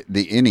end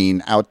the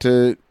inning out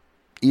to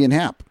Ian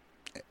Happ.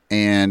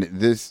 And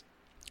this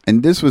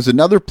was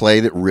another play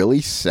that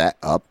really set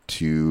up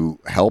to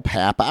help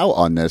Happ out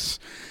on this.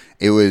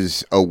 It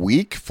was a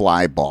weak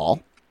fly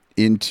ball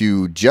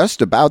into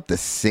just about the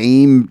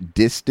same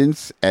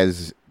distance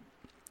as,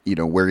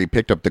 where he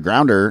picked up the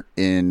grounder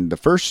in the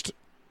 10th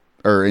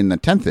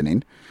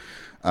inning,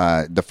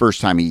 the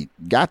first time he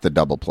got the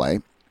double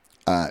play.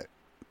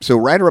 So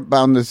right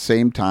around the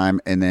same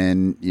time, and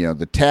then,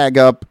 the tag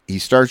up, he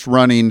starts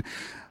running,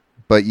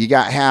 but you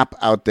got Happ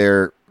out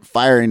there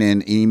firing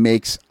in, and he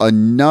makes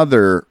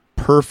another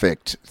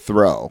perfect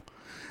throw,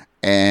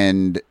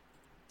 and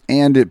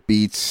it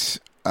beats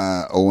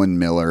Owen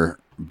Miller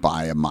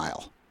by a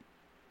mile.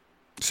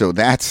 So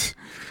that's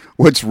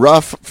what's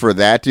rough for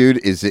that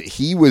dude, is that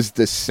he was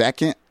the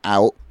second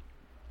out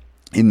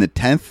in the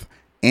 10th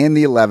and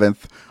the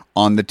 11th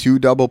on the two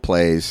double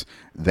plays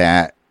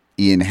that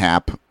Ian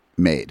Happ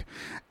made.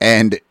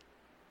 And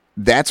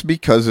that's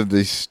because of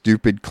the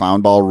stupid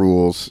clown ball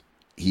rules.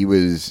 He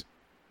was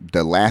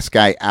the last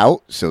guy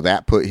out, so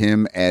that put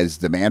him as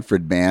the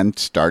Manfred man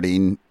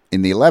starting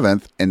in the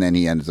 11th, and then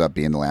he ends up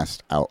being the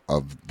last out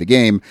of the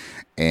game.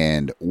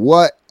 And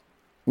what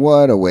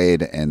a way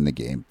to end the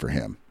game for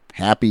him.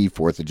 Happy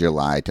 4th of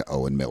July to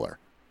Owen Miller.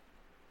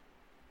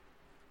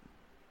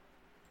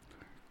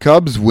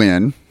 Cubs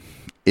win.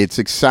 It's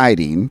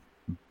exciting,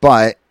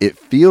 but it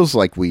feels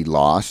like we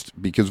lost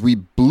because we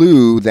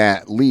blew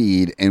that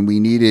lead and we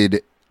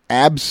needed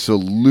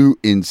absolute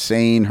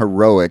insane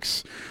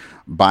heroics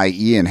by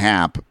Ian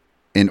Happ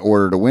in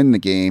order to win the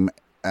game.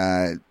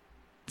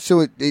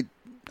 So it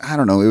I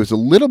don't know, it was a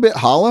little bit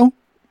hollow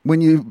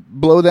when you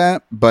blow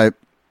that, but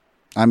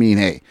I mean,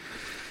 hey,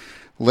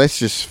 let's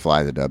just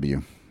fly the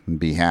W and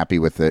be happy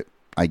with it,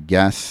 I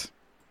guess.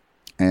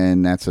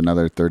 And that's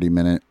another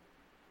 30-minute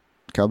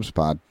Cubs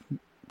pod.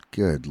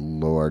 Good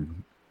Lord.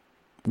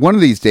 One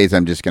of these days,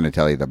 I'm just going to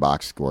tell you the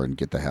box score and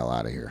get the hell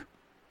out of here.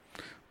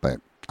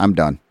 But I'm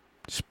done.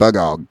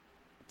 Spugog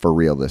for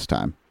real this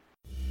time.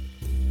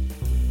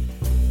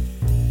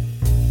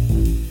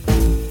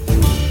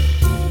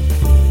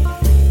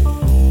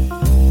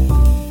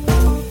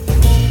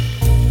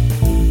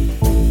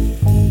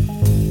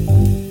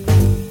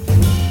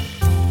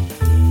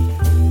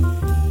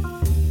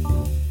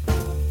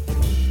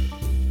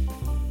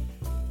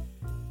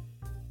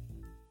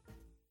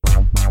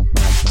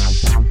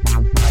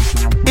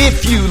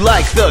 If you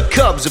like the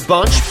Cubs a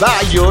bunch,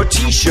 buy your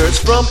t-shirts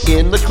from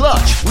In the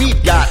Clutch.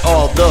 We've got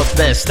all the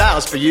best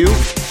styles for you.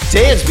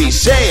 Dansby,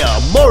 Saya,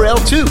 Morel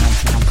too.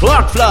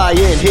 Clark Fly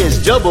in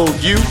his double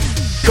U.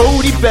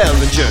 Cody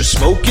Bellinger,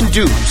 smoking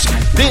dudes.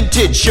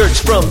 Vintage shirts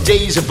from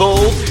days of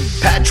old.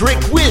 Patrick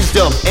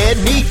Wisdom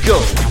and Nico.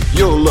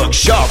 You'll look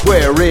sharp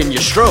wearing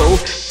your stroll.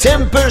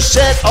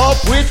 10%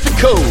 off with the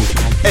code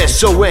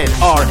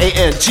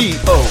SONRANTO.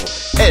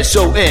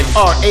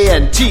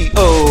 SONRANTO.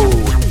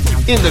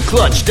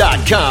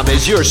 InTheClutch.com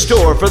is your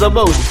store for the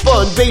most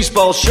fun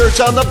baseball shirts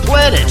on the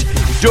planet.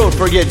 Don't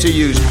forget to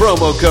use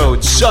promo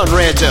code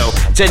SUNRANTO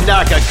to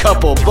knock a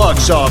couple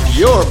bucks off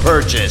your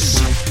purchase.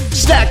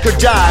 Stack or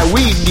die,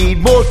 we need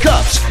more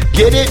cups.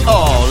 Get it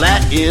all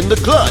at In The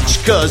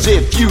Clutch. Cause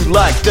if you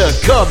like the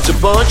Cubs a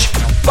bunch,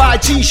 buy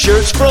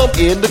t-shirts from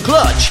In The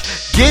Clutch.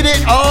 Get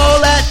it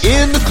all at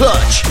In The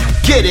Clutch.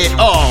 Get it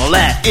all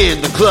at In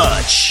The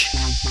Clutch.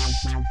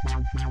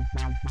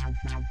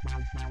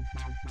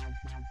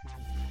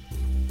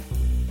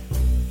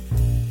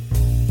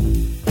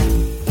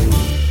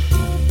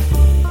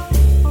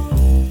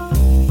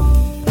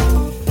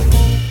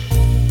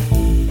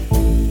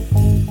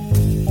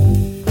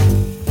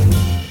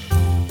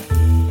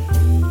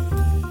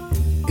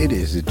 It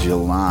is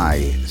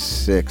July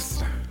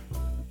 6th,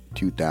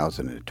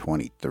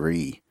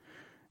 2023,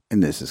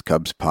 and this is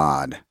Cubs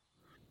Pod.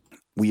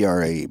 We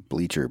are a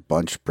Bleacher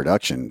Bunch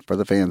production for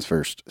the Fans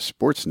First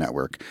Sports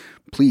Network.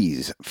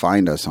 Please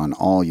find us on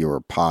all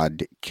your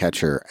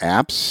podcatcher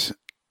apps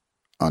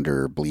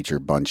under Bleacher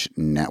Bunch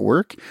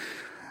Network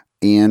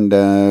and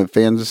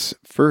Fans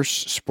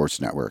First Sports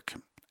Network.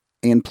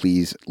 And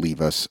please leave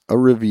us a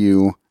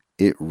review.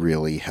 It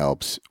really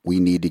helps. We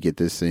need to get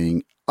this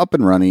thing up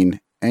and running,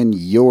 and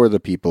you're the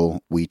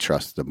people we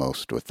trust the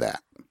most with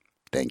that.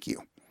 Thank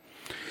you.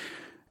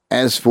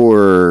 As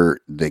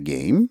for the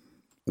game,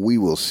 we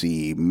will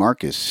see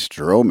Marcus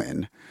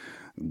Stroman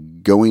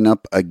going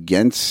up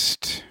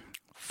against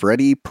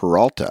Freddie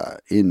Peralta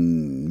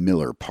in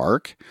Miller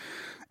Park,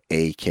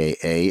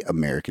 a.k.a.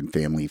 American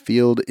Family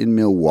Field in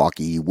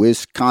Milwaukee,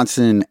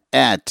 Wisconsin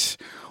at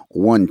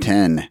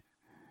 1:10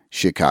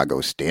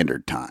 Chicago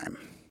Standard Time.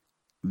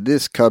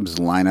 This Cubs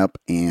lineup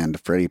and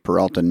Freddie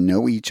Peralta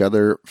know each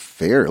other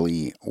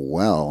fairly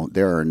well.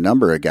 There are a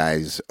number of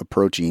guys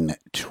approaching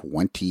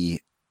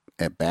 20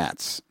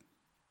 at-bats.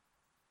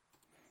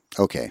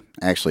 Okay,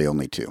 actually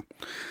only two.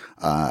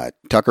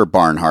 Tucker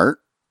Barnhart,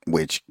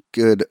 which,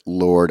 good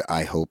Lord,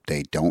 I hope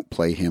they don't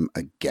play him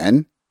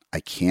again. I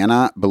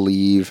cannot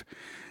believe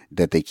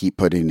that they keep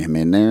putting him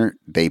in there.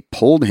 They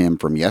pulled him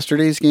from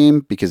yesterday's game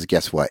because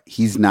guess what?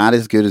 He's not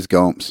as good as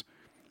Gomes,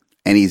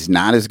 and he's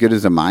not as good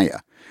as Amaya.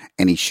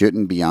 And he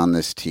shouldn't be on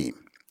this team.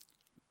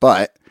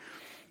 But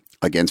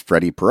against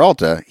Freddie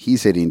Peralta,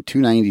 he's hitting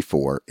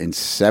 .294 in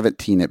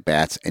 17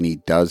 at-bats, and he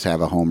does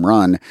have a home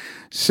run.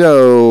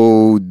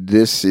 So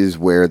this is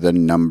where the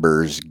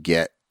numbers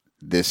get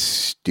this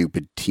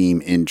stupid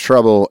team in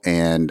trouble,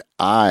 and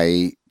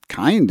I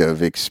kind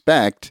of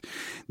expect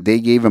they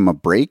gave him a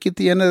break at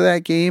the end of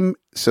that game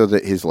so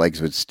that his legs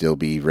would still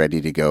be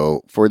ready to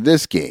go for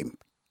this game.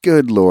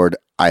 Good Lord,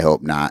 I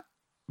hope not.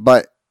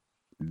 But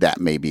that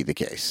may be the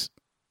case.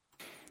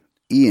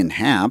 Ian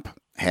Happ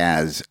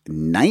has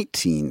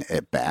 19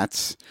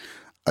 at-bats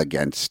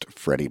against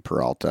Freddie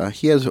Peralta.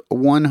 He has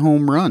one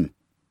home run,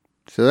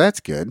 so that's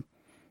good.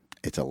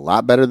 It's a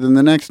lot better than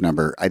the next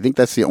number. I think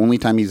that's the only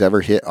time he's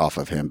ever hit off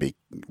of him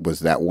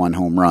was that one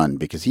home run,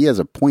 because he has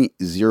a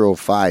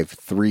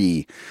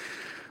 .053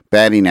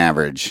 batting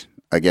average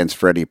against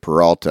Freddie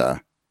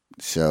Peralta.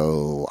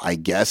 So I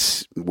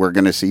guess we're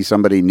going to see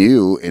somebody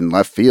new in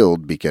left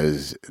field,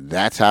 because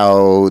that's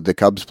how the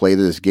Cubs play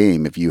this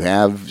game. If you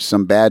have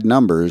some bad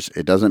numbers,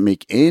 it doesn't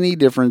make any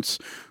difference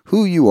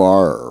who you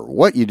are or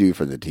what you do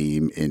for the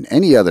team. In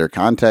any other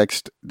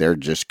context, they're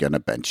just going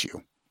to bench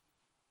you.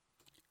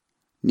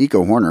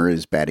 Nico Hoerner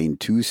is batting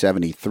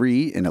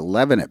 .273 in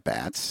 11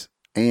 at-bats,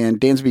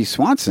 and Dansby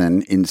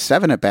Swanson in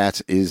 7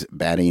 at-bats is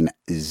batting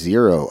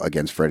 0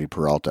 against Freddie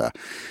Peralta.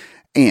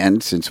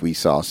 And since we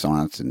saw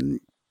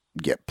Swanson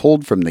get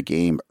pulled from the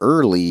game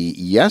early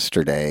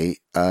yesterday,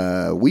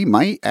 we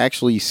might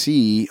actually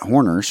see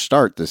Hoerner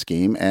start this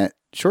game at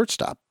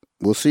shortstop.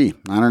 We'll see.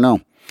 I don't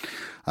know.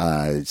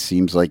 It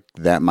seems like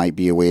that might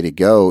be a way to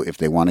go if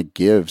they want to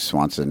give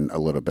Swanson a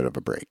little bit of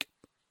a break.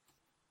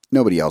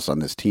 Nobody else on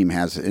this team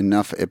has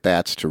enough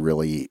at-bats to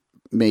really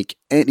make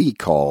any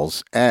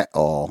calls at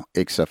all,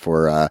 except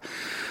for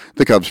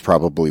the Cubs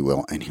probably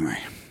will anyway.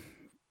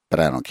 But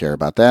I don't care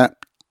about that.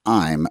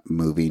 I'm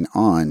moving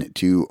on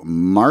to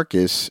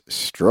Marcus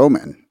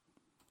Stroman.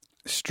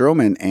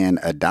 Stroman and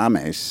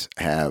Adames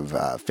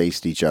have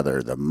faced each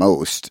other the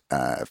most.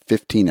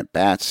 15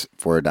 at-bats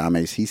for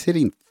Adames. He's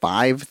hitting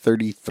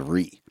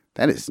 .533.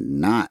 That is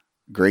not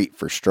great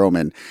for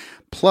Stroman.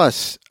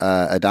 Plus,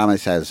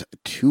 Adames has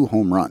 2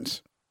 home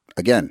runs.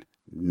 Again,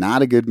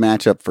 not a good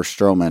matchup for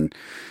Stroman.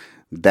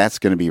 That's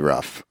going to be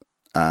rough.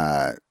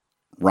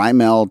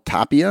 Raimel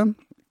Tapia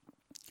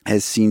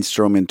has seen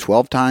Stroman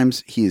 12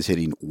 times. He is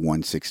hitting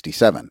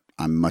 .167.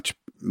 I'm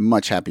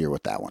much happier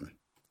with that one.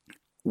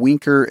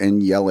 Winker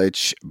and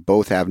Yelich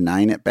both have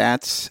 9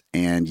 at-bats,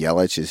 and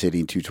Yelich is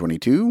hitting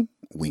 .222.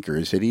 Winker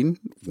is hitting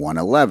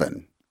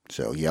 .111.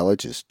 So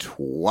Yelich is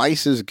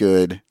twice as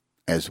good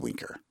as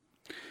Winker.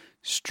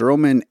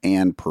 Stroman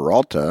and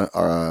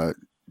Peralta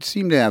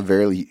seem to have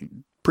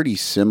pretty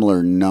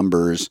similar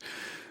numbers.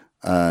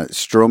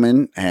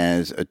 Stroman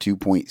has a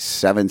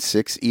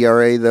 2.76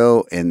 ERA,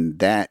 though, and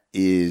that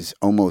is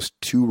almost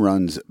 2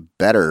 runs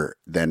better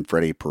than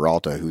Freddie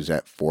Peralta, who's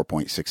at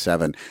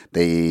 4.67.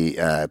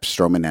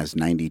 Stroman has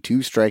 92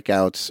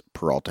 strikeouts.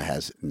 Peralta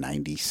has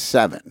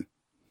 97.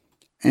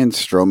 And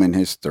Stroman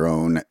has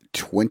thrown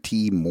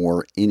 20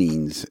 more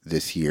innings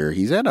this year.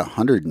 He's at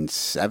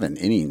 107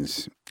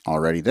 innings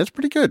already. That's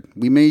pretty good.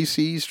 We may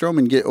see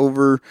Stroman get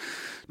over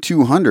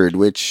 200,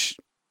 which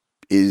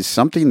is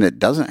something that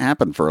doesn't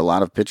happen for a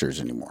lot of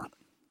pitchers anymore.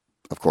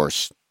 Of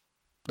course,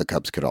 the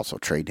Cubs could also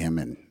trade him,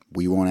 and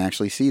we won't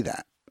actually see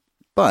that.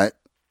 But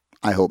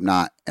I hope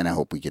not, and I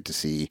hope we get to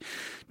see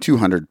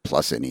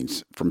 200-plus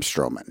innings from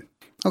Stroman.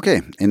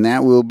 Okay, and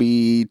that will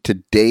be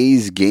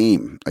today's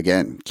game.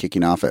 Again,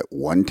 kicking off at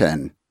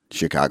 1:10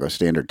 Chicago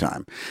Standard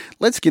Time.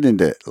 Let's get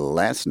into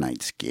last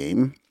night's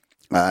game.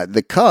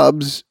 The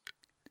Cubs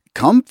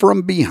come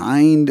from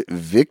behind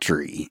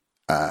victory.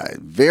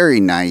 Very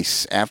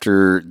nice.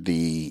 After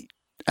the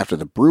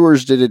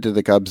Brewers did it to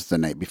the Cubs the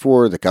night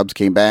before, the Cubs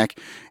came back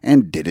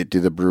and did it to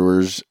the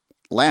Brewers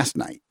last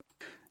night.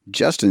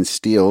 Justin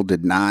Steele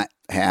did not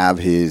have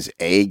his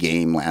A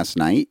game last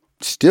night.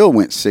 Still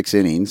went 6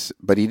 innings,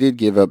 but he did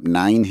give up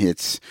 9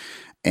 hits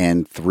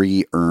and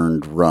 3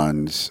 earned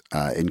runs,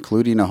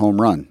 including a home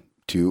run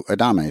to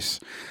Adames.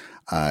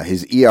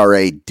 His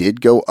ERA did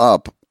go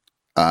up,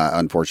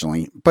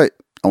 unfortunately, but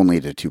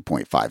only to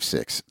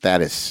 2.56.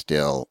 That is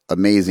still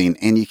amazing,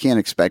 and you can't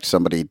expect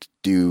somebody to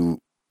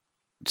do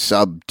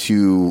sub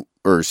 2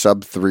 or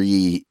sub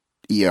 3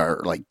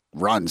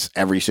 runs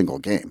every single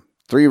game.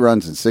 3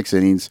 runs in 6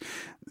 innings.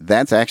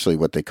 That's actually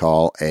what they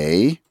call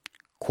a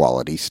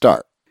quality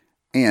start.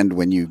 And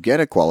when you get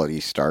a quality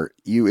start,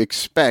 you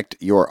expect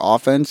your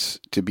offense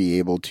to be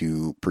able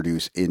to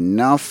produce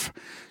enough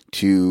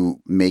to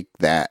make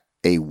that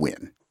a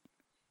win.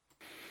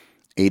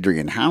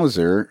 Adrian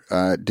Hauser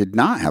did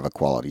not have a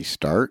quality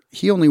start.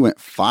 He only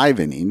went 5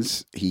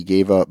 innings.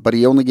 But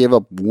he only gave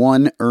up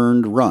 1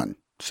 earned run.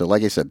 So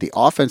like I said, the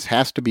offense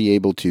has to be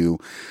able to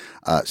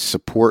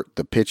support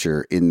the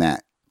pitcher in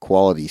that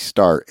quality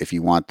start if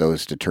you want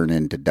those to turn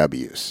into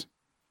W's.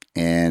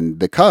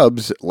 And the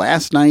Cubs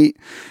last night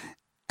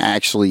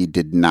actually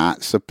did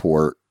not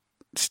support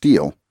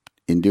Steele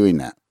in doing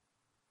that.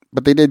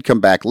 But they did come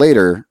back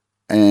later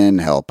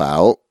and help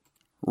out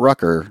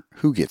Rucker,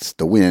 who gets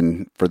the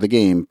win for the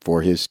game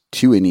for his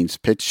 2 innings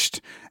pitched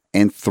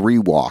and 3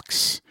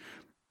 walks.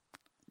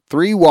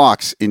 3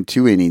 walks in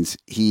 2 innings.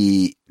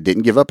 He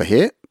didn't give up a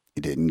hit.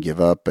 He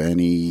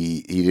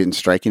didn't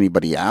strike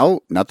anybody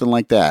out. Nothing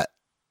like that.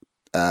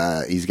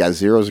 He's got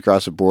zeros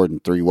across the board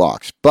and 3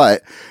 walks.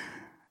 But,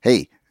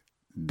 hey,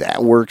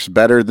 that works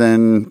better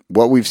than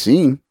what we've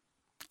seen.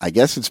 I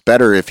guess it's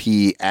better if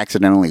he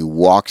accidentally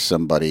walks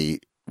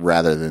somebody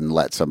rather than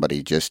let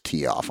somebody just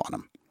tee off on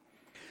him.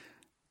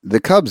 The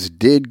Cubs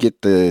did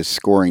get the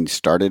scoring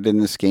started in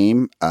this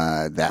game.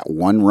 That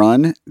 1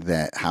 run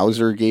that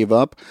Hauser gave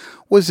up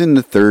was in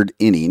the 3rd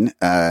inning.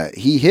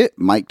 He hit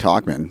Mike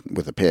Tauchman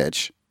with a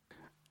pitch.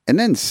 And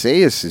then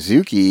Seiya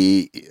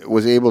Suzuki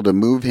was able to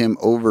move him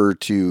over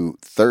to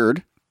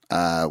 3rd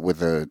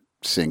with a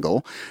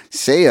single.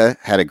 Seiya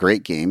had a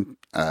great game.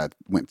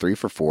 Went 3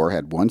 for 4,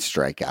 had 1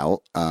 strikeout.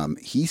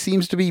 He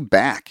seems to be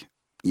back.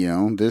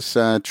 This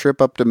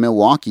trip up to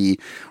Milwaukee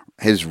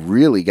has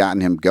really gotten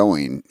him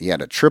going. He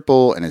had a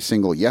triple and a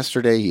single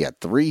yesterday. He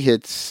had 3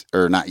 hits,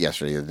 or not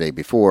yesterday, the day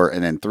before,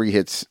 and then 3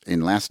 hits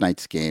in last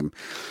night's game.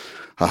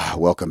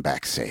 Welcome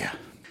back, Seiya.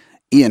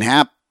 Ian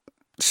Happ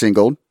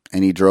singled,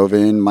 and he drove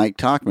in Mike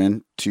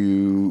Tauchman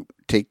to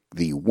take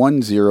the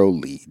 1-0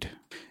 lead.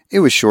 It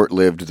was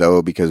short-lived,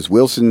 though, because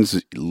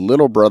Wilson's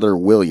little brother,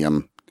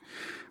 William,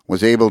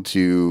 was able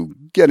to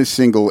get a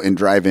single and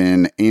drive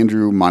in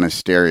Andrew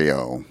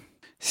Monasterio.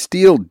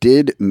 Steele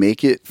did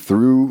make it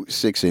through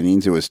 6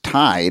 innings. It was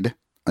tied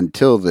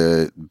until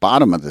the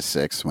bottom of the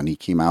 6th when he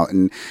came out,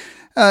 and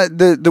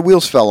the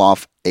wheels fell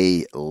off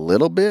a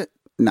little bit.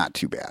 Not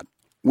too bad.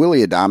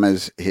 Willie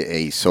Adames hit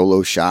a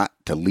solo shot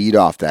to lead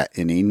off that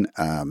inning.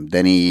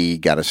 Then he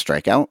got a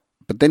strikeout,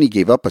 but then he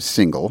gave up a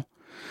single.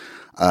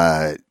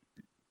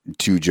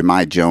 to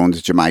Jahmai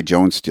Jones. Jahmai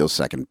Jones steals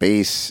second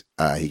base.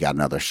 He got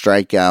another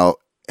strikeout.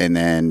 And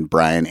then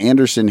Brian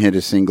Anderson hit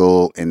a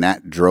single, and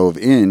that drove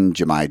in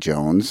Jahmai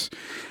Jones.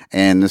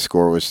 And the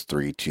score was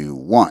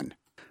 3-1.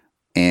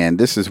 And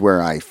this is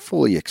where I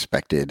fully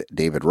expected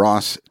David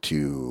Ross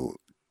to,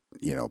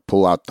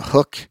 pull out the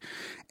hook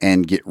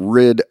and get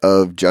rid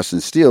of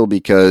Justin Steele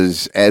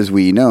because, as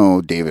we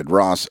know, David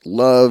Ross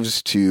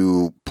loves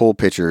to pull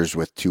pitchers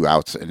with 2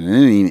 outs in an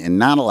inning and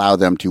not allow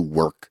them to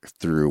work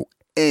through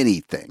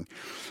anything.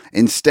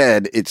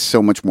 Instead, it's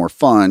so much more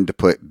fun to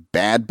put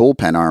bad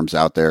bullpen arms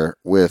out there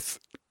with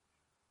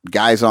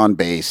guys on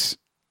base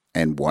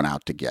and 1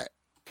 out to get.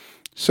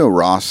 So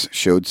Ross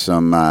showed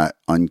some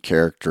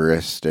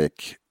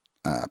uncharacteristic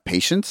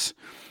patience,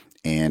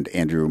 and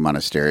Andrew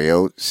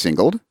Monasterio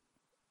singled,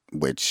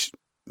 which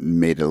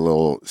made it a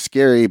little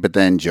scary, but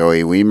then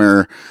Joey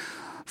Weimer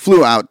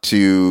flew out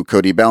to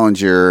Cody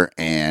Bellinger,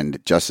 and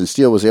Justin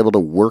Steele was able to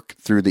work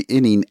through the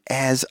inning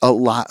as a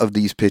lot of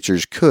these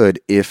pitchers could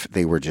if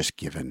they were just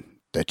given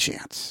the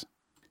chance.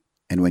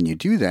 And when you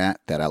do that,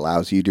 that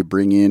allows you to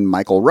bring in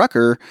Michael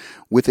Rucker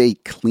with a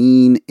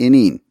clean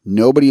inning,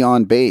 nobody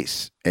on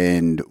base.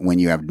 And when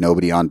you have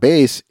nobody on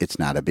base, it's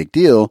not a big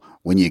deal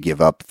when you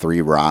give up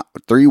 3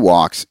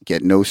 walks,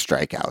 get no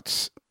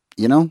strikeouts,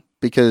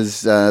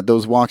 because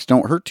those walks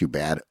don't hurt too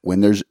bad when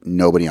there's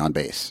nobody on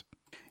base.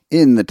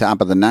 In the top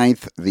of the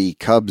 9th, the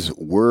Cubs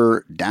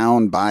were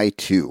down by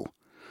 2.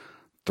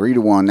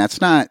 3-1.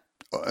 That's not,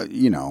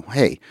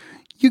 hey,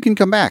 you can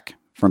come back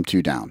from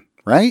 2 down,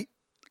 right?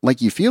 Like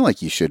you feel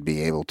like you should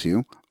be able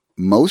to.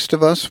 Most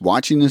of us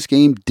watching this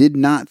game did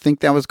not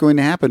think that was going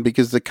to happen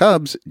because the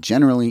Cubs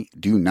generally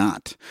do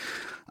not.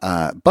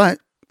 But,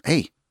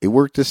 hey, it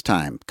worked this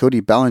time. Cody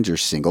Bellinger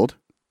singled,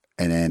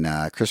 and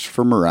then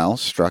Christopher Morel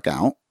struck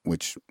out,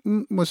 which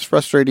was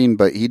frustrating,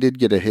 but he did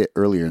get a hit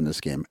earlier in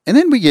this game. And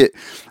then we get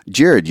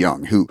Jared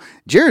Young,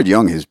 Jared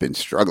Young has been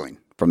struggling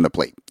from the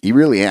plate. He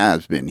really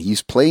has been.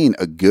 He's playing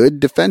a good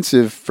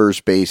defensive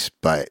first base,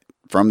 but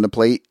from the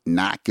plate,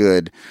 not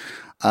good.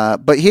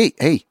 But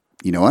hey,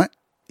 you know what?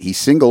 He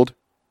singled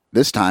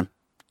this time.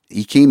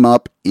 He came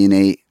up in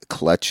a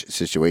clutch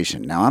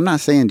situation. Now, I'm not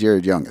saying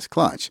Jared Young is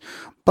clutch,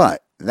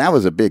 but that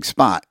was a big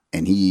spot,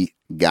 and he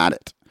got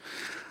it.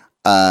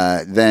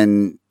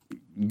 Then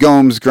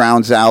Gomes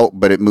grounds out,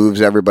 but it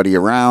moves everybody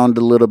around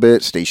a little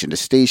bit, station to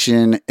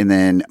station. And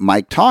then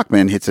Mike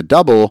Tauchman hits a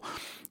double.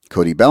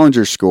 Cody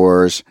Bellinger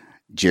scores.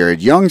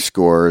 Jared Young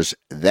scores.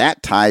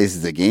 That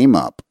ties the game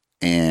up.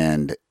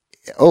 And,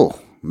 oh,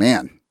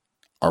 man,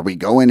 are we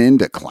going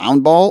into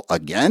clown ball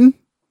again?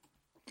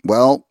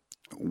 Well,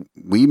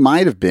 we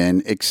might have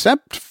been,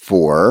 except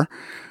for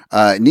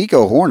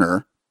Nico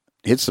Horner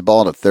hits the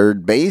ball to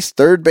third base.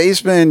 Third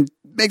baseman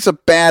makes a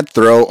bad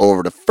throw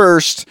over to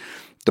first.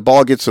 The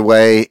ball gets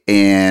away,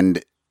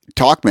 and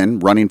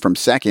Tauchman, running from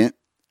second,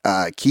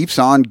 keeps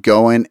on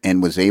going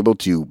and was able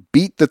to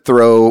beat the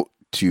throw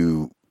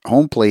to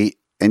home plate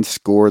and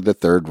score the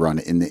 3rd run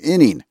in the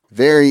inning.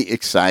 Very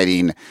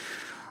exciting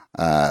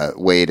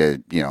way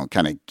to,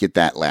 kind of get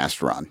that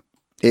last run.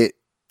 It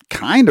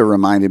kind of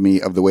reminded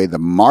me of the way the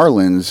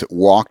Marlins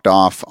walked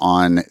off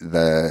on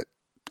the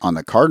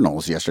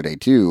Cardinals yesterday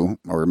too,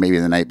 or maybe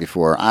the night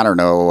before. I don't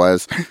know what it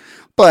was.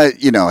 But,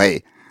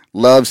 hey,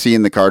 love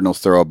seeing the Cardinals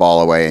throw a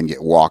ball away and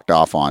get walked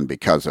off on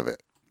because of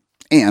it.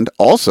 And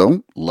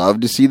also, love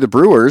to see the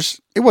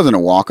Brewers. It wasn't a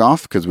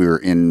walk-off because we were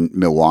in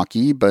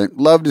Milwaukee, but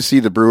love to see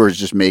the Brewers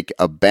just make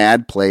a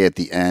bad play at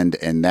the end,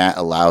 and that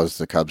allows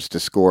the Cubs to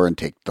score and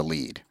take the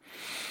lead.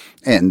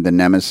 And the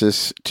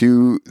nemesis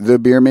to the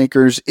beer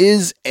makers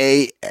is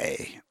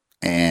AA.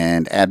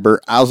 And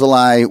Adbert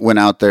Alzolay went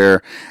out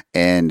there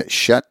and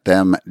shut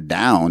them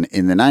down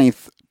in the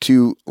 9th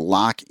to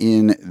lock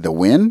in the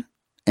win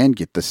and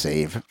get the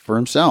save for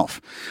himself.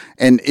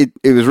 And it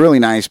was really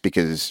nice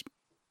because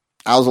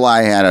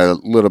Alzolay had a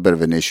little bit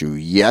of an issue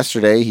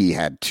yesterday. He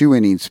had 2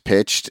 innings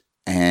pitched,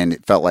 and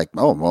it felt like,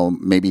 oh, well,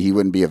 maybe he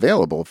wouldn't be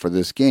available for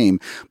this game.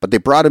 But they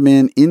brought him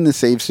in the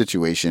save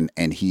situation,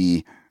 and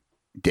he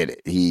did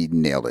it. He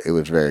nailed it. It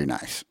was very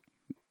nice.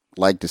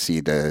 Like to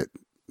see the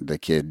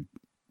kid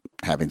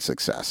having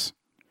success.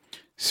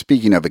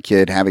 Speaking of a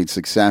kid having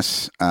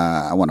success,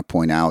 I want to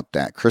point out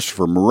that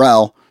Christopher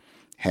Morel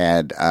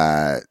had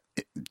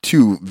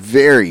 2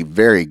 very,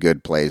 very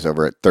good plays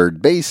over at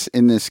third base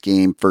in this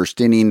game. First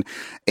inning,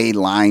 a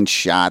line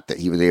shot that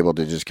he was able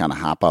to just kind of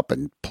hop up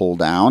and pull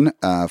down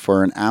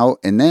for an out.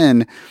 And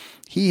then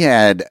he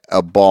had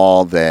a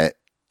ball that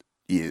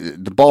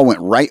the ball went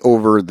right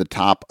over the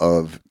top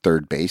of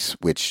third base,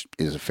 which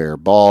is a fair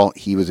ball.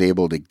 He was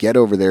able to get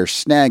over there,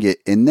 snag it,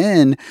 and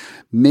then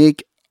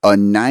make a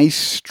nice,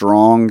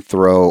 strong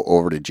throw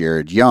over to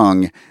Jared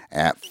Young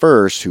at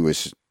first, who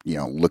was,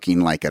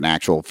 looking like an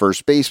actual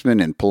first baseman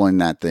and pulling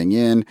that thing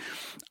in.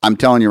 I'm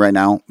telling you right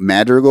now,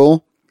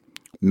 Madrigal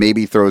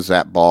maybe throws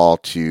that ball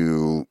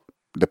to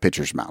the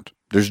pitcher's mound.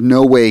 There's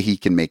no way he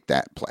can make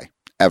that play,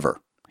 ever.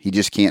 He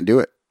just can't do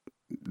it.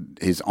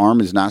 His arm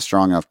is not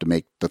strong enough to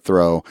make the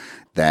throw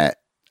that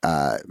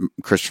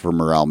Christopher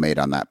Morel made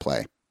on that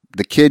play.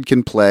 The kid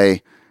can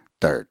play.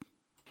 third.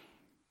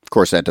 Of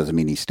course, that doesn't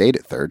mean he stayed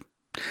at third.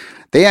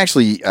 They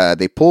actually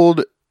they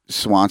pulled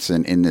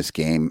Swanson in this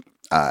game.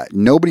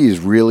 Nobody is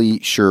really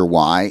sure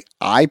why.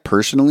 I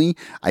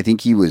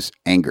think he was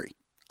angry.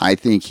 I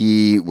think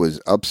he was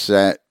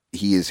upset.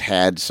 He has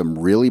had some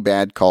really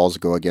bad calls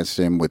go against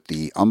him with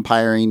the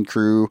umpiring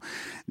crew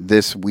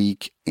this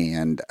week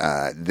and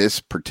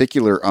this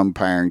particular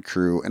umpiring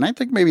crew. And I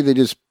think maybe they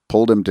just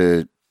pulled him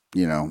to,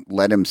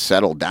 let him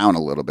settle down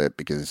a little bit,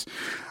 because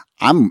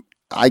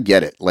I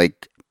get it.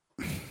 Like,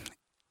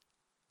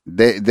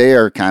 they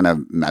are kind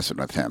of messing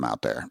with him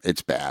out there.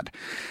 It's bad.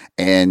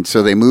 And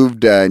so they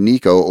moved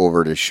Nico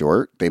over to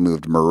short. They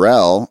moved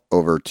Morel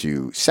over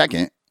to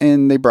second,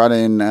 and they brought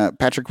in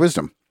Patrick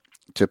Wisdom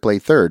to play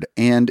third.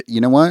 And you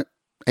know what?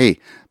 Hey,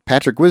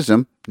 Patrick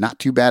Wisdom, not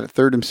too bad at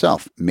third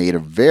himself. Made a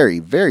very,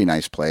 very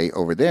nice play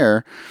over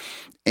there.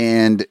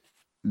 And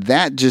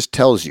that just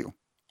tells you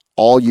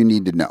all you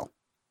need to know.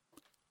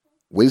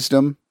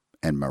 Wisdom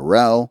and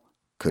Morel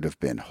could have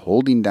been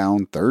holding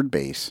down third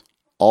base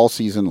all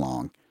season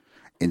long,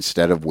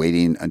 instead of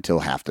waiting until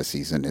half the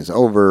season is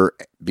over,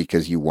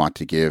 because you want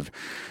to give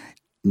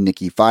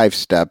Nicky Five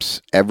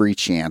Steps every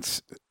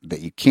chance that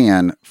you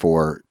can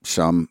for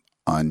some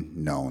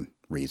unknown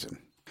reason.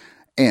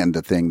 And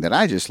the thing that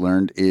I just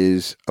learned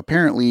is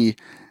apparently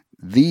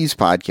these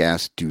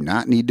podcasts do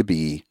not need to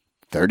be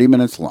 30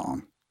 minutes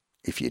long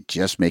if you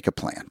just make a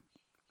plan.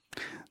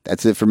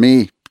 That's it for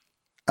me.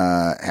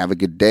 Have a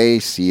good day.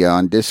 See you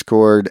on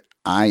Discord.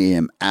 I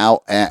am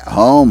out at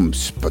home,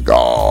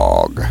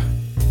 Spagog.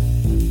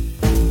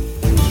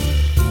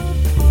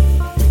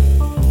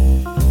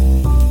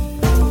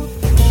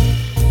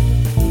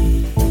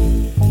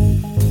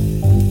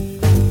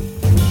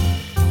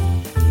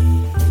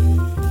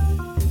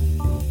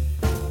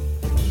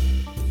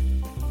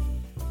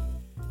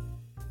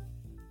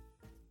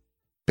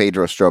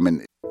 Pedro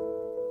Stroman.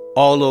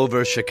 All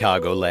over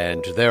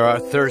Chicagoland, there are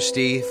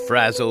thirsty,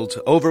 frazzled,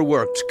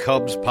 overworked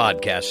Cubs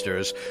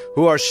podcasters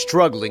who are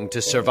struggling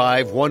to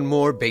survive one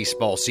more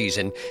baseball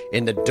season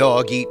in the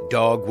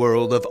dog-eat-dog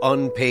world of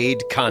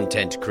unpaid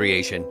content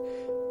creation.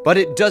 But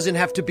it doesn't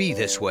have to be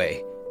this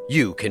way.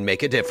 You can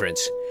make a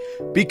difference.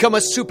 Become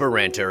a super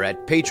ranter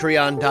at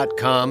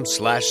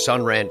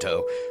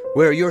patreon.com/sunranto,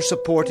 where your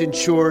support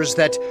ensures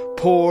that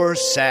poor,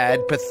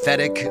 sad,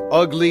 pathetic,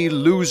 ugly,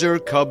 loser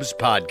Cubs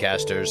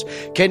podcasters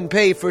can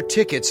pay for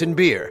tickets and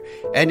beer,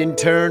 and in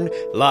turn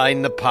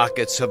line the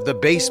pockets of the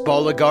baseball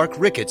oligarch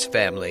Ricketts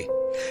family.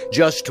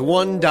 Just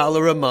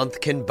 $1 a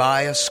month can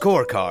buy a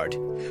scorecard.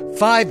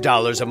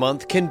 $5 a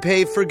month can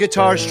pay for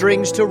guitar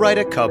strings to write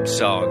a Cubs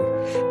song.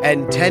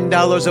 And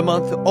 $10 a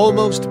month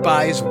almost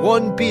buys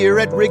one beer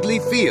at Wrigley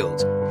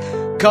Field.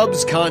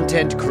 Cubs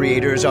content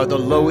creators are the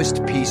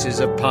lowest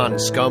pieces of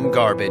pond scum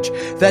garbage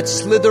that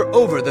slither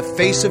over the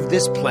face of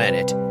this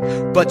planet.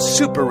 But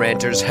super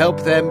ranters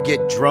help them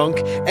get drunk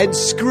and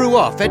screw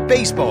off at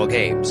baseball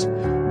games.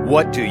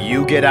 What do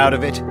you get out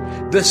of it?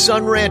 The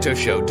Sun Ranto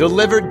Show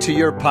delivered to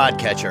your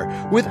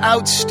podcatcher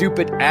without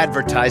stupid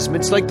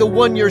advertisements like the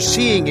one you're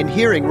seeing and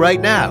hearing right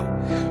now.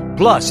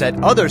 Plus,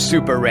 at other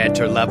Super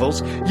Ranter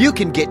levels, you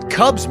can get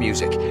Cubs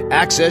music,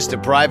 access to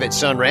private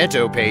Sun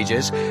Ranto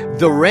pages,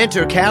 the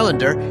Ranter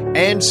calendar,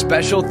 and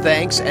special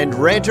thanks and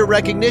Ranter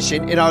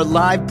recognition in our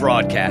live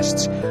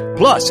broadcasts.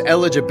 Plus,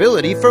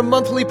 eligibility for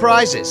monthly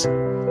prizes.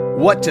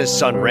 What does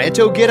Sun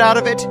Ranto get out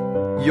of it?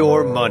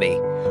 Your money.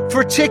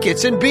 For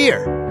tickets and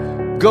beer.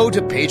 Go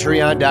to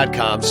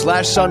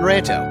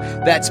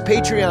patreon.com/sunranto. That's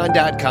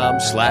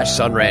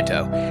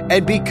patreon.com/sunranto.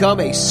 And become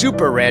a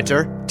Super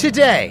Ranter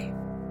today.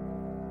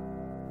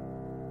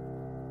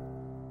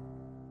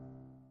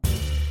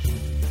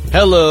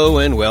 Hello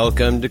and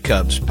welcome to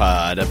Cubs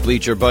Pod, a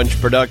Bleacher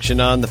Bunch production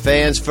on the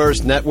Fans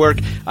First Network.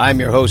 I'm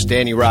your host,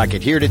 Danny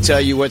Rocket, here to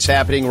tell you what's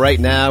happening right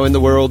now in the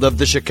world of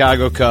the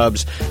Chicago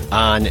Cubs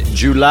on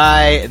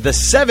July the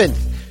 7th,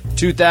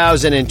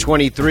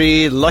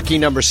 2023. Lucky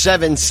number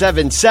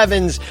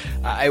 777s.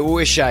 I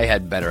wish I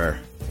had better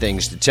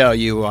things to tell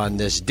you on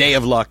this day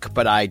of luck,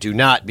 but I do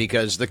not,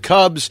 because the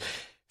Cubs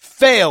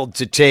failed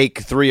to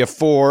take 3 of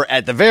 4,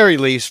 at the very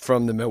least,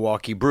 from the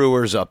Milwaukee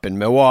Brewers up in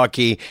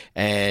Milwaukee,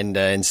 and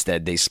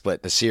instead they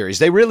split the series.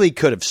 They really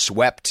could have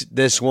swept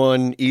this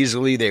one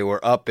easily. They were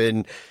up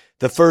in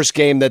the first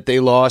game that they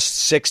lost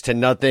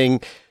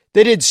 6-0.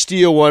 They did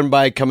steal one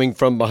by coming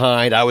from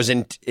behind. I was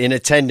in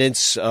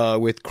attendance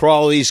with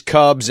Crawley's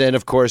Cubs and,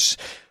 of course,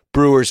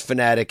 Brewers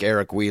fanatic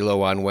Eric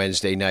Wheelo on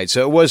Wednesday night.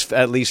 So it was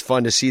at least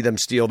fun to see them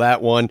steal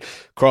that one.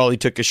 Crawley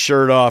took his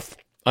shirt off.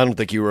 I don't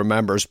think he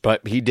remembers,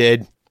 but he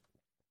did.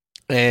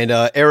 And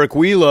Eric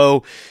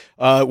Wheelo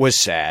was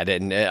sad,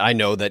 and I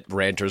know that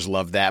ranters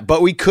love that.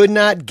 But we could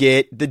not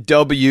get the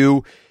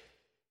W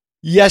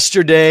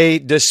yesterday,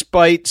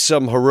 despite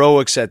some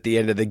heroics at the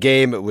end of the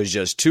game. It was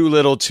just too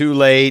little, too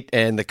late,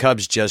 and the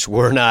Cubs just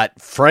were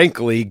not,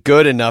 frankly,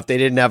 good enough. They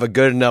didn't have a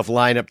good enough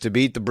lineup to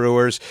beat the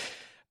Brewers.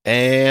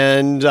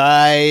 And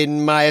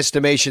in my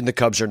estimation, the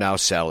Cubs are now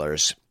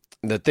sellers.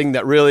 The thing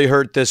that really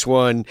hurt this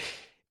one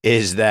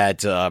is that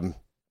the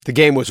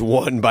game was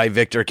won by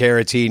Victor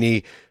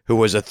Caratini, who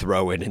was a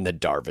throw-in in the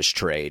Darvish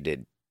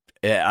trade.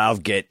 I'll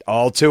get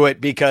all to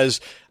it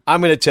because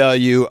I'm going to tell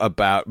you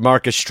about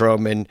Marcus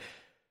Stroman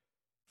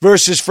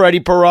versus Freddie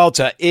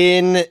Peralta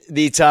in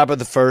the top of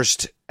the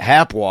first.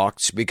 Hap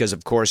walked because,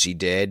 of course, he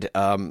did.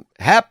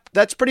 Hap,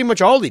 that's pretty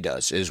much all he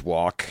does is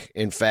walk.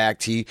 In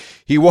fact, he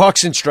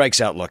walks and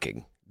strikes out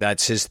looking.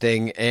 That's his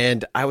thing.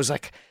 And I was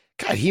like,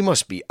 God, he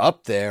must be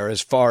up there as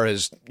far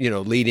as,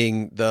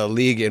 leading the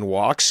league in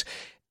walks.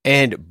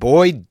 And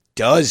boy,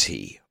 does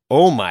he.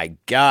 Oh, my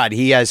God.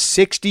 He has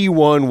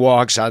 61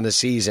 walks on the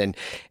season,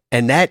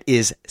 and that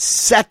is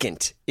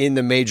second in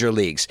the major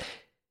leagues.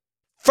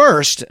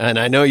 First, and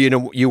I know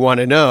you want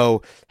to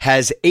know,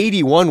 has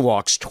 81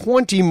 walks,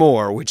 20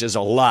 more, which is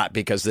a lot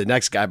because the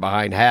next guy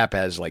behind Hap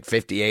has like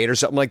 58 or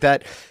something like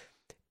that.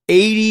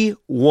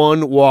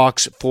 81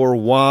 walks for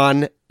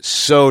Juan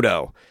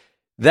Soto.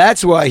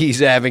 That's why he's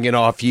having an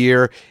off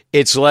year.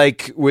 It's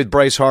like with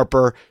Bryce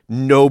Harper,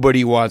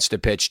 nobody wants to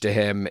pitch to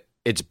him.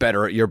 It's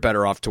better. You're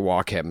better off to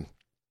walk him.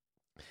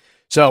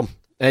 So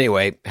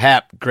anyway,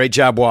 Hap, great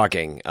job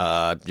walking.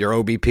 Your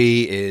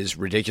OBP is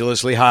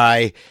ridiculously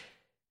high.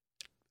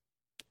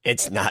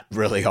 It's not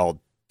really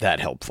all that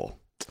helpful.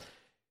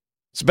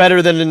 It's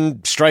better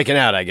than striking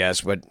out, I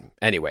guess. But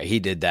anyway, he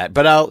did that.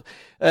 But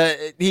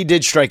he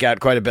did strike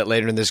out quite a bit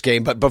later in this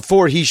game. But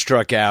before he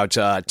struck out,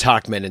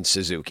 Tauchman and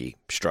Suzuki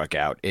struck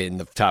out in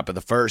the top of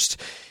the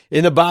first.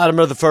 In the bottom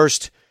of the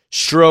first,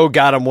 Stroh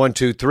got him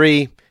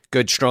 1-2-3.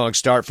 Good, strong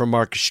start from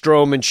Marcus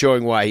Stroman,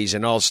 showing why he's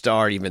an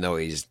all-star, even though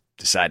he's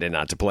decided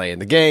not to play in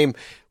the game,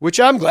 which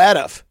I'm glad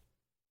of.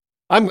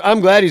 I'm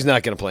glad he's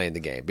not going to play in the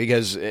game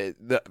because,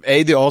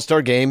 the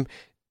All-Star game,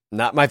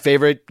 not my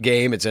favorite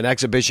game. It's an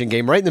exhibition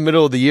game right in the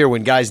middle of the year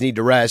when guys need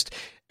to rest,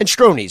 and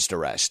Stroh needs to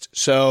rest.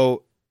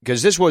 So,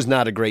 because this was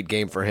not a great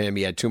game for him.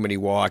 He had too many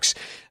walks,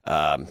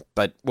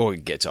 but we'll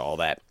get to all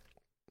that.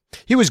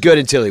 He was good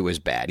until he was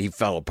bad. He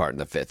fell apart in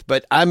the fifth,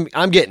 but I'm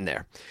getting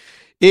there.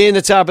 In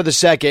the top of the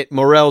second,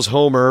 Morel's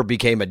homer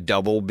became a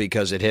double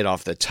because it hit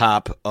off the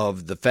top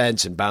of the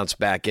fence and bounced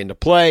back into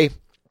play.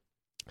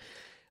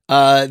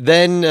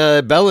 Then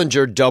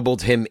Bellinger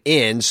doubled him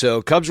in,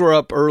 so Cubs were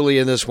up early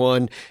in this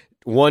one,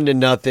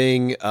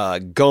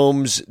 1-0.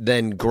 Gomes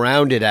then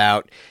grounded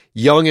out.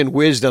 Young and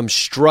Wisdom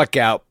struck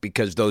out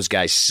because those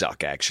guys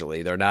suck,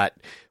 actually. They're not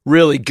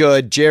really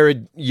good.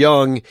 Jared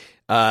Young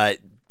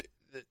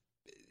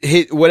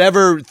hit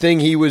whatever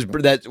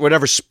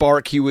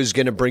spark he was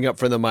going to bring up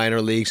from the minor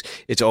leagues,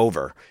 it's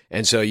over.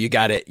 And so you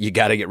got to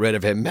get rid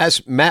of him.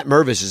 Matt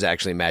Mervis is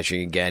actually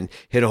matching again.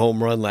 Hit a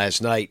home run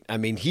last night. I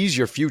mean, he's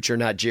your future,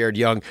 not Jared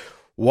Young.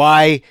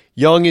 Why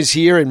Young is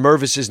here and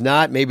Mervis is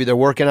not? Maybe they're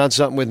working on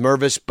something with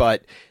Mervis,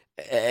 but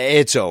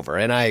it's over.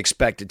 And I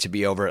expect it to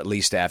be over at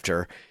least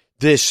after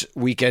this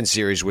weekend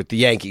series with the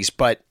Yankees.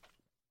 But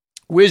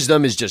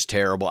Wisdom is just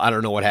terrible. I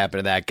don't know what happened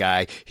to that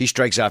guy. He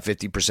strikes out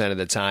 50% of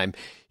the time.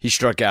 He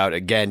struck out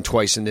again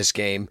twice in this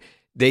game.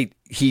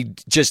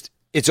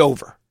 It's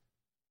over.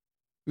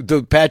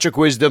 The Patrick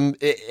Wisdom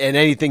and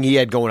anything he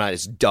had going on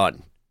is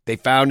done. They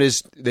found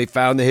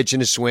the hitch in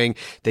his swing.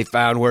 They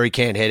found where he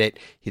can't hit it.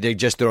 They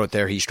just throw it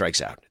there. He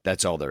strikes out.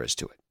 That's all there is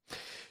to it.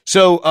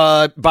 So,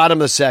 bottom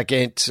of the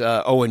second,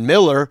 Owen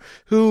Miller,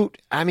 who,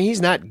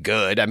 he's not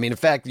good. In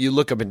fact, you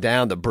look up and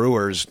down the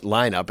Brewers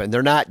lineup, and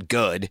they're not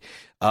good.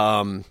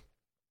 Owen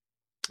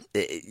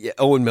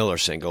Miller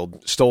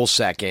singled, stole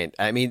second.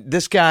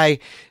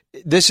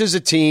 This is a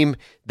team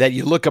that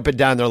you look up and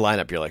down their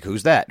lineup. You're like,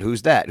 who's that?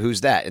 Who's that?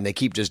 Who's that? And they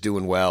keep just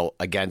doing well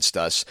against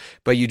us.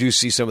 But you do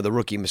see some of the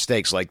rookie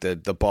mistakes, like the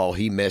ball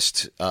he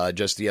missed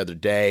just the other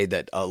day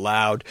that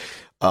allowed,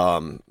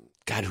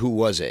 who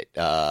was it?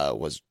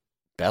 Was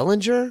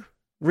Bellinger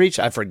reach?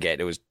 I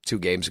forget. It was 2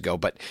 games ago.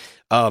 But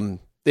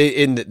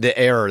in the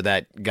error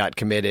that got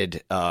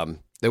committed,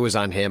 it was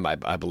on him,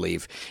 I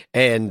believe.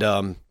 And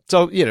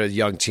so,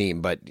 young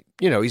team. But,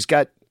 he's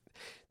got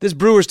this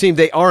Brewers team.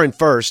 They are in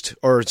first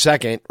or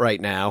second right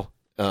now.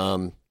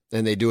 And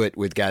they do it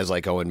with guys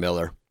like Owen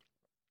Miller.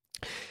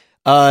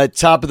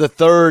 Top of the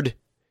third,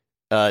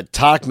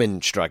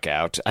 Tauchman struck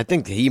out. I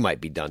think he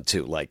might be done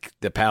too, like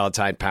the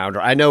Palatine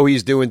Pounder. I know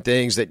he's doing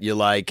things that you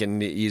like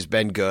and he's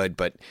been good,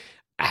 but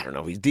I don't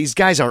know. These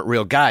guys aren't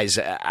real guys.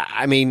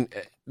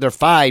 They're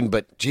fine,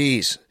 but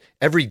geez,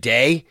 every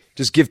day,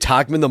 just give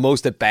Tauchman the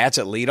most at bats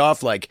at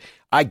leadoff. Like,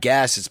 I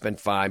guess it's been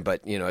fine,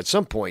 but at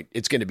some point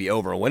it's going to be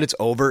over. And when it's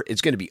over,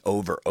 it's going to be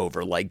over,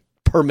 like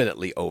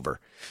permanently over.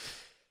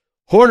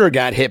 Horner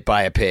got hit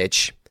by a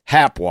pitch.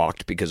 Hap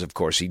walked because, of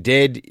course, he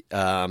did.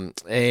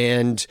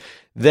 And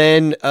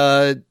then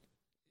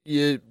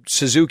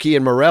Suzuki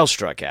and Morel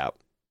struck out.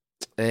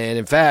 And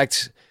in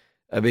fact,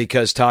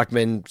 because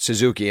Tauchman,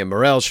 Suzuki, and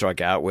Morel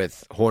struck out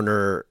with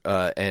Horner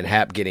and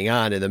Hap getting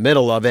on in the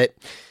middle of it,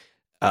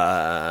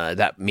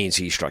 that means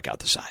he struck out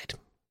the side.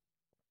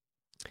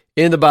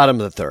 In the bottom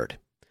of the third,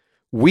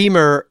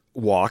 Weimer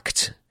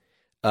walked.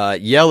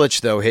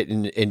 Yelich, though, hit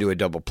into a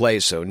double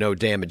play, so no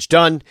damage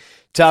done.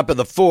 Top of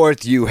the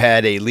fourth, you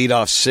had a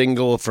leadoff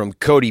single from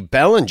Cody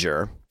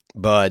Bellinger,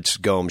 But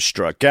Gomes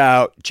struck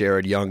out,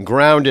 Jared Young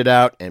grounded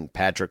out, and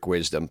Patrick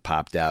Wisdom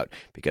popped out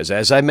because,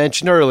 as I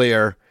mentioned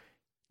earlier,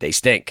 they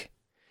stink.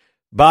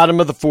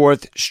 Bottom of the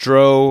fourth,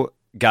 Stroh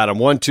got him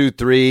 1, 2,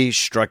 3,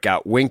 struck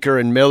out Winker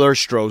and Miller.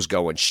 Stroh's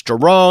going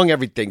strong.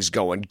 Everything's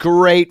going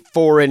great.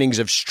 4 innings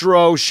of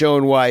Stroh,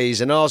 showing why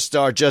he's an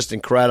all-star. Just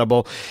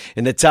incredible.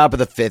 In the top of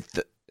the fifth,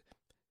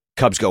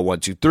 Cubs go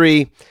 1, 2,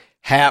 3.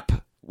 Happ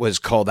was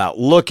called out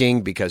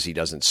looking because he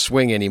doesn't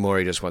swing anymore.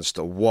 He just wants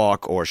to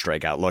walk or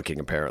strike out looking,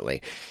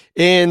 apparently.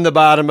 In the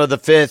bottom of the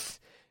fifth,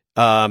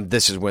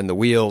 this is when the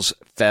wheels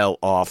fell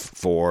off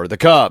for the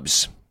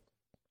Cubs.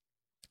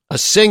 A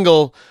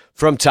single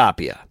from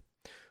Tapia,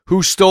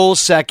 who stole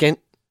second.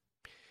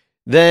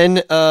 Then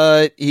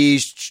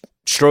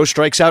Stroh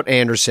strikes out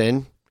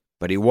Anderson,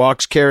 but he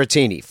walks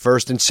Caratini,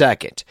 first and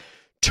second.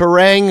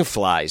 Terang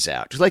flies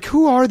out. Like,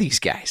 who are these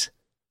guys?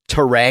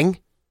 Terang?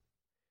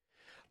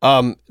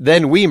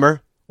 Then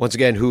Weimer, once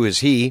again, who is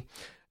he?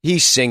 He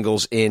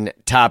singles in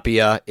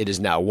Tapia. It is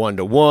now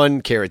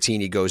 1-1.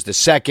 Caratini goes to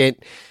second.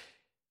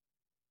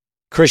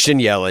 Christian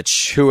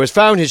Yelich, who has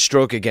found his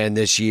stroke again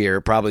this year,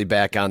 probably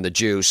back on the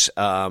juice,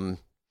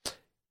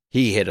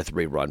 he hit a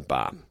 3-run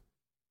bomb.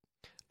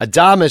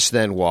 Adames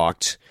then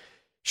walked.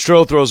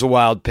 Stroh throws a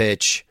wild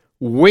pitch.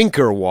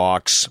 Winker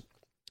walks.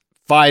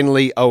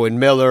 Finally, Owen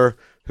Miller,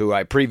 who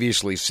I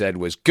previously said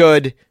was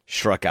good,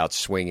 struck out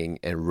swinging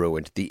and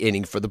ruined the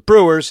inning for the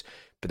Brewers,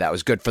 but that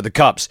was good for the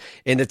Cubs.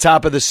 In the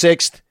top of the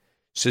sixth,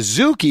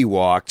 Suzuki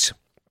walked,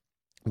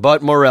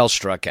 but Morel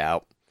struck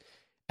out.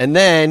 And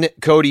then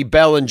Cody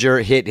Bellinger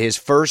hit his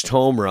first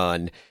home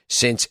run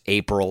since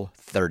April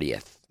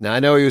 30th. Now, I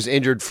know he was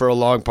injured for a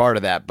long part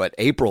of that, but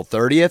April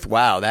 30th?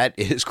 Wow, that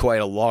is quite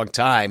a long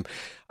time.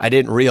 I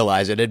didn't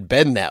realize it had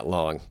been that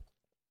long.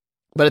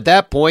 But at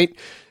that point,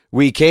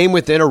 we came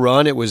within a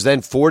run. It was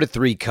then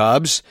 4-3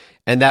 Cubs,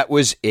 and that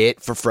was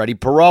it for Freddie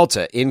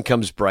Peralta. In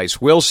comes Bryce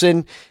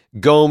Wilson.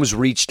 Gomes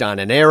reached on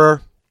an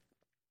error,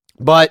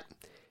 but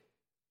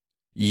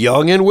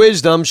Young and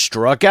Wisdom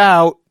struck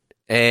out,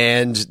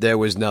 and there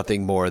was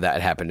nothing more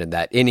that happened in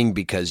that inning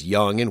because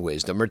Young and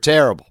Wisdom are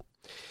terrible.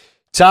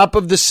 Top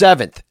of the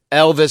seventh,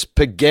 Elvis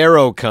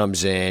Peguero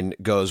comes in,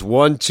 goes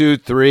 1, 2,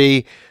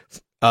 3.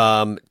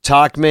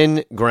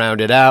 Tachman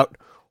grounded out.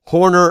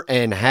 Horner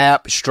and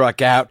Happ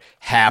struck out.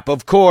 Happ,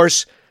 of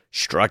course,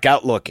 struck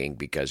out looking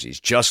because he's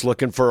just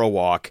looking for a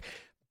walk.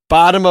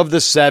 Bottom of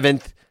the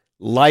seventh,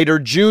 Leiter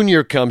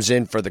Jr. comes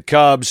in for the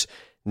Cubs.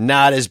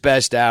 Not his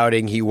best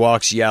outing. He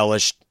walks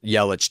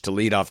Yelich to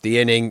lead off the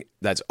inning.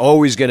 That's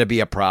always going to be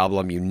a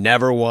problem. You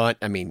never want,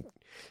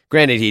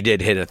 granted, he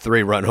did hit a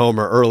 3-run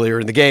homer earlier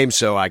in the game,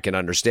 so I can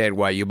understand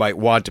why you might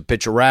want to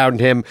pitch around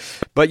him.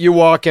 But you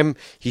walk him.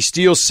 He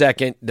steals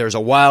second. There's a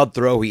wild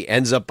throw. He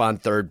ends up on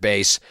third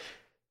base.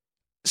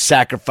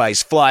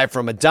 Sacrifice fly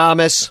from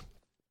Adames.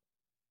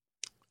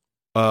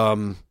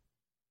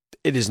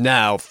 It is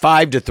now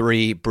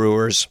 5-3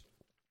 Brewers.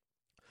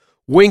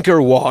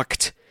 Winker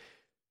walked.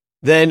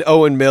 Then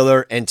Owen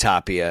Miller and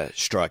Tapia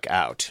struck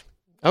out.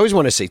 I always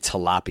want to say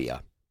tilapia,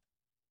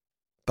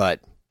 but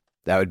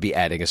that would be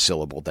adding a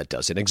syllable that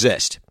doesn't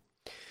exist.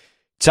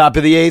 Top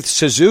of the eighth,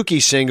 Suzuki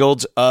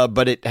singled,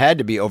 but it had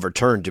to be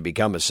overturned to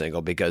become a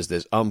single because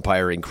this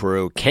umpiring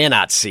crew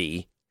cannot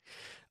see.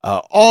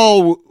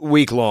 All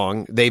week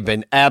long, they've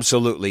been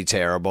absolutely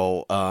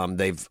terrible.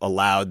 They've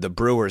allowed the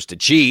Brewers to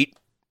cheat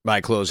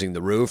by closing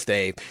the roof.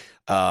 They've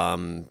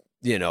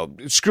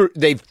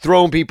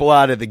thrown people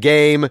out of the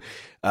game.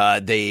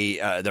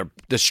 The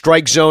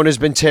strike zone has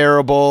been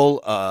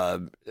terrible.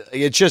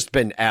 It's just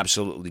been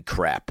absolutely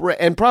crap.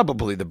 And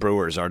probably the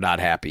Brewers are not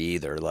happy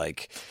either.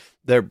 Like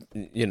they're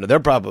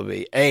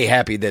probably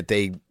happy that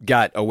they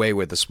got away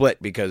with the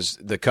split because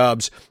the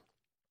Cubs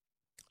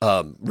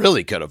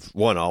really could have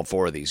won all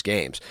 4 of these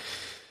games.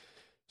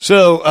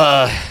 So,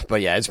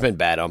 but yeah, it's been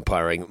bad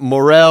umpiring.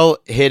 Morel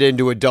hit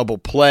into a double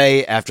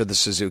play after the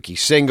Suzuki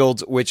singled,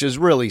 which is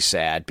really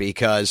sad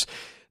because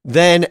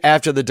then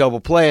after the double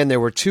play and there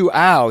were 2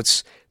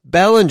 outs,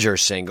 Bellinger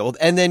singled,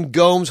 and then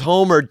Gomes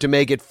homered to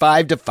make it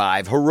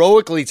 5-5,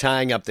 heroically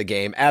tying up the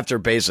game after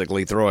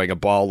basically throwing a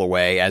ball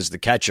away as the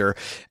catcher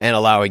and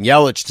allowing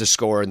Yelich to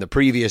score in the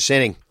previous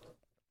inning.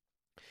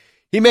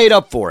 He made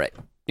up for it.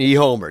 He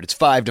homered. It's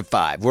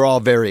 5-5. We're all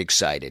very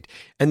excited.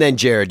 And then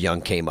Jared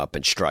Young came up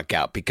and struck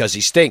out because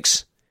he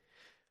stinks.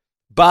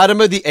 Bottom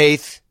of the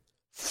eighth,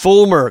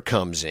 Fulmer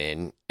comes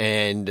in,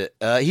 and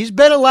he's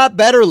been a lot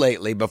better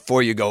lately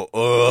before you go,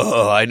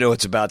 oh, I know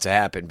it's about to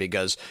happen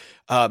because,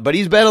 but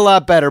he's been a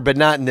lot better, but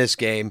not in this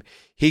game.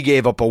 He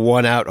gave up a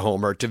 1-out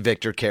homer to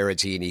Victor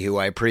Caratini, who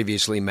I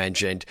previously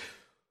mentioned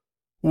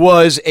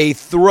was a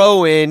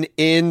throw-in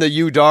in the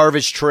Yu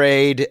Darvish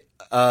trade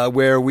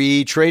where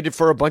we traded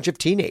for a bunch of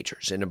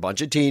teenagers, and a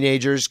bunch of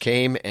teenagers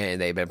came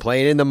and they've been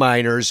playing in the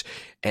minors.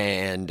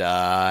 And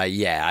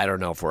I don't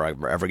know if we're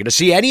ever going to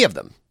see any of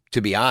them,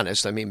 to be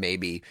honest. I mean,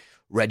 maybe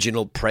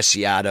Reginald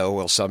Preciado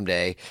will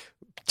someday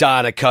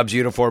don a Cubs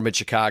uniform in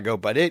Chicago,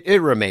 but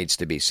it remains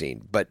to be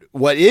seen. But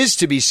what is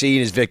to be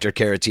seen is Victor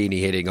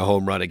Caratini hitting a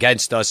home run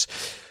against us.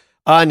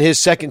 on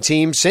his second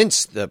team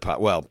since the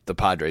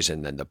Padres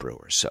and then the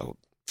Brewers. So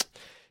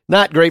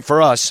not great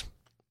for us.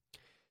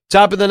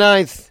 Top of the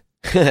ninth,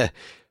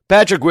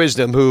 Patrick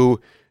Wisdom,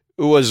 who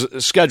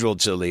was scheduled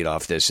to lead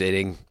off this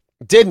inning,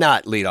 did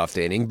not lead off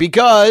the inning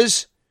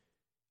because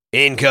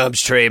in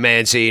comes Trey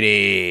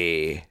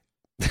Mancini.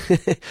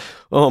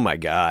 Oh, my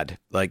God.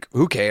 Like,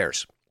 who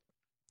cares?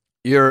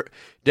 You're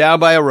down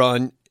by a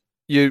run.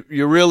 You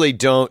really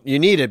don't. You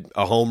need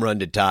a home run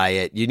to tie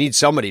it. You need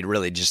somebody to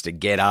really just to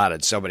get on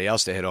it, somebody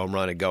else to hit a home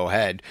run and go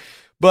ahead.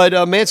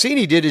 But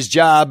Mancini did his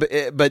job,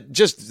 but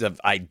just the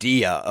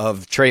idea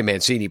of Trey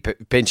Mancini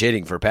pinch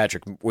hitting for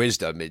Patrick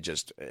Wisdom,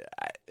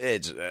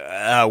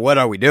 what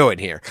are we doing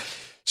here?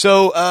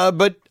 So,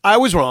 but I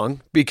was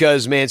wrong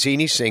because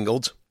Mancini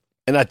singled,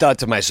 and I thought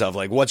to myself,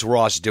 like, what's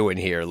Ross doing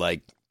here?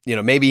 Like,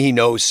 maybe he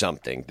knows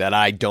something that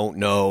I don't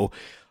know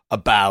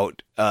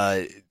about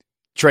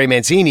Trey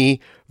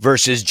Mancini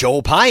versus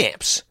Joel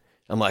Payamps.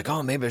 I'm like,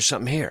 oh, maybe there's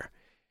something here.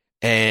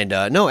 And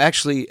no,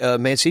 actually,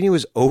 Mancini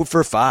was 0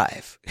 for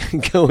 5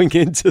 going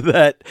into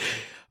that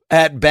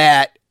at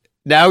bat.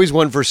 Now he's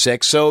 1 for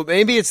 6. So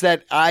maybe it's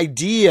that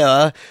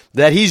idea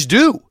that he's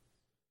due.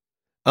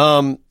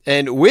 And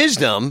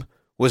Wisdom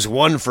was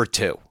 1 for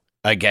 2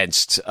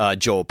 against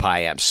Joel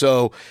Payamps.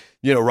 So,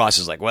 Ross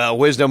is like, well,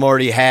 Wisdom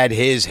already had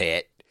his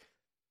hit.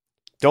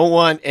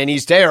 And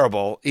he's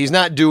terrible. He's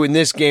not doing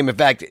this game. In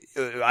fact,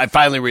 I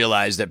finally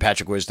realized that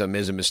Patrick Wisdom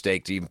is a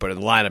mistake to even put in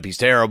the lineup. He's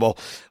terrible.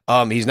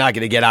 He's not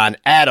going to get on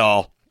at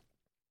all.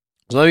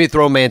 So let me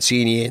throw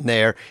Mancini in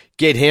there,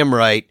 get him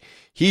right.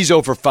 He's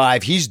 0 for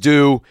 5. He's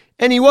due,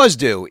 and he was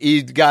due.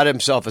 He got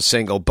himself a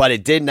single, but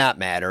it did not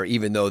matter,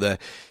 even though the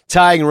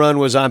tying run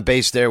was on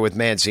base there with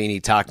Mancini.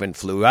 Tauchman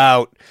flew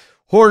out.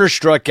 Horner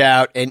struck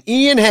out, and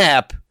Ian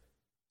Happ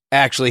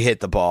actually hit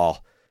the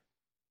ball.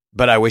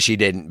 But I wish he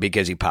didn't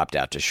because he popped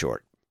out to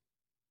short.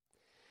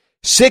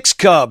 6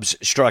 Cubs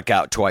struck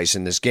out twice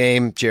in this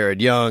game. Jared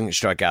Young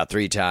struck out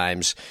 3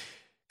 times.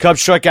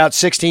 Cubs struck out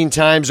 16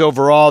 times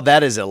overall.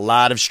 That is a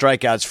lot of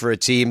strikeouts for a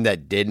team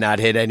that did not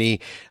hit any,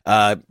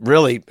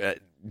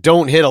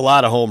 don't hit a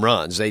lot of home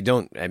runs. They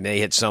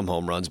hit some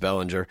home runs,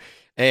 Bellinger.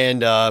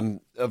 And,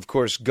 of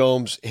course,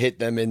 Gomes hit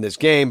them in this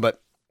game.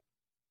 But,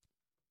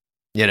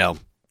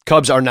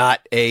 Cubs are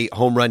not a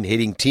home run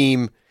hitting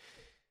team.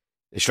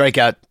 They strike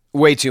out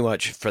way too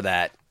much for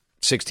that.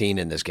 16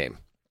 in this game.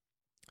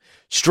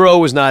 Stroh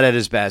was not at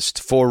his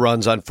best. 4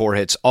 runs on 4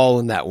 hits, all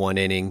in that one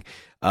inning.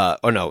 No,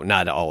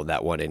 not all in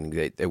that one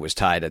inning. It was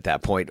tied at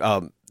that point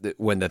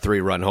when the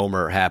 3-run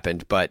homer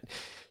happened. But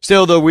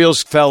still, the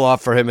wheels fell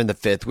off for him in the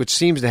 5th, which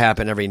seems to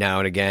happen every now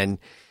and again.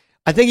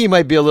 I think he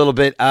might be a little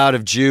bit out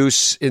of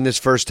juice in this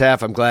first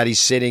half. I'm glad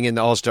he's sitting in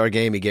the All-Star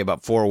game. He gave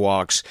up 4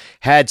 walks,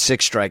 had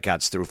 6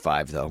 strikeouts through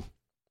 5, though.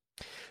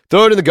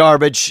 Throw it in the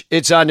garbage.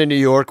 It's on to New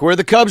York, where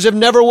the Cubs have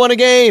never won a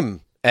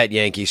game at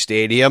Yankee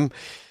Stadium.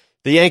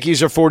 The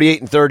Yankees are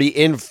 48-30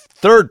 in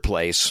 3rd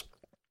place.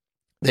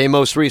 They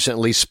most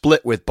recently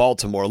split with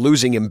Baltimore,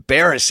 losing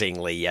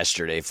embarrassingly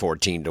yesterday,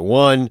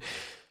 14-1.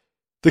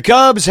 The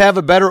Cubs have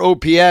a better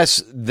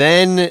OPS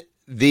than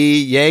the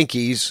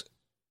Yankees,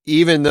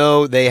 even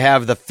though they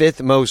have the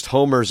 5th most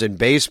homers in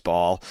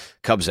baseball.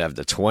 Cubs have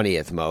the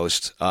 20th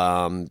most.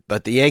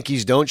 But the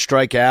Yankees don't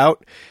strike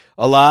out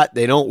a lot.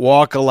 They don't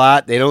walk a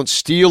lot. They don't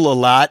steal a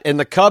lot. And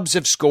the Cubs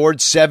have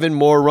scored 7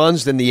 more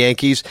runs than the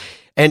Yankees.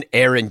 And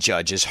Aaron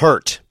Judge is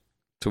hurt,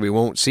 so we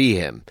won't see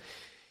him.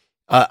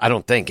 I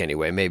don't think,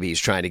 anyway. Maybe he's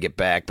trying to get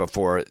back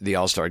before the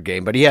All-Star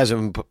game, but he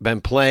hasn't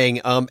been playing.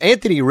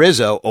 Anthony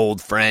Rizzo,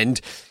 old friend,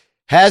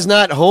 has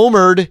not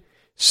homered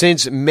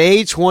since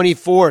May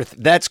 24th.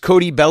 That's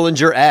Cody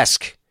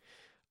Bellinger-esque.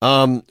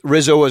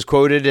 Rizzo was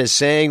quoted as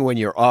saying, when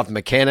you're off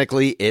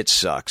mechanically, it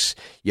sucks.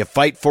 You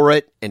fight for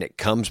it, and it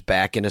comes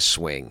back in a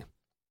swing.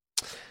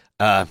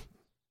 I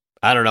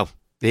don't know.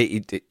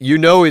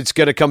 It's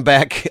going to come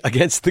back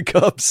against the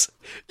Cubs.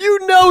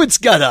 It's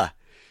going to.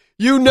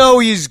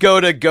 He's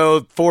going to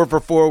go 4 for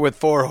 4 with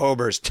 4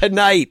 homers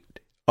tonight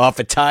off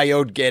a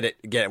Tyode. Get it.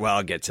 Well,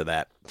 I'll get to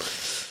that.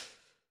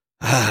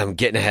 I'm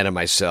getting ahead of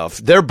myself.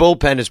 Their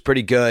bullpen is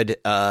pretty good.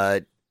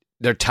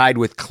 They're tied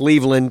with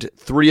Cleveland,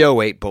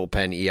 3.08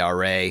 bullpen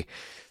ERA.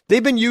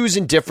 They've been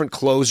using different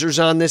closers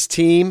on this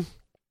team.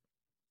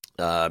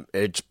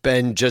 It's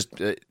been just,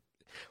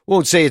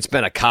 won't say it's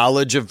been a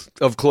college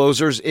of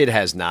closers. It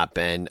has not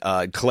been.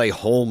 Clay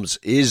Holmes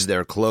is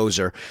their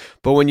closer.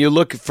 But when you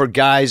look for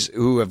guys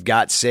who have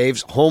got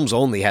saves, Holmes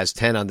only has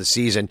 10 on the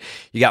season.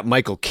 You got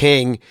Michael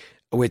King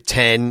with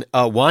 10.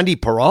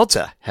 Wandy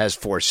Peralta has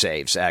 4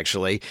 saves,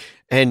 actually.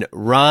 And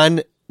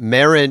Ron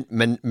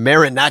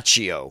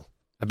Marinaccio,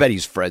 I bet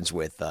he's friends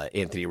with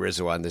Anthony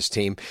Rizzo on this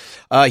team.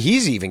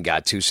 He's even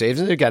got 2 saves,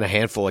 and they've got a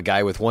handful of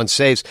guys with 1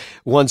 save.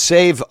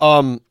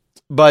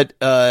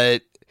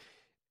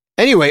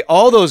 Anyway,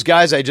 all those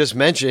guys I just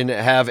mentioned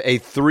have a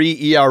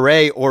 3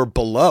 ERA or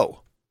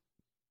below.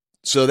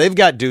 So they've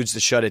got dudes to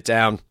shut it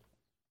down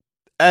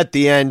at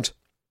the end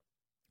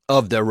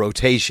of their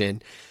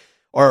rotation,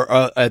 or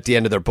at the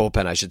end of their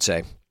bullpen, I should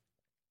say.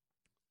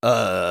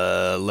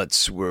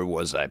 Where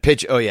was I?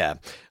 Pitch. Oh, yeah.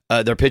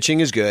 Their pitching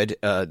is good.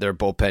 Their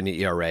bullpen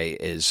ERA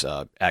is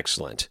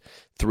excellent,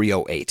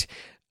 3.08.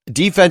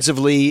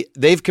 Defensively,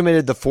 they've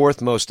committed the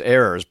fourth most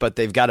errors, but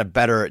they've got a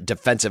better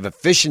defensive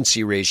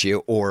efficiency ratio,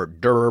 or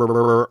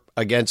DER,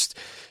 against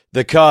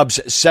the Cubs,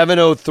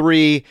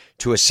 703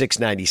 to a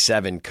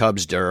 697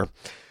 Cubs DER.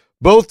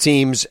 Both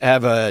teams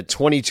have a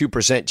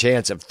 22%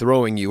 chance of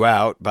throwing you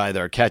out by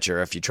their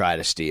catcher if you try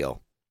to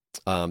steal.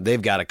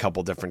 They've got a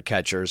couple different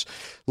catchers.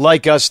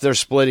 Like us, they're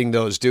splitting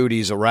those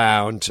duties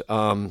around.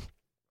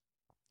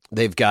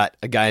 They've got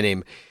a guy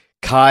named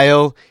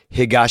Kyle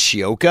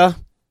Higashioka.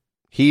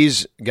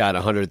 He's got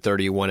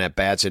 131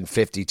 at-bats in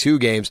 52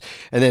 games.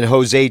 And then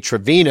Jose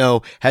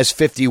Trevino has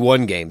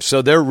 51 games.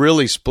 So they're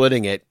really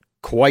splitting it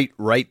quite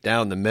right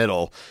down the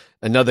middle.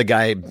 Another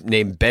guy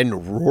named Ben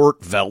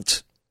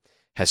Rortvelt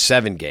has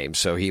 7 games.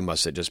 So he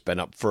must have just been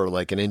up for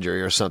like an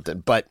injury or something.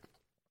 But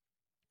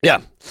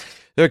yeah,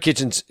 they're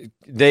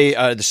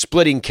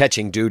splitting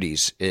catching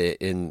duties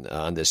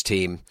on this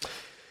team.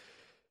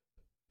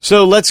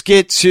 So let's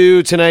get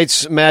to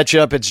tonight's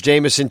matchup. It's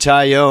Jameson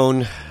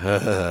Taillon.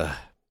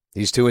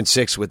 He's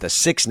 2-6 with a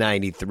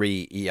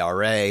 6.93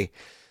 ERA.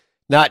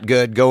 Not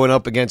good, going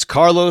up against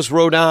Carlos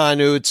Rodon,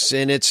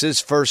 it's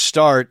his first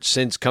start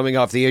since coming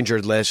off the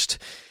injured list.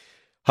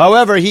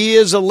 However, he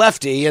is a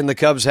lefty, and the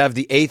Cubs have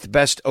the 8th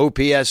best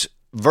OPS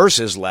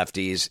versus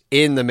lefties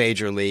in the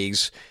major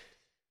leagues.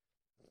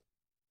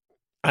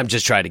 I'm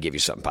just trying to give you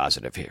something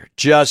positive here.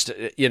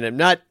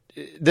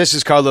 This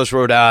is Carlos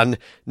Rodon,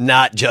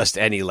 not just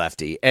any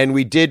lefty. And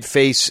we did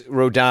face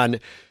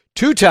Rodon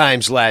 2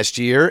 times last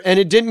year, and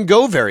it didn't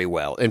go very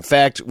well. In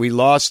fact, we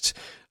lost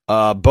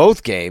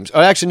both games.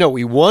 Oh, actually, no,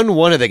 we won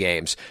one of the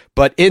games.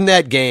 But in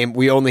that game,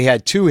 we only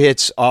had 2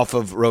 hits off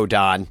of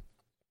Rodon.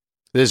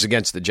 This is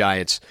against the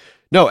Giants.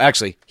 No,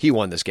 actually, he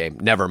won this game.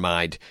 Never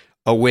mind.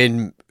 A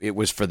win, it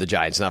was for the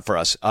Giants, not for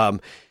us.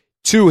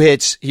 2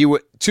 hits, 10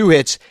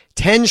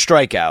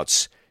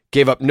 strikeouts,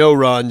 gave up no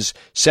runs,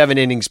 7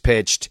 innings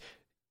pitched.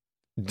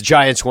 The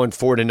Giants won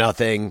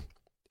 4-0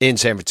 in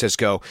San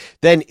Francisco.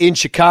 Then in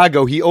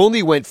Chicago, he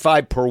only went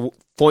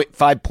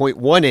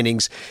 5.1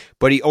 innings,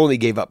 but he only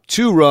gave up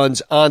 2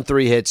 runs on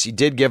 3 hits. He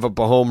did give up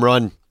a home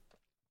run,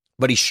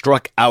 but he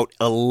struck out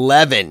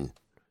 11.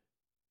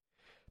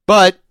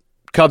 But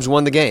Cubs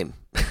won the game.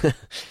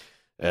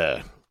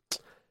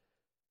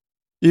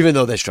 Even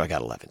though they struck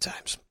out 11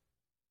 times.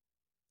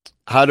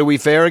 How do we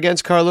fare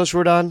against Carlos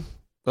Rodon?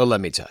 Well,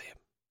 let me tell you.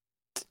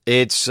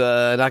 It's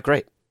not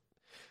great.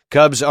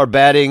 Cubs are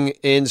batting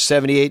in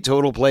 78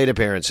 total plate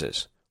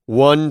appearances,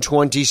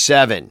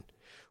 127,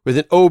 with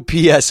an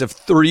OPS of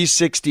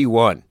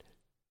 361.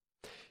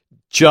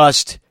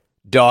 Just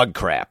dog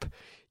crap.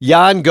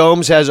 Yan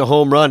Gomes has a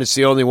home run. It's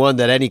the only one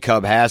that any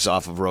Cub has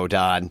off of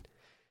Rodon.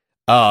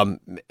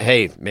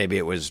 Hey, maybe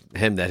it was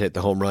him that hit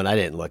the home run. I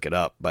didn't look it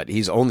up, but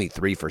he's only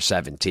 3 for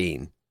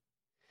 17.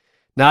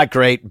 Not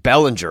great.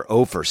 Bellinger,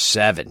 0 for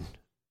 7.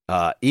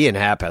 Ian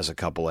Happ has a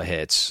couple of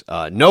hits.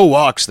 No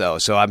walks, though,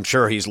 so I'm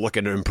sure he's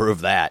looking to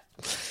improve that.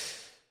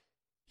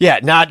 Yeah,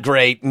 not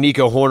great.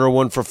 Nico Horner,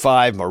 1 for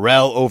 5.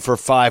 Morel, 0 for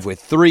 5 with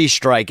 3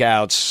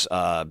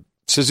 strikeouts.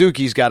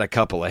 Suzuki's got a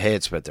couple of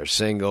hits, but they're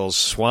singles.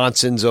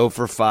 Swanson's 0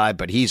 for 5,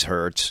 but he's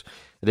hurt.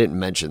 I didn't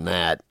mention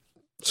that.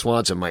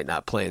 Swanson might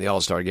not play in the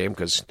All-Star game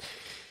because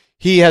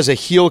he has a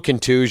heel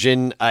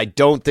contusion. I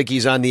don't think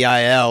he's on the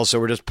IL, so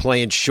we're just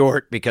playing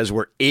short because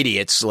we're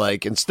idiots.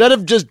 Like, instead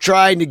of just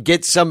trying to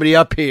get somebody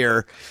up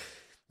here,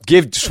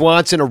 give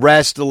Swanson a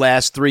rest the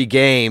last 3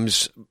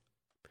 games,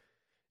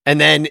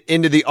 and then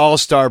into the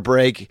All-Star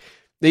break.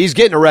 He's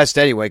getting a rest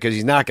anyway because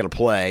he's not going to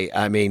play.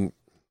 I mean,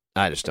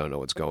 I just don't know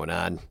what's going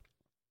on.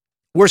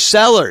 We're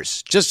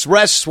sellers. Just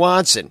rest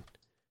Swanson.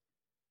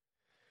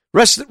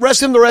 Rest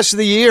him the rest of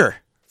the year,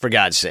 for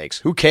God's sakes.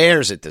 Who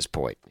cares at this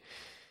point?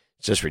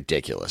 It's just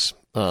ridiculous.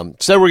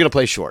 So we're going to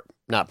play short,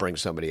 not bring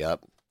somebody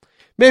up.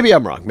 Maybe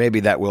I'm wrong.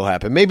 Maybe that will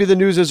happen. Maybe the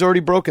news has already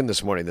broken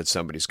this morning that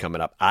somebody's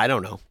coming up. I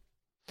don't know.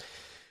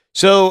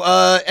 So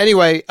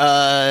anyway,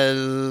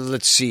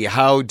 let's see.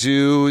 How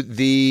do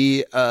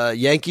the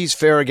Yankees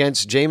fare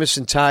against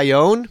Jameson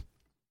Taillon?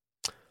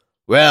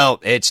 Well,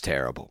 it's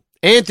terrible.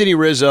 Anthony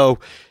Rizzo,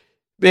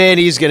 man,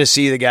 he's going to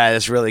see the guy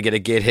that's really going to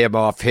get him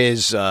off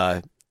his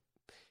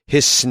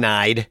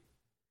snide.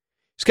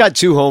 He's got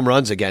 2 home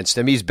runs against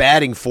him. He's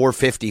batting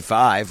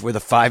 .455 with a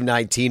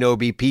 .519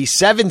 OBP,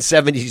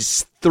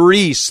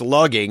 .773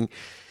 slugging,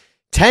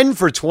 10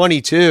 for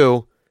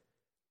 22.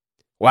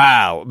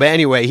 Wow. But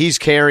anyway, he's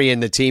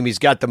carrying the team. He's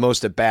got the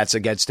most at-bats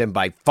against him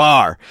by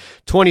far.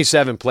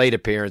 27 plate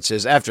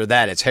appearances. After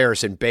that, it's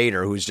Harrison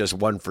Bader, who's just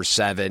 1 for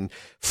 7.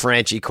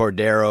 Franchi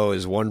Cordero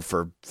is 1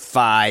 for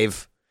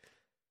 5.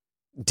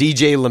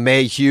 DJ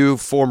LeMahieu,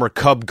 former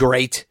Cub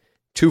great,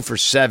 2 for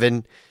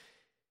 7.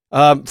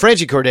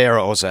 Franchi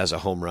Cordero also has a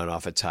home run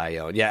off of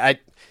Taillon. Yeah,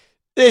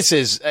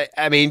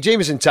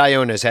 Jameson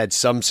Taillon has had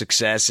some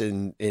success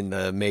in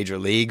the major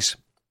leagues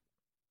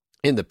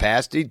in the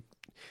past.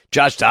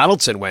 Josh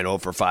Donaldson went 0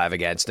 for 5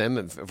 against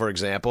him, for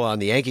example, on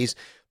the Yankees.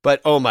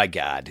 But, oh, my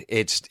God,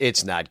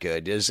 it's not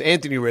good.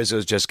 Anthony Rizzo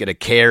is just going to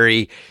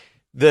carry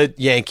the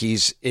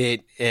Yankees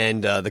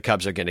and the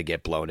Cubs are going to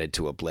get blown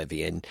into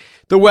oblivion.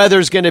 The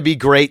weather's going to be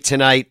great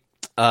tonight.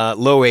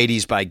 Low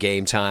 80s by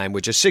game time,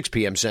 which is 6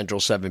 p.m. Central,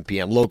 7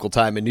 p.m. local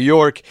time in New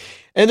York.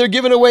 And they're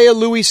giving away a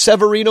Luis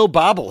Severino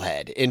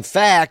bobblehead. In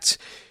fact,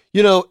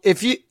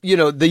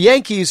 the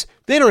Yankees,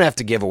 they don't have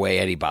to give away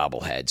any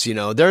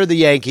bobbleheads. They're the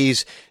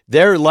Yankees.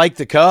 They're like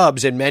the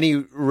Cubs in many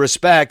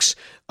respects.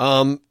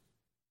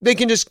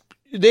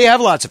 They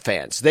have lots of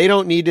fans. They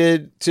don't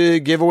need to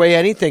give away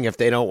anything if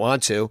they don't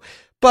want to,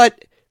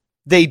 but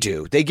they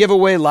do. They give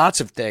away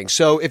lots of things.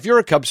 So if you're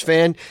a Cubs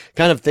fan,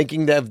 kind of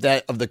thinking of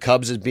the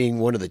Cubs as being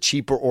one of the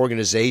cheaper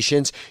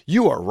organizations,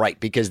 you are right,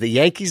 because the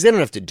Yankees, they don't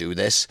have to do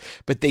this,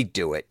 but they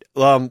do it.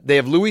 They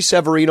have Luis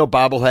Severino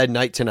bobblehead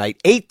night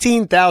tonight.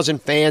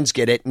 18,000 fans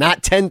get it,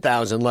 not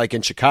 10,000 like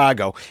in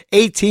Chicago.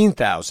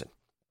 18,000.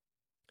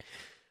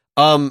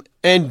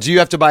 And do you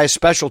have to buy a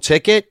special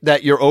ticket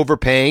that you're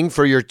overpaying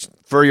for your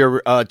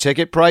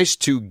ticket price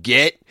to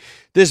get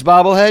this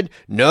bobblehead?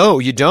 No,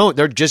 you don't.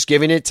 They're just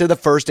giving it to the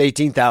first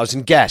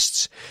 18,000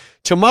 guests.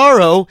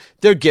 Tomorrow,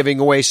 they're giving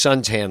away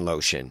suntan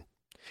lotion.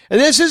 And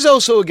this is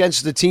also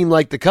against the team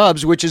like the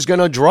Cubs, which is going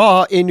to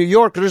draw in New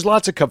York. There's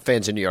lots of Cub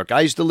fans in New York.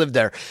 I used to live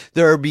there.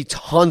 There will be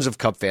tons of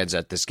Cub fans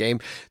at this game.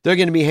 They're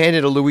going to be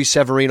handed a Luis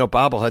Severino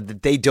bobblehead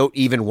that they don't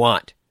even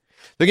want.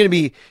 They're going to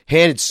be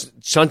handed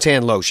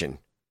suntan lotion,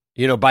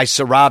 by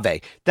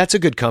CeraVe. That's a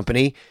good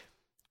company.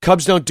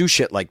 Cubs don't do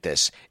shit like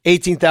this.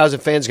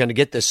 18,000 fans are going to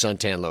get this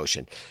suntan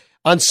lotion.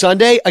 On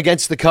Sunday,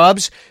 against the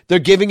Cubs, they're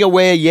giving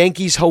away a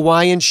Yankees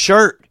Hawaiian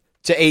shirt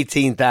to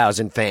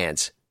 18,000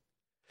 fans.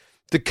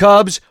 The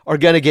Cubs are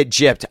going to get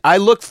gypped. I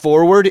look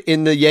forward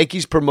in the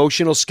Yankees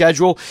promotional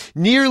schedule.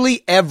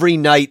 Nearly every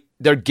night,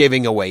 they're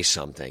giving away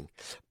something.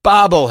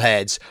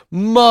 Bobbleheads,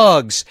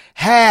 mugs,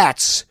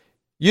 hats.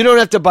 You don't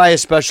have to buy a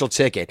special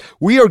ticket.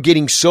 We are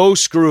getting so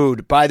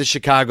screwed by the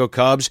Chicago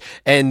Cubs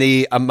and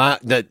the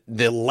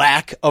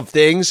lack of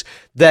things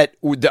that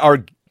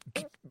were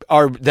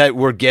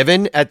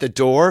given at the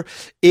door.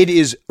 It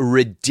is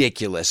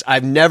ridiculous.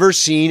 I've never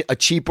seen a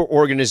cheaper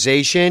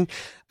organization,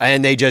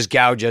 and they just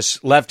gouge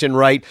us left and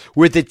right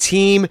with a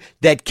team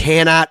that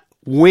cannot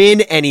win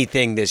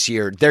anything this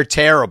year. They're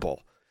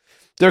terrible.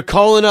 They're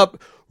calling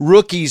up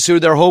rookies who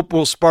their hope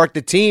will spark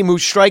the team who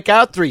strike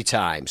out 3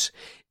 times.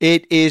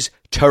 It is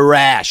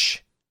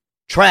trash.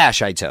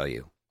 Trash, I tell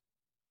you.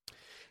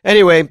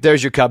 Anyway,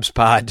 there's your Cubs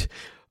pod.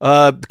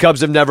 The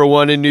Cubs have never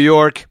won in New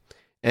York,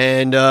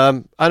 and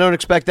I don't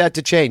expect that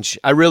to change.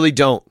 I really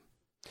don't,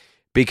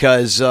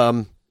 because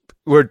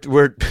we're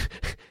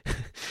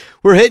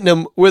we're hitting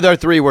them with our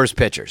 3 worst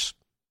pitchers.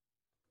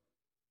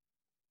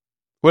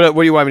 What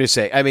do you want me to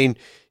say? I mean,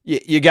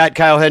 you got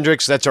Kyle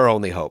Hendricks. That's our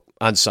only hope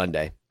on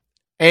Sunday,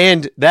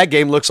 and that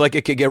game looks like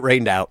it could get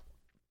rained out.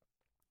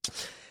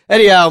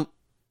 Anyhow,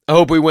 I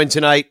hope we win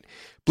tonight.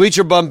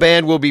 Bleacher Bum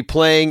Band will be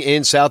playing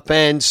in South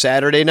Bend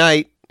Saturday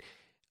night.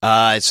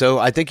 So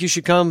I think you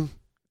should come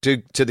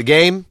to the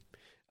game.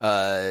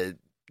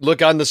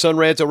 Look on the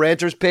Sunranto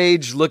Ranters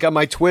page. Look on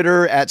my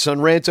Twitter at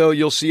Sunranto.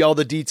 You'll see all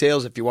the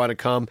details. If you want to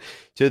come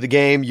to the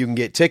game, you can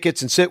get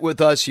tickets and sit with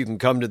us. You can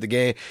come to the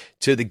game,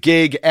 to the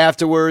gig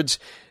afterwards.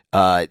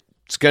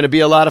 It's going to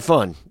be a lot of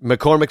fun.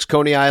 McCormick's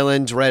Coney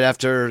Island right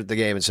after the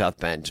game in South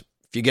Bend.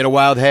 If you get a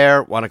wild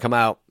hair, want to come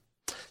out,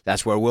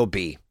 that's where we'll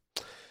be.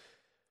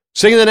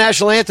 Singing the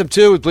national anthem,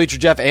 too, with Bleacher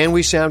Jeff, and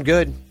we sound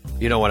good.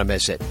 You don't want to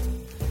miss it.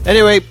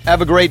 Anyway,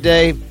 have a great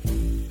day.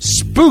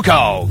 Spook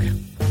Hog!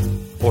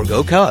 Or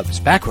go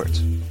Cubs,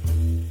 backwards.